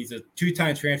 coming in. He's a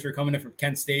 2-time transfer coming in from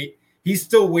Kent State. He's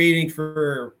still waiting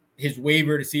for his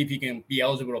waiver to see if he can be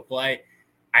eligible to play.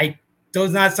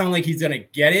 Does not sound like he's going to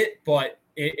get it, but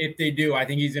if they do, I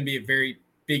think he's going to be a very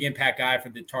big impact guy for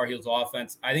the Tar Heels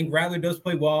offense. I think Rattler does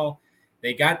play well.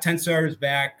 They got 10 starters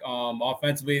back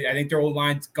offensively. I think their old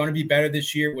line's going to be better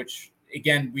this year, which,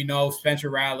 again, we know Spencer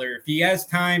Rattler, if he has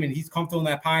time and he's comfortable in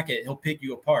that pocket, he'll pick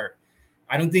you apart.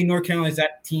 I don't think North Carolina is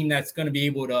that team that's going to be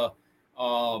able to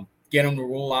get them to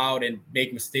roll out and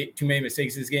make too many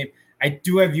mistakes in this game. I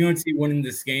do have UNC winning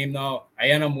this game, though. I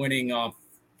end up winning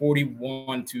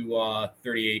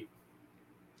 41-38.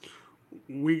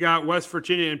 We got West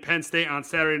Virginia and Penn State on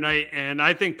Saturday night, and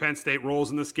I think Penn State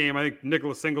rolls in this game. I think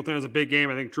Nicholas Singleton has a big game.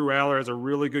 I think Drew Aller has a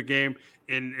really good game,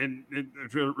 and it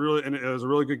was a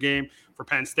really good game for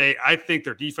Penn State. I think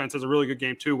their defense has a really good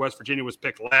game too. West Virginia was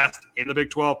picked last in the Big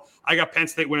 12. I got Penn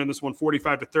State winning this one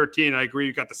 45-13. I agree.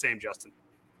 You got the same, Justin.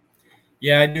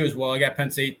 Yeah, I do as well. I got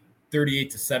Penn State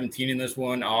 38-17 in this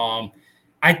one.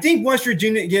 I think West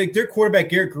Virginia, their quarterback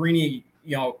Garrett Greene,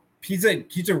 he's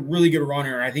a really good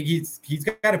runner. I think he's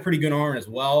got a pretty good arm as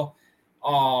well.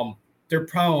 their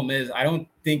problem is I don't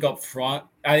think up front.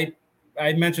 I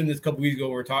mentioned this a couple weeks ago.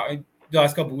 We're talking the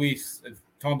last couple weeks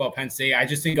talking about Penn State. I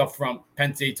just think up front,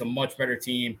 Penn State's a much better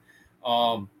team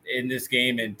in this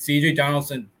game. And CJ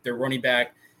Donaldson, their running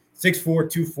back, 6'4",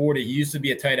 240. He used to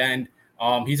be a tight end.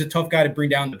 He's a tough guy to bring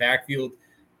down the backfield.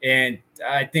 And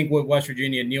I think with West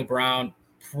Virginia, Neil Brown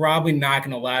probably not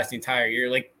going to last the entire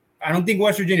year. Like, I don't think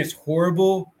West Virginia is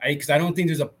horrible because I don't think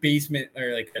there's a basement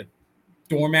or like a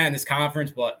doormat in this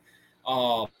conference. But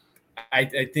I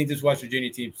think this West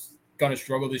Virginia team's going to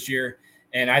struggle this year.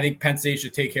 And I think Penn State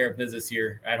should take care of business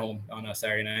here at home on a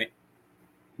Saturday night.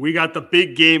 We got the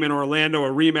big game in Orlando, a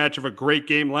rematch of a great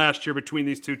game last year between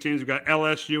these two teams. We've got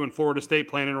LSU and Florida State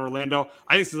playing in Orlando.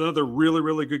 I think this is another really,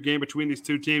 really good game between these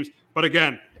two teams. But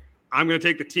again, I'm going to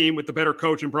take the team with the better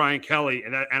coach in Brian Kelly.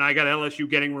 And I got LSU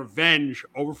getting revenge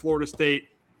over Florida State,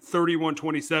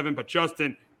 31-27. But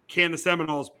Justin, can the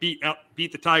Seminoles beat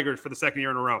the Tigers for the second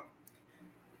year in a row?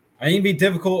 I think it'd be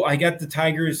difficult. I got the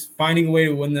Tigers finding a way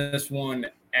to win this one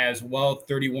as well,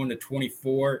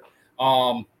 31-24.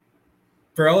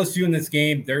 For LSU in this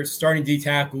game, their starting D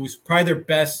tackle, who's probably their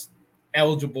best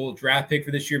eligible draft pick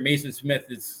for this year, Mason Smith,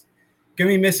 is going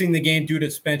to be missing the game due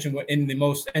to suspension in the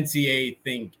most NCAA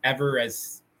thing ever,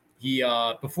 as he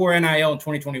before NIL in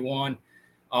 2021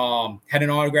 had an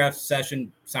autograph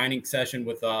signing session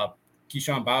with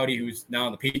Keyshawn Bowdy, who's now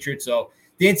on the Patriots. So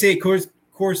the NCAA,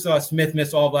 of course, Smith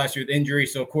missed all of last year with injury.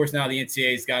 So of course now the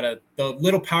NCAA's got the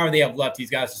little power they have left. They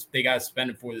got to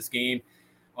suspend him for this game.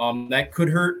 That could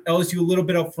hurt LSU a little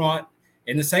bit up front.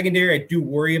 In the secondary, I do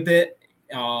worry a bit.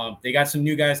 They got some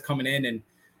new guys coming in,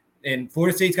 and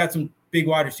Florida State's got some big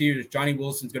wide receivers. Johnny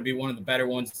Wilson's going to be one of the better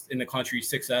ones in the country,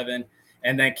 6'7".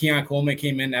 And then Keon Coleman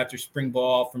came in after spring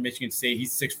ball from Michigan State.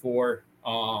 He's 6'4".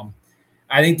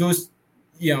 I think those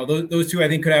two I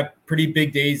think could have pretty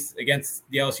big days against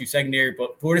the LSU secondary.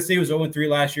 But Florida State was 0-3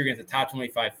 last year against a top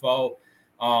 25 foe.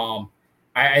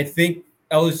 I think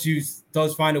LSU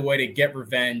does find a way to get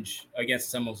revenge against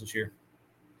the Seminoles this year.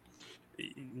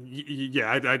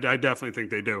 Yeah, I definitely think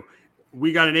they do.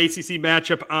 We got an ACC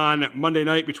matchup on Monday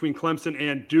night between Clemson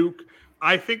and Duke.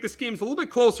 I think this game's a little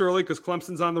bit closer early because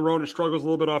Clemson's on the road and struggles a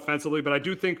little bit offensively, but I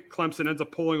do think Clemson ends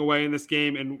up pulling away in this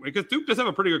game, and because Duke does have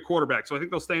a pretty good quarterback, so I think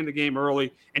they'll stay in the game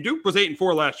early. And Duke was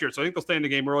 8-4 last year, so I think they'll stay in the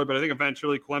game early, but I think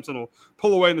eventually Clemson will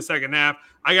pull away in the second half.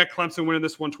 I got Clemson winning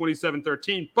this one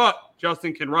 27-13, but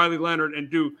Justin, can Riley Leonard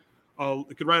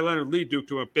lead Duke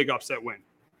to a big upset win?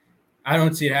 I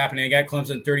don't see it happening. I got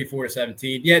Clemson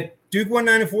 34-17. Yeah, Duke won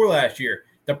 9-4 last year.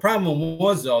 The problem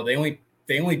was, though, they only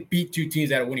beat two teams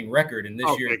that had a winning record, and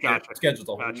this year their schedule's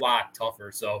a lot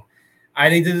tougher. So I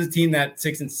think this is a team that's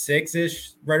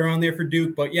 6-6-ish, right around there for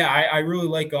Duke. But yeah, I really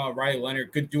like Riley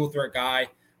Leonard, good dual threat guy.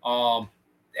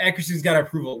 Accuracy's got to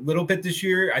improve a little bit this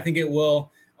year. I think it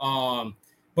will.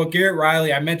 But Garrett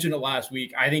Riley, I mentioned it last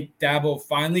week. I think Dabo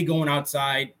finally going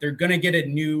outside. They're gonna get a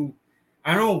new.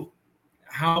 I don't know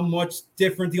how much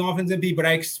different the offense will be, but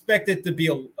I expect it to be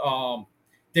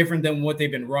different than what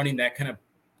they've been running. That kind of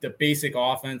the basic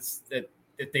offense that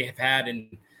they have had,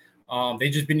 and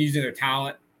they've just been using their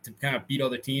talent to kind of beat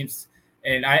other teams.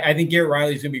 And I think Garrett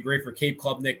Riley is going to be great for Cade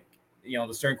Klubnik,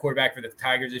 the starting quarterback for the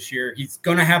Tigers this year. He's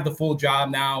going to have the full job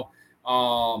now.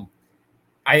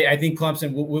 I think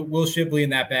Clemson will Shipley in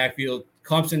that backfield.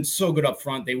 Clemson's so good up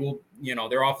front. They will,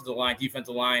 their offensive line,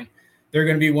 defensive line, they're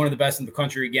going to be one of the best in the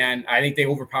country again. I think they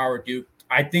overpower Duke.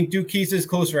 I think Duke keeps this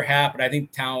close for half, but I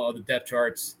think the talent of the depth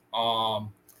charts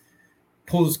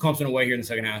pulls Clemson away here in the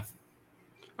second half.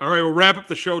 All right, we'll wrap up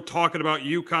the show talking about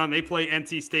UConn. They play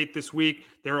NC State this week.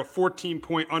 They're a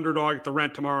 14-point underdog at the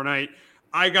Rent tomorrow night.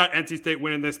 I got NC State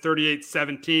winning this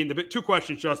 38-17. Two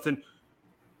questions, Justin.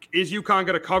 Is UConn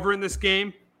going to cover in this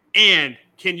game? And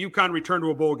can UConn return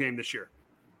to a bowl game this year?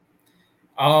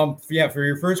 For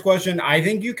your first question, I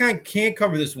think UConn can't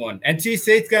cover this one. NC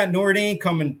State's got Notre Dame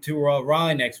coming to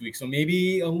Raleigh next week, so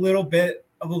maybe a little bit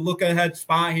of a look-ahead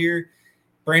spot here.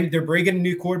 They're breaking a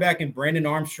new quarterback in Brandon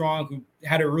Armstrong, who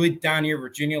had a really down year at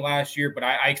Virginia last year, but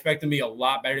I expect him to be a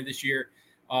lot better this year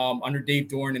under Dave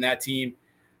Doran and that team.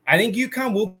 I think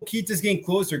UConn will keep this game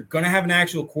close. They're going to have an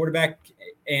actual quarterback,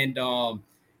 and I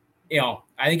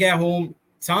think at home,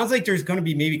 sounds like there's going to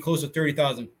be maybe close to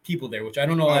 30,000 people there, which I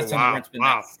don't know last time the Rent's been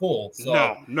that full.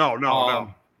 So,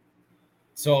 no.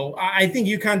 So I think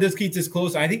UConn does keep this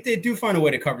close. I think they do find a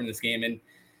way to cover in this game. And,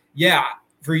 yeah,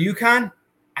 for UConn,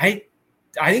 I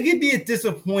think it'd be a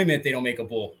disappointment if they don't make a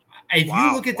bowl. If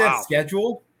you look at that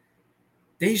schedule,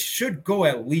 they should go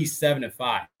at least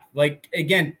 7-5. Like,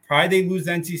 again, probably they lose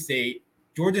NC State.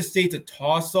 Georgia State's a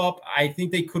toss-up. I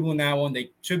think they could win that one. They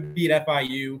should beat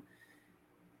FIU.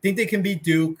 Think they can beat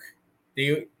Duke.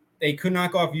 They they could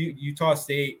knock off Utah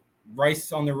State.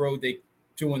 Rice on the road, they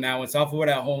should win that one. South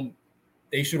Florida at home,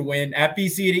 they should win. At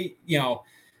BC,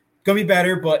 gonna be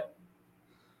better, but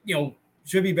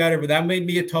should be better. But that may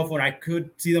be a tough one. I could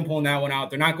see them pulling that one out.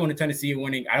 They're not going to Tennessee and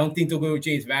winning. I don't think they'll go with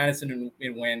James Madison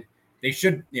and win. They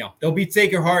should, they'll beat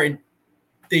Sacred Heart, and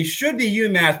they should be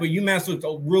UMass, but UMass looked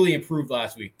really improved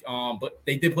last week. But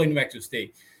they did play New Mexico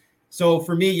State. So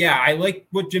for me, I like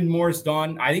what Jim Moore's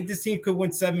done. I think this team could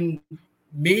win 7,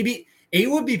 maybe 8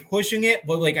 would be pushing it,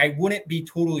 but I wouldn't be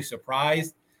totally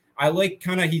surprised. I like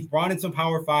he's brought in some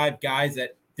Power 5 guys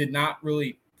that did not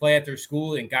really play at their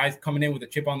school, and guys coming in with a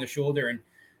chip on their shoulder. And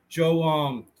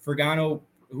Joe Fergano,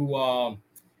 who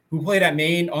played at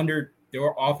Maine under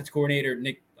their offense coordinator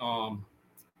Nick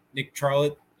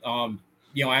Charlotte,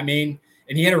 at Maine,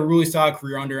 and he had a really solid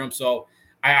career under him. So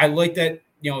I like that.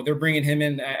 They're bringing him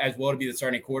in as well to be the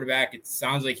starting quarterback. It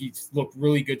sounds like he's looked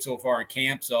really good so far in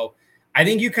camp. So I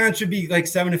think UConn should be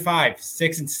 7-5,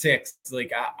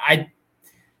 6-6.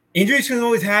 Injuries can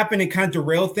always happen and kind of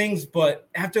derail things, but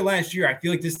after last year, I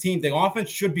feel like this team, the offense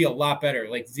should be a lot better.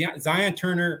 Zion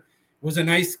Turner was a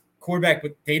nice quarterback,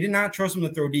 but they did not trust him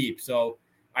to throw deep. So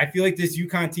I feel like this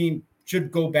UConn team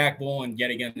should go back bowling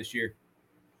yet again this year.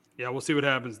 Yeah, we'll see what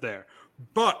happens there.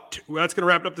 But that's going to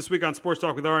wrap it up this week on Sports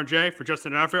Talk with R&J. For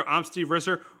Justin D'Onofrio, I'm Steve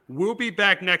Risser. We'll be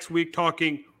back next week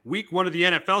talking week 1 of the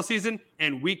NFL season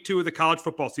and week 2 of the college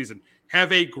football season.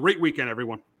 Have a great weekend,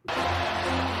 everyone.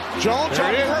 Jones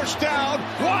on first down,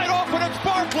 wide open, it's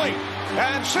Barkley.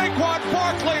 And Saquon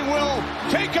Barkley will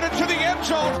take it into the end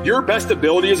zone. Your best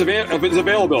ability is his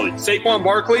availability. Saquon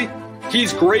Barkley,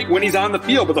 he's great when he's on the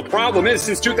field, but the problem is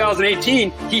since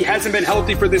 2018, he hasn't been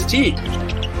healthy for this team.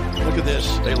 Look at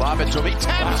this. They lob it to him. He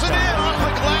taps it in off the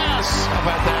glass. How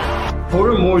about that?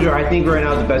 Porter Moser, I think right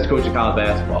now is the best coach of college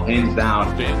basketball, hands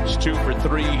down. Fins 2 for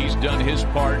 3. He's done his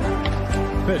part.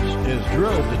 Pitch is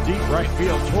drilled to deep right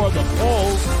field toward the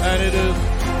pole, and it is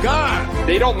gone.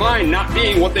 They don't mind not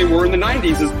being what they were in the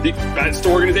 90s as the best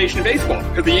organization in baseball,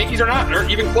 because the Yankees are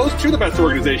even close to the best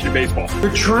organization in baseball.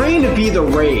 You're trying to be the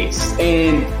Rays,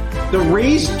 and the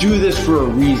Rays do this for a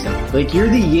reason. You're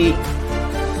the Yankees.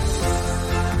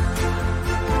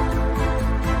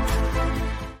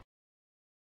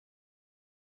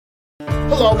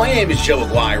 Hello, my name is Joe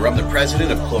Aguirre. I'm the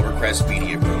president of Clovercrest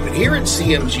Media Group. And here at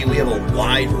CMG, we have a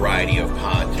wide variety of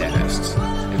podcasts,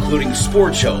 including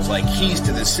sports shows like Keys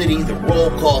to the City, The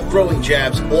Roll Call, Throwing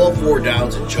Jabs, All 4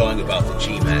 Downs, and Jawing About the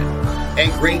G-Men.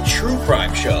 And great true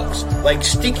crime shows like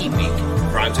Sticky Week,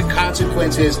 Crimes and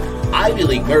Consequences, Ivy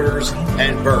League Murders,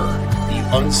 and Bird, the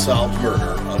unsolved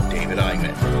murder of David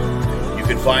Eichmann. You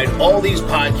can find all these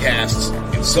podcasts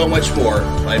and so much more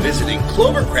by visiting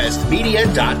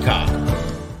clovercrestmedia.com.